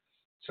awkward.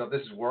 So if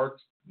this has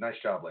worked, nice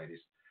job, ladies.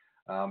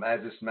 As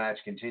this match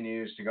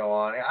continues to go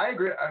on, I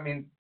agree. I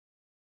mean,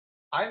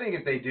 I think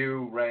if they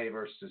do Ray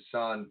versus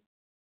Son,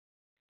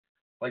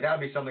 like that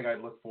would be something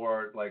I'd look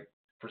for, like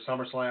for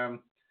SummerSlam.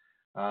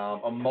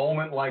 A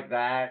moment like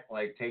that,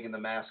 like taking the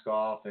mask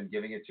off and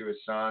giving it to his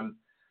son,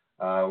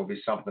 will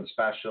be something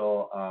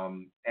special.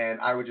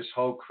 And I would just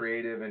hope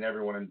creative and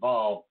everyone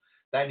involved.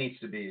 That needs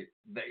to be.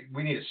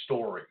 We need a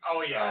story.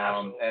 Oh yeah,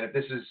 absolutely. And if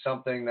this is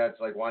something that's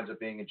like winds up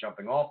being a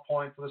jumping off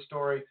point for the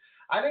story,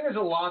 I think there's a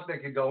lot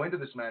that could go into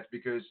this match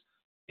because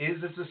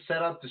is this a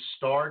setup to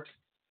start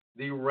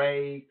the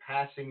Ray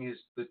passing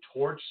the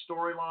torch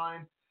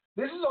storyline?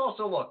 This is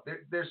also, look,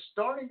 they're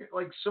starting,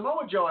 like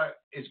Samoa Joe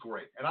is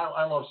great, and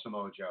I love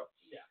Samoa Joe.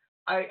 Yeah.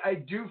 I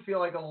do feel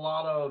like a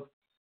lot of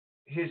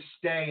his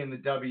stay in the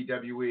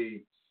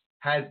WWE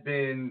has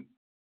been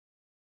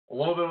a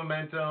little bit of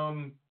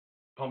momentum,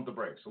 pump the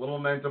brakes, a little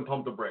momentum,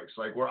 pump the brakes.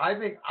 Like where I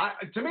think,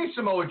 to me,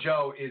 Samoa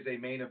Joe is a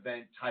main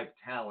event type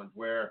talent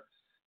where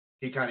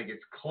he kind of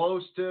gets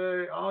close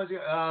to,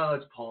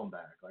 let's pull him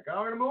back. Like,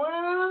 we're going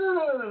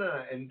to move.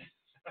 And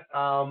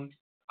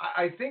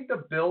I think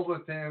the build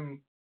with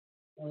him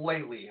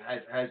lately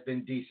has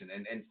been decent.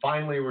 And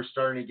finally, we're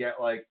starting to get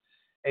like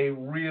a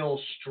real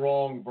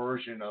strong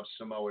version of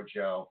Samoa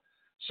Joe.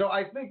 So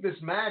I think this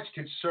match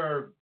could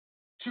serve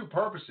two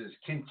purposes.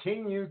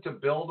 Continue to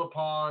build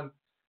upon,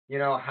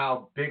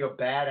 how big a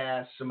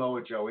badass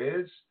Samoa Joe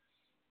is.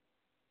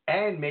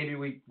 And maybe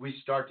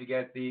we start to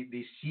get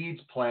the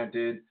seeds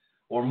planted,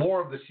 or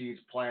more of the seeds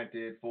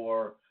planted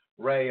for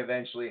Ray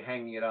eventually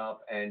hanging it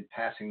up and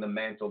passing the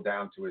mantle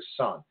down to his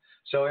son.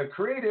 So if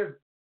creative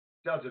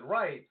does it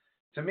right,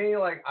 to me,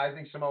 like, I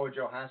think Samoa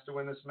Joe has to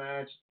win this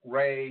match.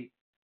 Ray,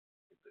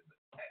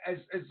 as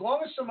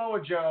long as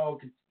Samoa Joe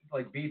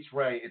like beats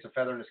Ray, it's a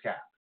feather in his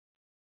cap.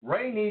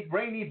 Ray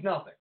needs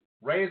nothing.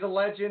 Ray is a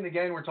legend.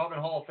 Again, we're talking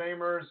Hall of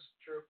Famers.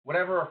 True.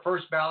 Whatever a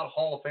first ballot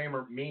Hall of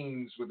Famer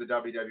means with the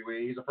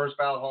WWE, he's a first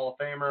ballot Hall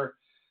of Famer.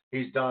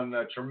 He's done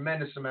a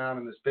tremendous amount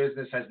in this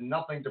business, has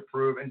nothing to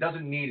prove, and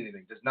doesn't need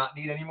anything. Does not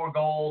need any more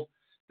gold,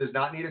 does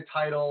not need a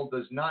title,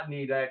 does not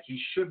need that.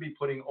 He should be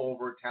putting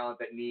over talent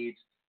that needs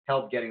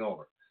help getting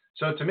over.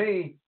 So to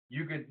me,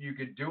 you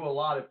could do a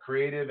lot of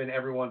creative and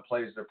everyone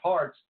plays their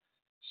parts.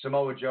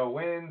 Samoa Joe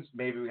wins.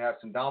 Maybe we have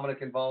some Dominic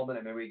involvement,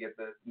 and maybe we get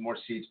the more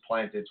seeds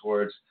planted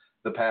towards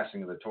the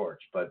passing of the torch.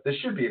 But this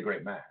should be a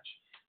great match.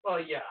 Well,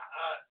 yeah.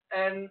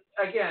 And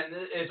again,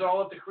 it's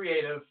all up to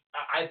creative.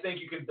 I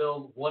think you could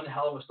build one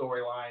hell of a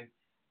storyline.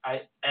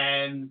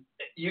 And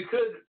you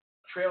could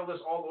trail this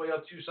all the way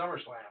up to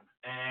SummerSlam.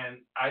 And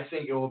I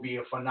think it will be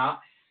a phenomenal.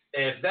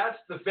 If that's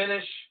the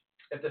finish,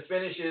 if the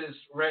finish is,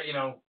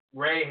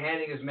 Ray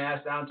handing his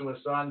mask down to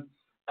his son.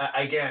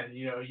 Again,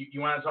 you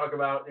want to talk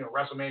about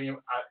WrestleMania.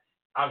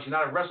 Obviously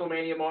not a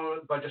WrestleMania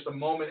moment, but just a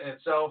moment in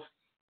itself.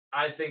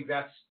 I think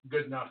that's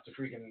good enough to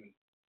freaking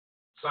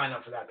sign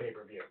up for that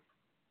pay-per-view.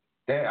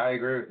 Yeah, I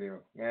agree with you.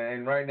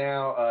 And right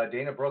now,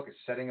 Dana Brooke is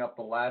setting up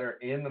the ladder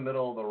in the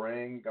middle of the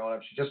ring, going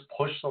up. She just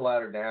pushed the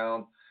ladder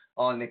down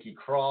on Nikki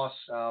Cross,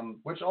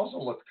 which also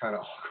looked kind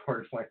of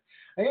awkward. Like,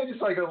 I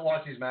just like to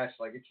watch these matches.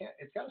 Like,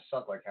 it's got to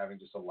suck like having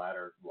just a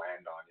ladder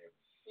land on you.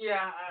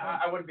 Yeah,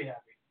 I wouldn't be happy.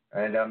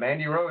 And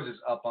Mandy Rose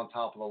is up on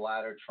top of the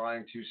ladder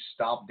trying to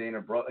stop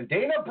Dana Brooke. And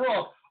Dana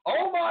Brooke,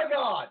 oh my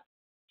God,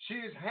 she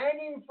is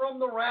hanging from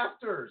the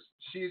rafters.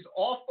 She's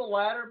off the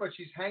ladder, but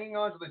she's hanging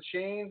onto the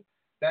chain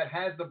that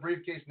has the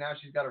briefcase. Now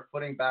she's got her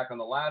footing back on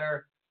the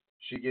ladder.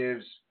 She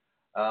gives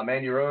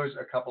Mandy Rose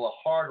a couple of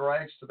hard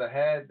rights to the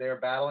head. They're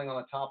battling on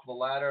the top of the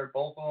ladder,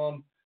 both of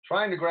them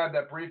trying to grab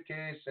that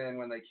briefcase, and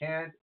when they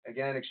can't,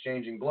 again,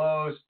 exchanging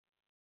blows.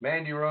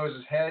 Mandy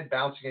Rose's head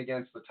bouncing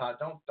against the top.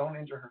 Don't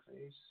injure her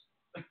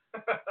face.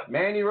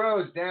 Mandy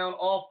Rose down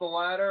off the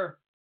ladder.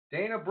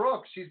 Dana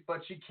Brooke,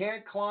 but she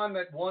can't climb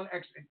that one.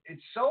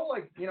 It's so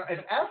like, as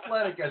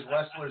athletic as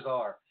wrestlers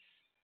are,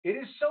 it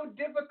is so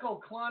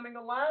difficult climbing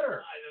a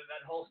ladder.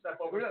 That whole step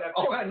over step.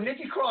 Oh, and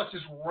Nikki Cross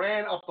just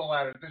ran up the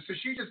ladder. So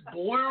she just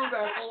blew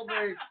that whole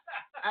thing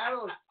out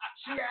of.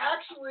 She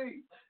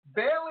actually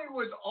barely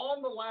was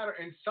on the ladder,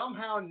 and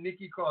somehow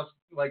Nikki Cross,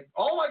 like,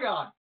 oh my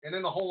God, and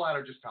then the whole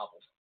ladder just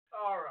toppled.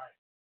 All right.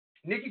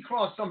 Nikki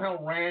Cross somehow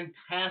ran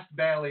past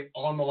Bayley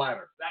on the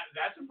ladder.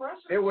 That's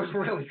impressive. It was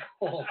really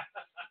cool.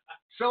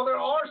 So there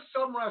are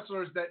some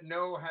wrestlers that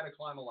know how to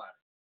climb a ladder.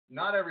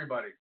 Not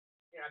everybody.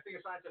 Yeah, I think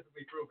it's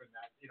scientifically proven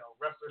that,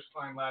 wrestlers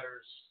climb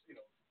ladders,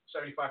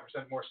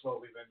 75% more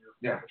slowly than your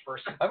average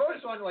person. I've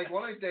always wanted, like,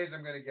 one of these days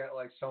I'm going to get,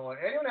 like,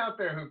 anyone out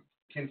there who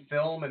can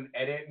film and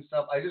edit and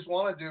stuff, I just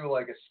want to do,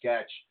 like, a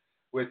sketch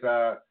with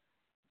the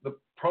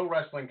pro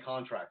wrestling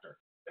contractor.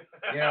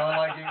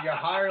 Like you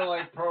hire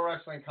like pro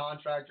wrestling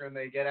contractor and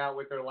they get out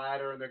with their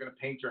ladder and they're going to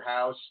paint your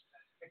house.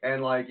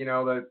 And like,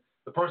 the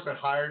person that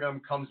hired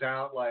them comes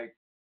out like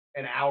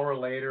an hour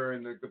later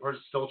and the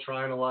person's still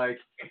trying to like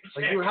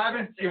you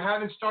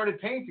haven't started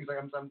painting. He's like,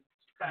 I'm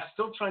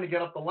still trying to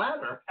get up the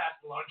ladder.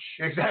 Past lunch.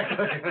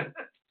 Exactly.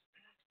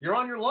 You're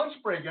on your lunch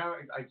break.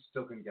 I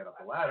still couldn't get up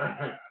the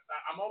ladder.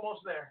 I'm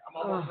almost there.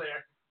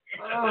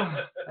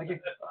 I can't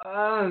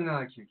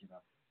get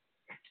up.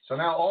 So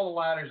now all the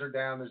ladders are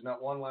down. There's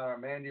not one ladder.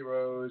 Mandy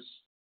Rose,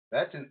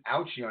 that's an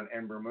ouchie on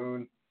Ember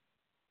Moon.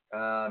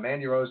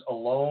 Mandy Rose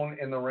alone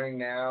in the ring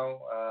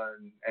now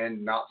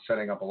and not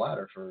setting up a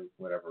ladder for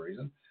whatever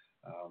reason.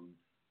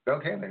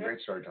 Okay, then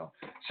great storytelling.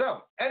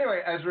 So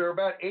anyway, as we're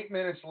about 8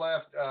 minutes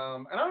left,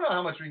 and I don't know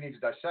how much we need to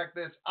dissect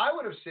this. I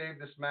would have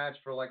saved this match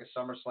for like a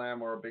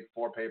SummerSlam or a Big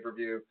Four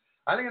pay-per-view.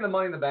 I think in the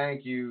Money in the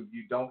Bank, you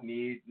don't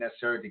need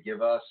necessarily to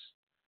give us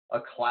a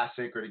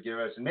classic or to give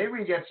us, and maybe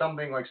we get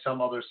something like some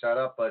other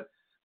setup, but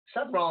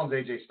Seth Rollins,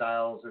 AJ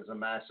Styles is a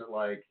match that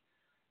like,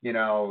 the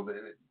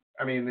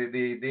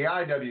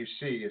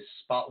IWC is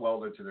spot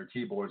welded to their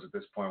keyboards at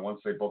this point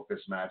once they book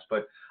this match,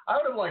 but I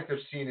would have liked to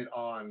have seen it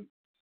on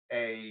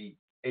a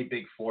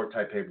Big Four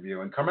type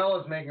pay-per-view, and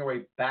Carmella's making her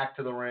way back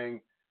to the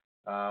ring.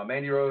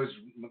 Mandy Rose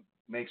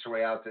makes her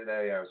way out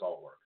today. It was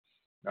all work.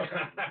 Okay.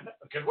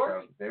 Good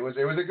work. So it was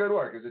a good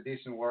work. It was a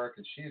decent work,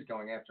 and she's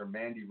going after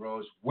Mandy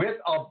Rose with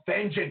a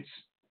vengeance.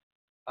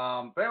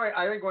 But anyway,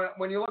 I think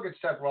when you look at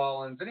Seth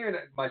Rollins, and even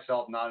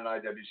myself, not an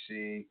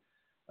IWC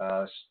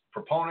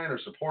proponent or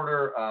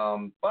supporter,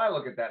 but I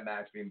look at that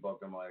match being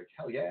booked, I'm like,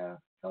 hell yeah,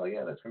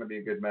 that's going to be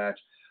a good match.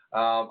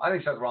 I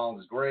think Seth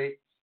Rollins is great,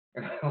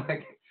 and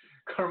like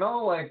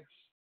Carmella like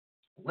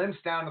limps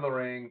down to the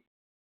ring,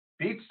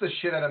 beats the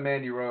shit out of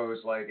Mandy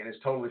Rose, like, and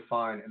is totally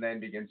fine, and then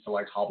begins to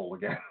like hobble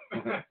again.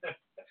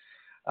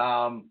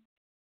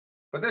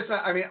 But this,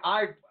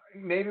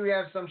 maybe we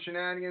have some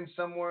shenanigans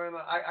somewhere.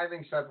 I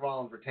think Seth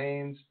Rollins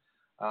retains.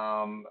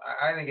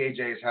 I think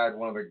AJ has had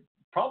one of the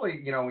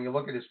probably, when you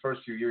look at his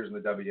first few years in the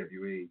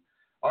WWE,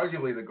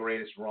 arguably the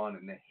greatest run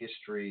in the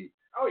history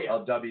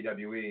of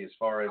WWE as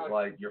far as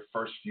like your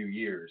first few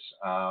years.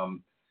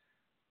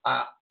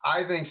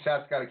 I think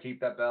Seth's got to keep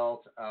that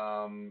belt.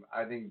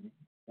 I think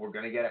we're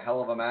going to get a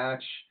hell of a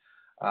match.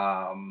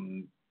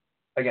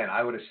 Again,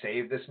 I would have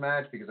saved this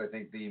match because I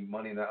think the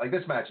money in that, like,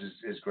 this match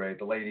is great.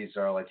 The ladies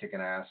are like kicking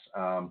ass.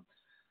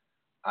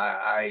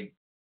 I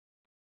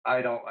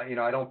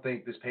don't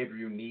think this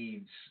pay-per-view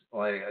needs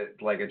like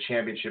a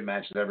championship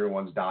match that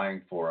everyone's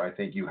dying for. I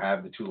think you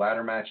have the two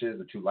ladder matches.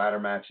 The two ladder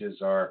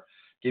matches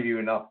give you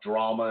enough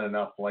drama,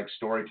 enough like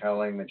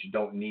storytelling that you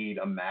don't need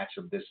a match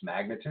of this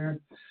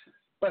magnitude.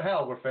 But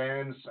hell, we're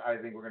fans. I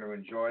think we're going to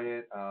enjoy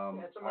it.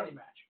 It's a money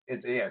match. I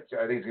think it's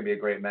going to be a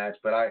great match.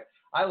 But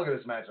I look at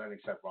this match and I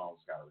think Seth Rollins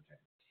has got to retain.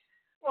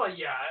 Well,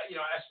 yeah,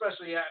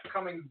 especially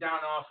coming down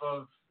off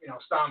of,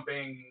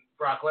 stomping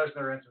Brock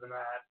Lesnar into the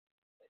mat,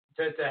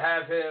 to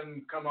have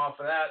him come off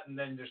of that and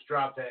then just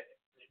drop to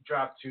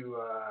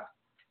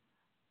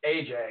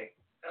AJ.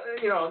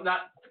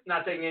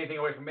 Not taking anything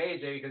away from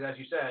AJ because, as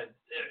you said,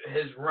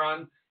 his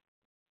run,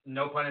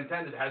 no pun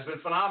intended, has been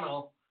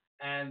phenomenal,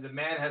 and the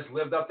man has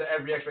lived up to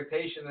every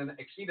expectation and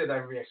exceeded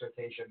every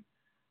expectation.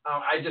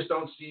 I just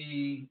don't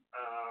see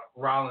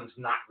Rollins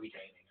not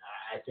retaining.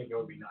 I think it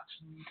would be nuts.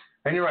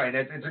 And you're right.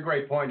 It's a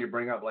great point you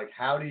bring up. Like,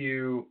 how do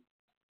you?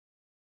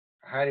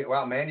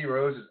 Wow, Mandy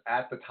Rose is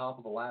at the top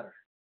of the ladder.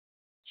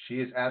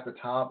 She is at the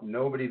top.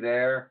 Nobody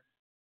there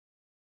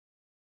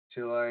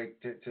to.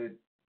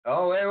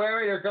 Oh, wait.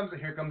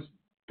 Here comes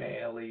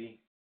Bayley.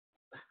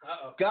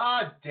 Uh-oh.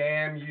 God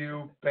damn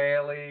you,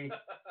 Bayley.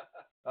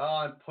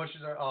 And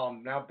pushes her.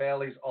 Now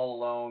Bayley's all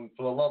alone.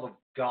 For the love of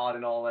God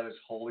and all that is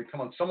holy.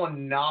 Come on,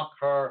 someone knock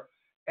her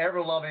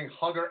ever-loving,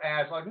 hug her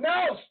ass. Like,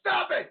 no,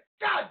 stop it.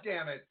 God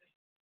damn it.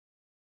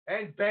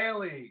 And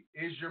Bayley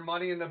is your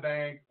Money in the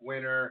Bank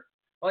winner.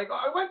 Like,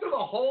 I went through the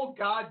whole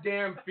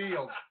goddamn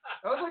field.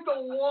 That was like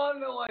the one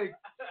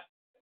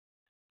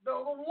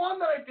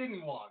that I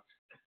didn't want.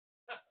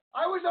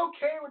 I was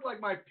okay with like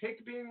my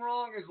pick being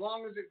wrong as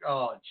long as it.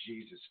 Oh,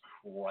 Jesus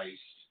Christ!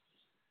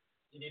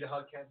 You need a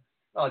hug, Ken?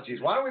 Oh,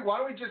 jeez. Why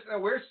don't we just?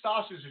 Where's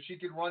Sasha so she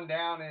could run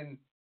down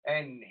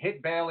and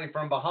hit Bayley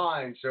from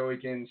behind so we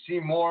can see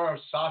more of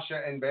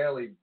Sasha and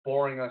Bayley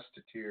boring us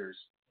to tears.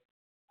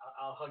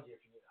 I'll hug you if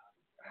you need a hug.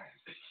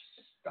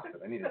 Stop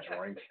it! I need a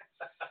drink.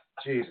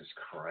 Jesus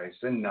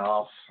Christ!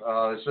 Enough.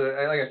 So,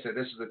 like I said,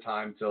 this is the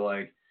time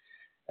to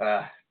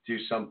do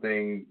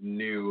something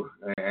new,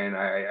 and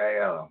I'm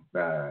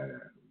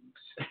done.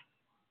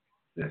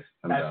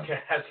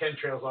 As Ken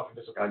trails off in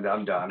disappointment.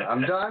 I'm done.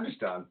 I'm just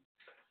done.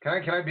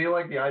 Can I be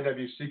like the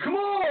IWC? Come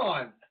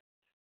on!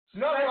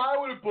 It's not how I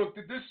would have booked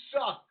it. This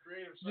sucked.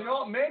 You know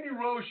what? Mandy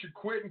Rose should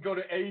quit and go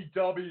to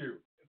AEW.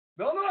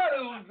 They'll know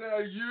how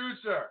to use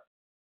her.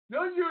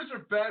 They'll use her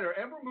better.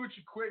 Ember Moon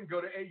should quit and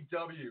go to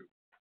AEW.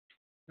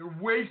 They're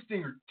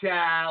wasting her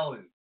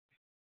talent.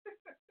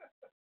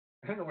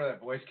 I don't know where that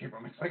voice came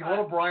from. It's like a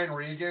little Brian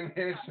Regan.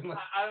 I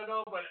don't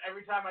know, but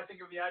every time I think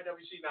of the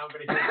IWC, now I'm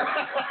going to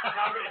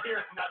hear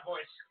it in that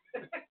voice.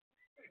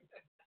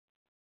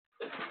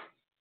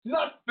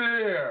 Not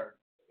fair.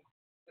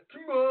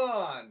 Come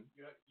on.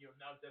 You have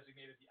now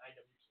designated the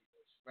IWC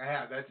voice. I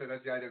have. That's it.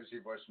 That's the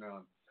IWC voice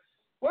now.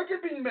 What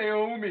could be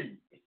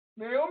Naomi?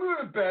 Naomi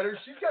would have better.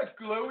 She's got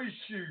glowy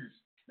shoes.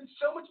 It's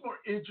so much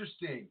more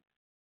interesting.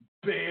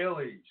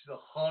 Bayley. She's a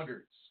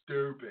hugger.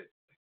 Stupid.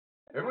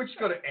 Everyone should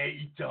go to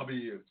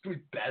AEW. It's going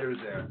to be better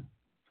there.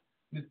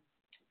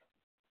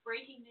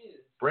 Breaking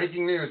news.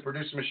 Breaking news.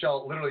 Producer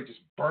Michelle literally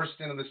just burst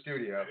into the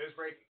studio. It is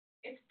breaking.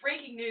 It's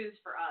breaking news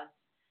for us.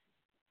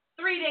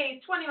 3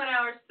 days, 21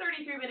 hours,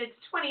 33 minutes,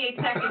 28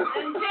 seconds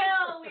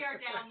until we are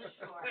down the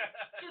shore.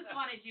 Just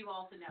wanted you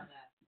all to know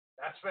that.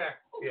 That's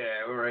fair.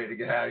 Yeah, we're ready to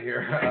get out of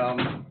here.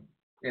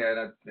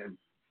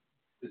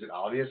 Is it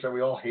obvious that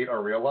we all hate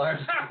our real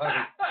lives?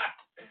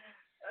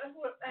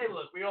 Hey,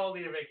 look, we all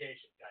need a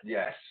vacation.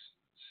 Yes.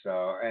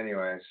 So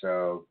anyway,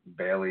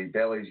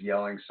 Bailey's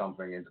yelling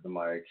something into the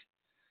mic.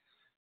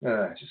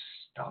 Just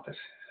stop it.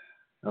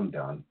 I'm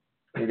done.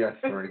 We got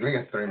 3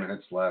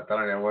 minutes left. I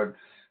don't know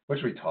what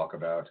should we talk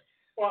about.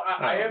 Well,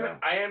 I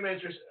am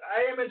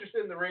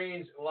interested in the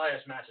Reigns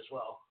Elias match as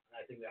well.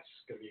 I think that's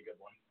going to be a good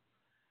one.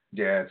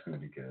 Yeah, it's going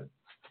to be good.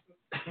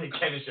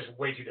 Ken is just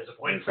way too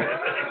disappointed for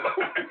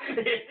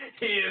this.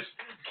 He is.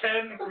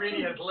 Ken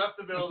Reedy has left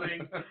the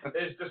building.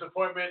 His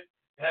disappointment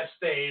has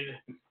stayed.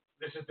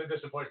 This is the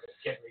disappointment.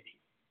 Ken Reedy.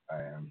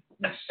 I am.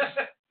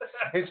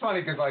 It's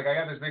funny because I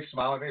got this big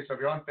smile on my face. So if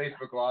you're on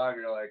Facebook Live,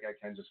 you're like, I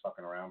can just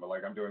fucking around, but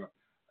I'm very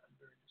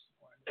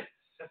disappointed.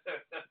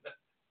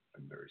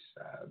 I'm very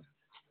sad.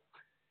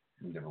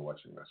 I'm never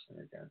watching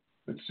wrestling again.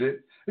 That's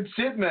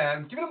it,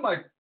 man. Give it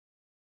my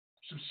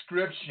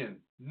subscription.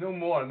 No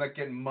more. I'm not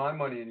getting my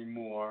money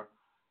anymore.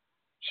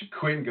 Should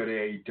quit and go to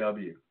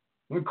AEW.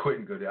 I'm gonna quit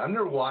and go to. I'm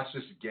never watch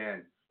this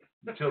again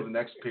until the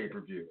next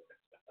pay-per-view.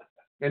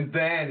 And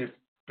then if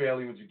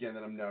Bayley wins again,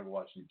 then I'm never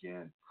watching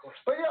again.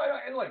 But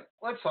yeah, and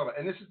let's talk about.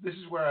 And this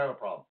is where I have a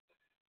problem.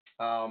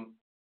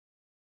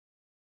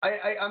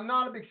 I'm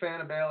not a big fan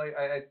of Bayley.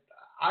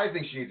 I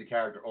think she needs a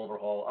character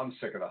overhaul. I'm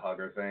sick of the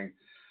hugger thing.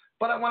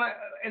 But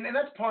and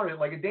that's part of it.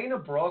 Like a Dana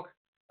Brooke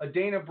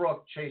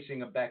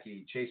chasing a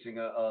Becky, chasing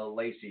a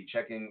Lacey,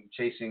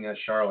 chasing a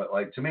Charlotte.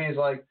 Like to me, is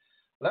like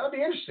that would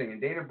be interesting.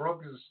 And Dana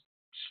Brooke is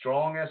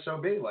strong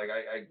SOB. Like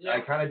I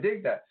kind of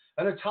dig that.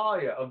 A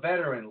Natalya, a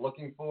veteran,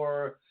 looking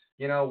for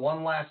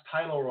one last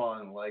title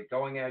run. Like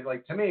going at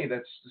to me,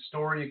 that's the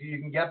story you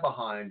can get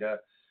behind.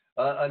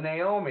 A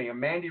Naomi, a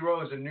Mandy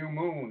Rose, a new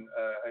Moon,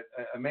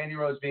 a Mandy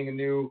Rose being a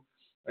new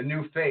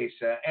face,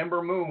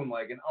 Ember Moon,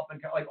 like an up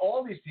and like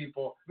all these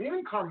people. I mean,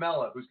 even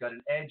Carmella, who's got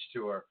an edge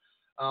to her.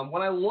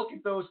 When I look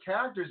at those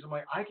characters, I'm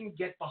like, I can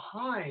get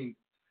behind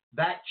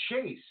that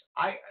chase.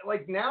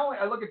 Now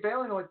I look at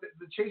Bayley and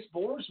the chase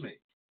bores me.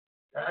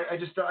 I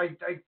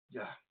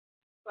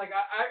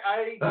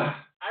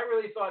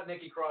really thought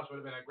Nikki Cross would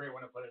have been a great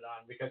one to put it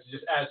on because it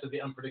just adds to the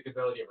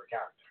unpredictability of her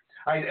character.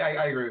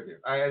 I agree with you.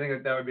 I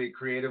think that would be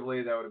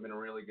creatively, that would have been a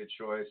really good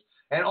choice.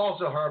 And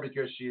also her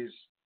because she's,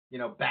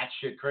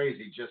 batshit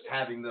crazy. Just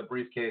having the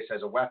briefcase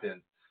as a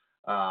weapon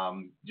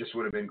just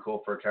would have been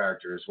cool for a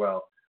character as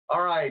well.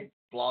 All right,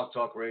 Blog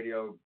Talk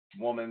Radio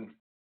woman,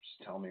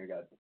 just tell me we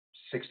got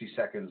 60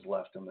 seconds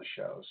left in the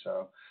show.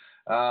 So,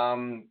 I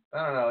don't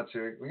know. Let's see.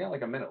 We got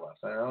like a minute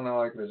left. I don't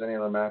know if there's any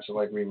other match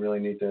that we really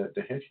need to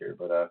hit here,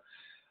 but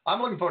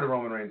I'm looking forward to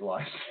Roman Reigns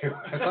live too.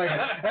 As I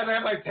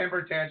have my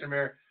temper tantrum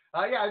here.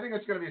 Yeah, I think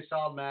it's going to be a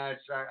solid match.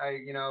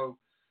 I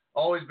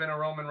always been a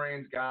Roman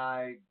Reigns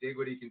guy. Dig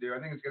what he can do. I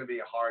think it's going to be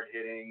a hard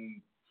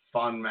hitting,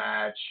 fun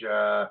match.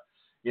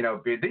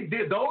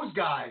 Those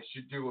guys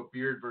should do a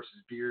beard versus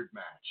beard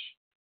match.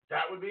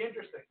 That would be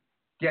interesting.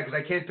 Yeah, because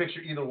I can't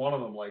picture either one of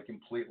them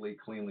completely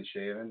cleanly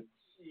shaven.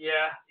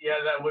 Yeah,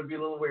 that would be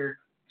a little weird.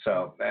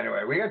 So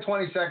anyway, we got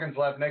 20 seconds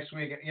left next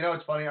week.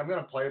 It's funny. I'm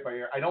going to play it by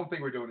ear. I don't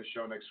think we're doing a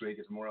show next week.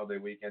 It's Memorial Day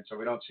weekend, so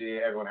we don't see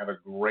everyone have a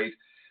great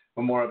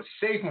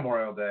safe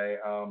Memorial Day.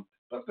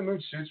 But if the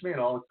mood suits me and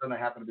all of a sudden I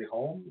happen to be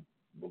home,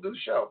 we'll do the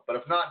show. But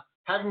if not,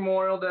 happy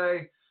Memorial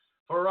Day.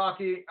 For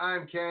Rocky,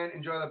 I'm Ken.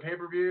 Enjoy the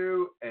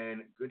pay-per-view,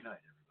 and good night,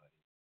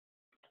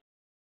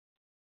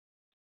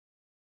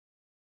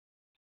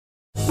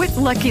 everybody. With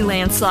Lucky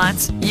Land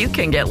Slots, you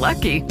can get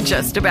lucky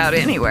just about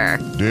anywhere.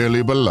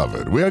 Dearly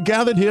beloved, we are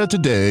gathered here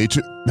today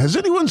to... Has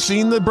anyone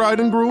seen the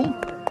bride and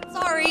groom?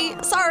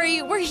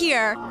 Sorry, we're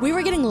here. We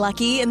were getting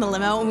lucky in the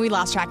limo and we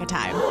lost track of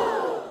time.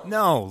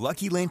 No,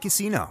 Lucky Land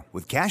Casino,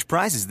 with cash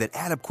prizes that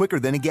add up quicker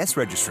than a guest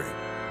registry.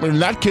 In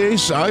that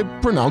case, I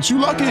pronounce you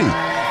lucky.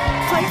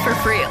 Play for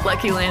free at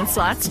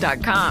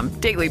LuckyLandSlots.com.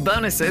 Daily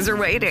bonuses are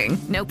waiting.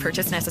 No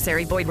purchase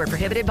necessary. Void where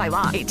prohibited by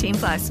law.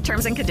 18+.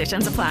 Terms and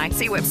conditions apply.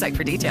 See website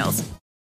for details.